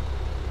 brother.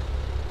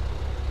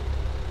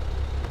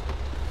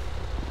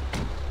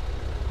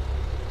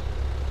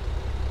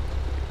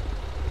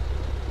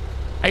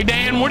 Hey,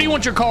 Dan, where do you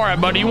want your car at,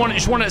 buddy? You want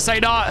just one at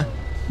Sadot?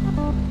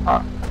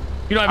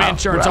 You don't have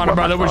insurance on it,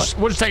 brother. We'll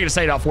just take it to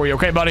Sadot for you,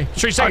 okay, buddy?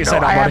 Sure, you take it to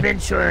Sadot, buddy. I have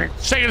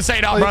insurance. Take it to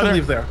Sadot, brother.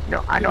 Leave there.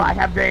 No, I know I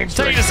have the insurance.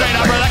 Take it to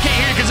Sadot, brother. I can't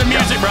hear you because of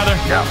music, brother.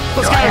 No,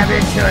 let's go. I have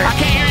insurance. I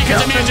can't hear you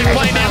because of music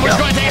playing, Dan. We're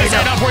just going to take it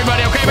to Sadot for you,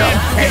 buddy, okay, man?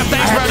 Yeah,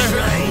 thanks, brother.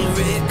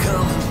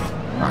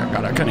 All right,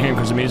 God, I couldn't hear him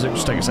because of music.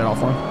 Just take it to Sadot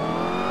for him.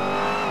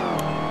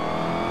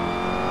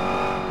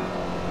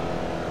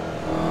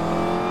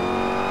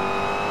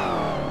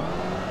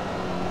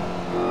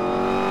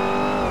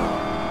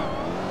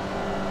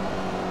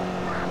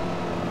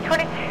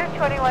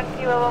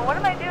 What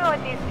am I doing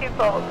with these 2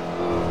 folks?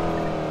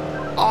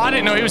 Oh, I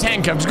didn't know he was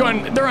handcuffed. Just go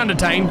ahead. They're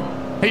undetained.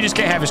 He just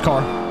can't have his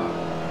car.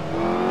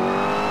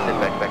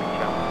 Back in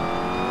show.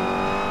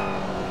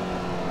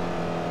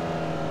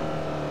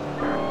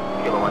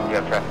 Kilo 1, do you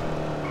have traffic?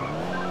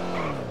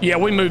 Yeah,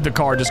 we moved the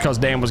car just because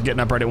Dan was getting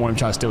up. I didn't want him to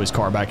try to steal his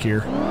car back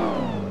here.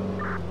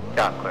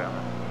 Down, clear on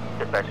that.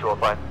 Dispatch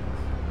 205.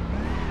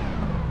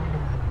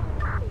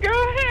 Go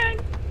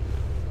ahead.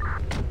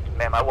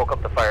 Ma'am, I woke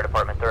up the fire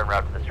department. They're en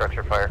route to the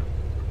structure fire.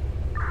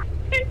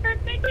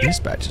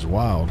 Dispatch is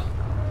wild.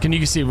 Can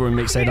you see where we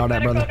make Sadot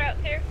at, brother?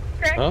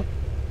 Huh?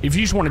 If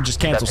you just want to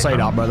just cancel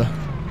Sadot, brother.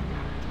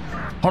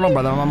 Hold on,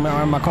 brother. I'm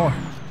in my car.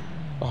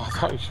 Oh, I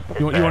thought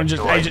you want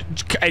to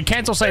hey,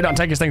 cancel Sadot and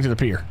take his thing to the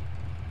pier.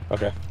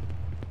 Okay.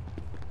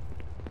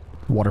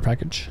 Water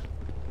package.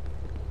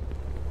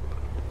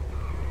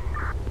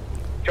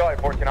 Charlie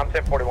 14, I'm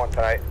 1041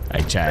 tonight.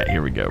 Hey, chat,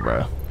 here we go,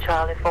 bro.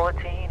 Charlie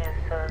 14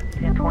 is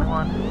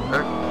 1021,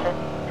 or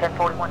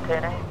 1041,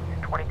 10-8,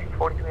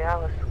 22:43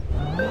 hours.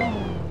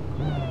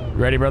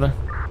 Ready, brother?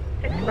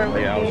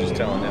 Yeah, I was just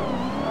telling him.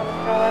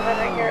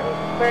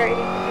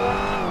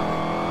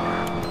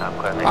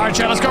 All right,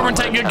 chat, let's go over and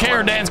take good care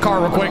of Dan's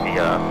car real quick.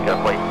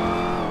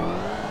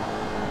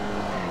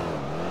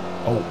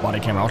 Oh, body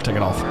camera. I'll take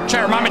it off.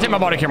 Chat, remind me to take my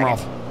body camera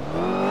off.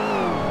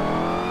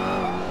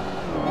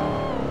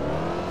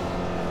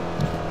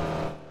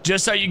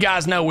 Just so you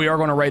guys know, we are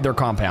going to raid their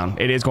compound.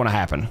 It is going to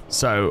happen.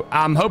 So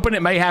I'm hoping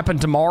it may happen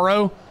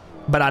tomorrow,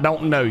 but I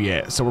don't know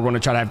yet. So we're going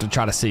to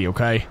try to see,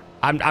 okay?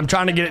 I'm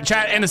trying to get it.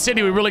 Chat, in the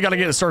city, we really got to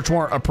get a search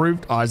warrant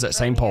approved. Oh, is that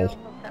same pole?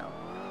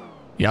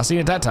 Yeah, I seen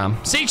it that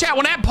time. See, chat,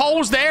 when that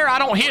pole's there, I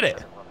don't hit it.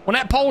 When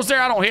that pole's there,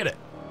 I don't hit it.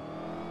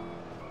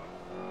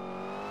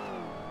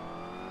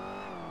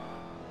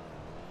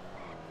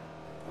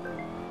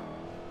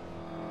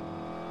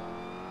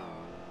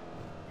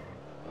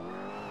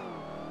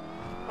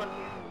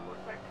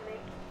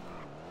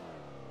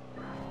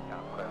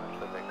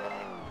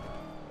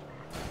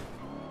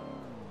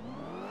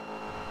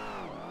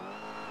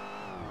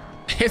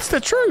 It's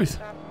the truth.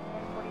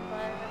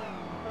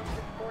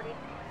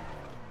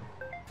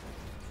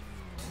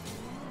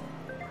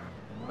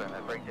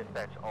 Break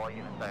dispatch, all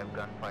units, I have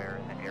gunfire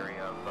in the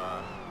area of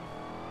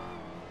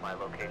my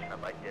location of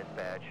my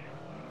dispatch.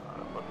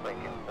 Looks like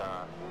it's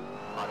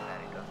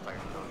automatic gunfire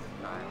still this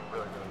time,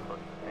 really close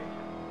to the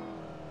station.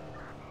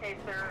 Hey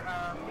sir,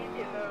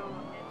 BTO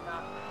is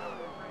not the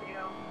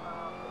radio.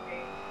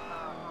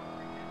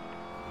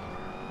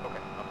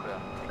 Okay, I'll clear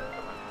out. Thank you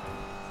so much.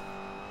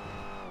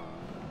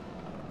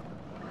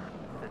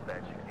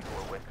 Dispatch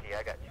 54 Whiskey,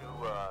 I got two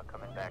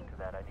coming back to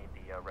that. I need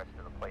the rest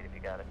of the plate if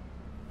you got it.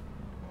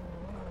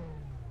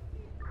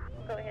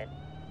 Go ahead.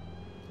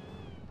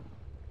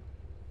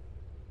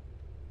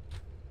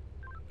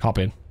 Hop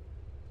in.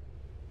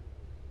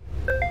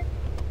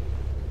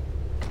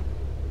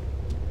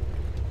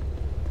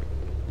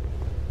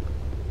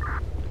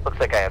 Looks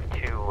like I have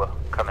two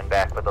coming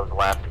back with those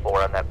last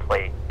four on that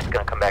plate. It's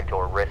going to come back to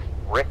a Rick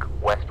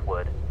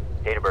Westwood,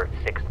 date of birth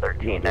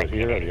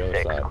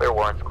 6/13/1986. Clear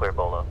Warrants, clear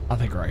Bolo. I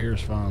think right here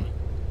is fine.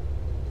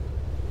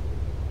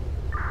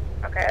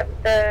 Okay,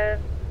 the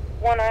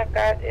one I've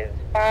got is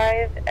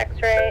 5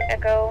 X-ray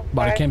Echo.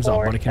 Body cam's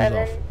off. Body cam's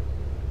off.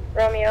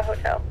 Romeo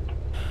Hotel.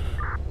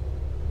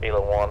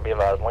 Kilo 1, be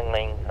advised, Ling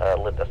Ling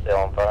lit the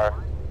cell on fire.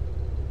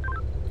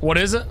 What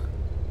is it?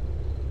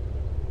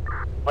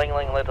 Ling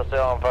Ling lit the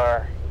cell on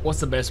fire. What's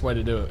the best way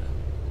to do it?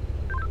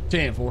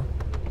 10-4.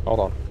 Hold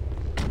on.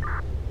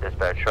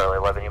 Dispatch Charlie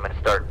 11, you meant to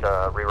start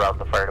reroute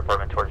the fire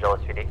department towards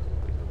LSPD.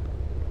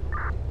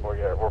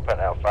 We're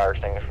putting out fire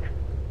extinguishers.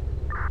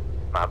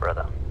 My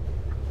brother.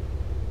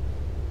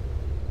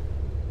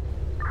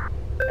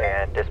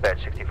 And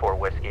dispatch 64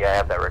 Whiskey, I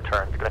have that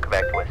return. It's going to come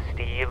back to a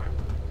Steve.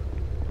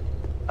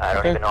 I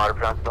don't even know how to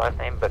pronounce the last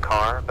name.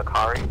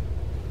 Bakari.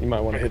 You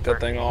might want to hit that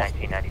thing off.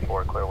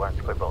 1994, clear West,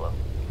 clear Bolo.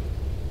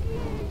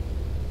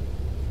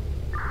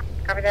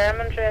 Copy that. I'm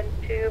going to try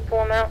to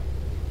pull him out.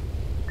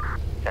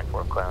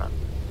 10-4, clear on.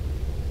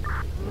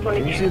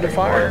 Can you see the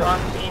fire?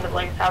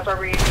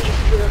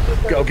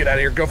 Go, get out of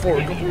here. Go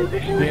forward. Go forward.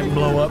 Didn't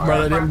blow up,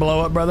 brother. Didn't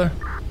blow up, brother.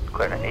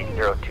 Clear on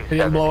 8027.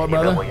 Didn't blow up,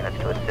 brother. Units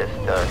to assist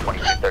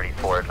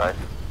 2234, advice.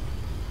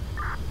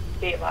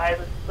 Be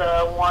advised, it's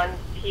one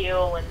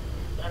teal and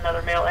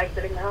another male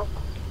exiting the house.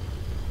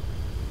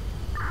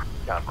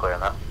 John, clear on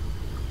that.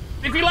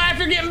 If you laugh,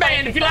 you're getting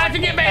banned. If you laugh,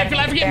 you're getting banned. If you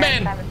laugh, you're getting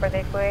banned.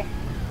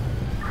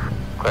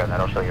 Clear on that.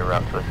 I'll show you a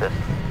route to assist.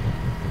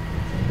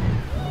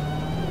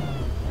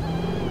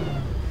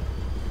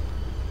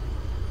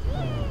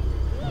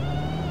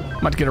 I'm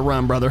about to get a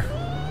run, brother.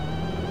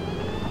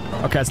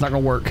 Okay, it's not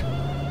gonna work.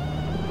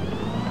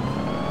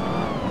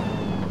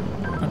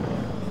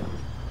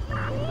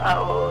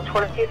 Oh,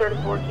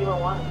 2234 Kilo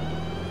 1.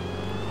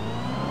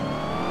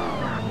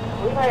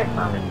 We might have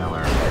found it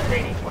somewhere. It's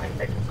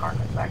 8026 and car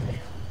comes back to him.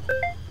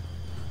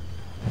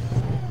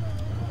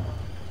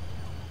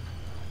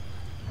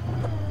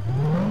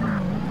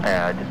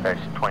 Dispatch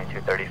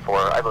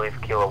 2234. I believe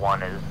Kilo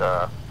 1 is,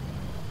 I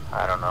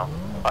don't know,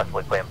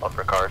 possibly playing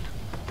bumper cars.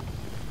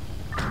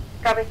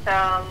 Copy.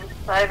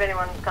 If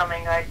anyone's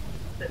coming,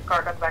 this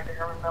car comes back to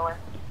Herman Miller.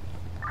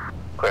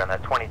 Clear on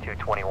that.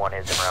 2221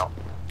 is en route.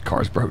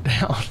 Car's broke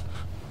down.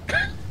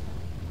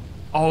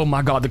 Oh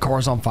my God, the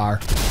car's on fire.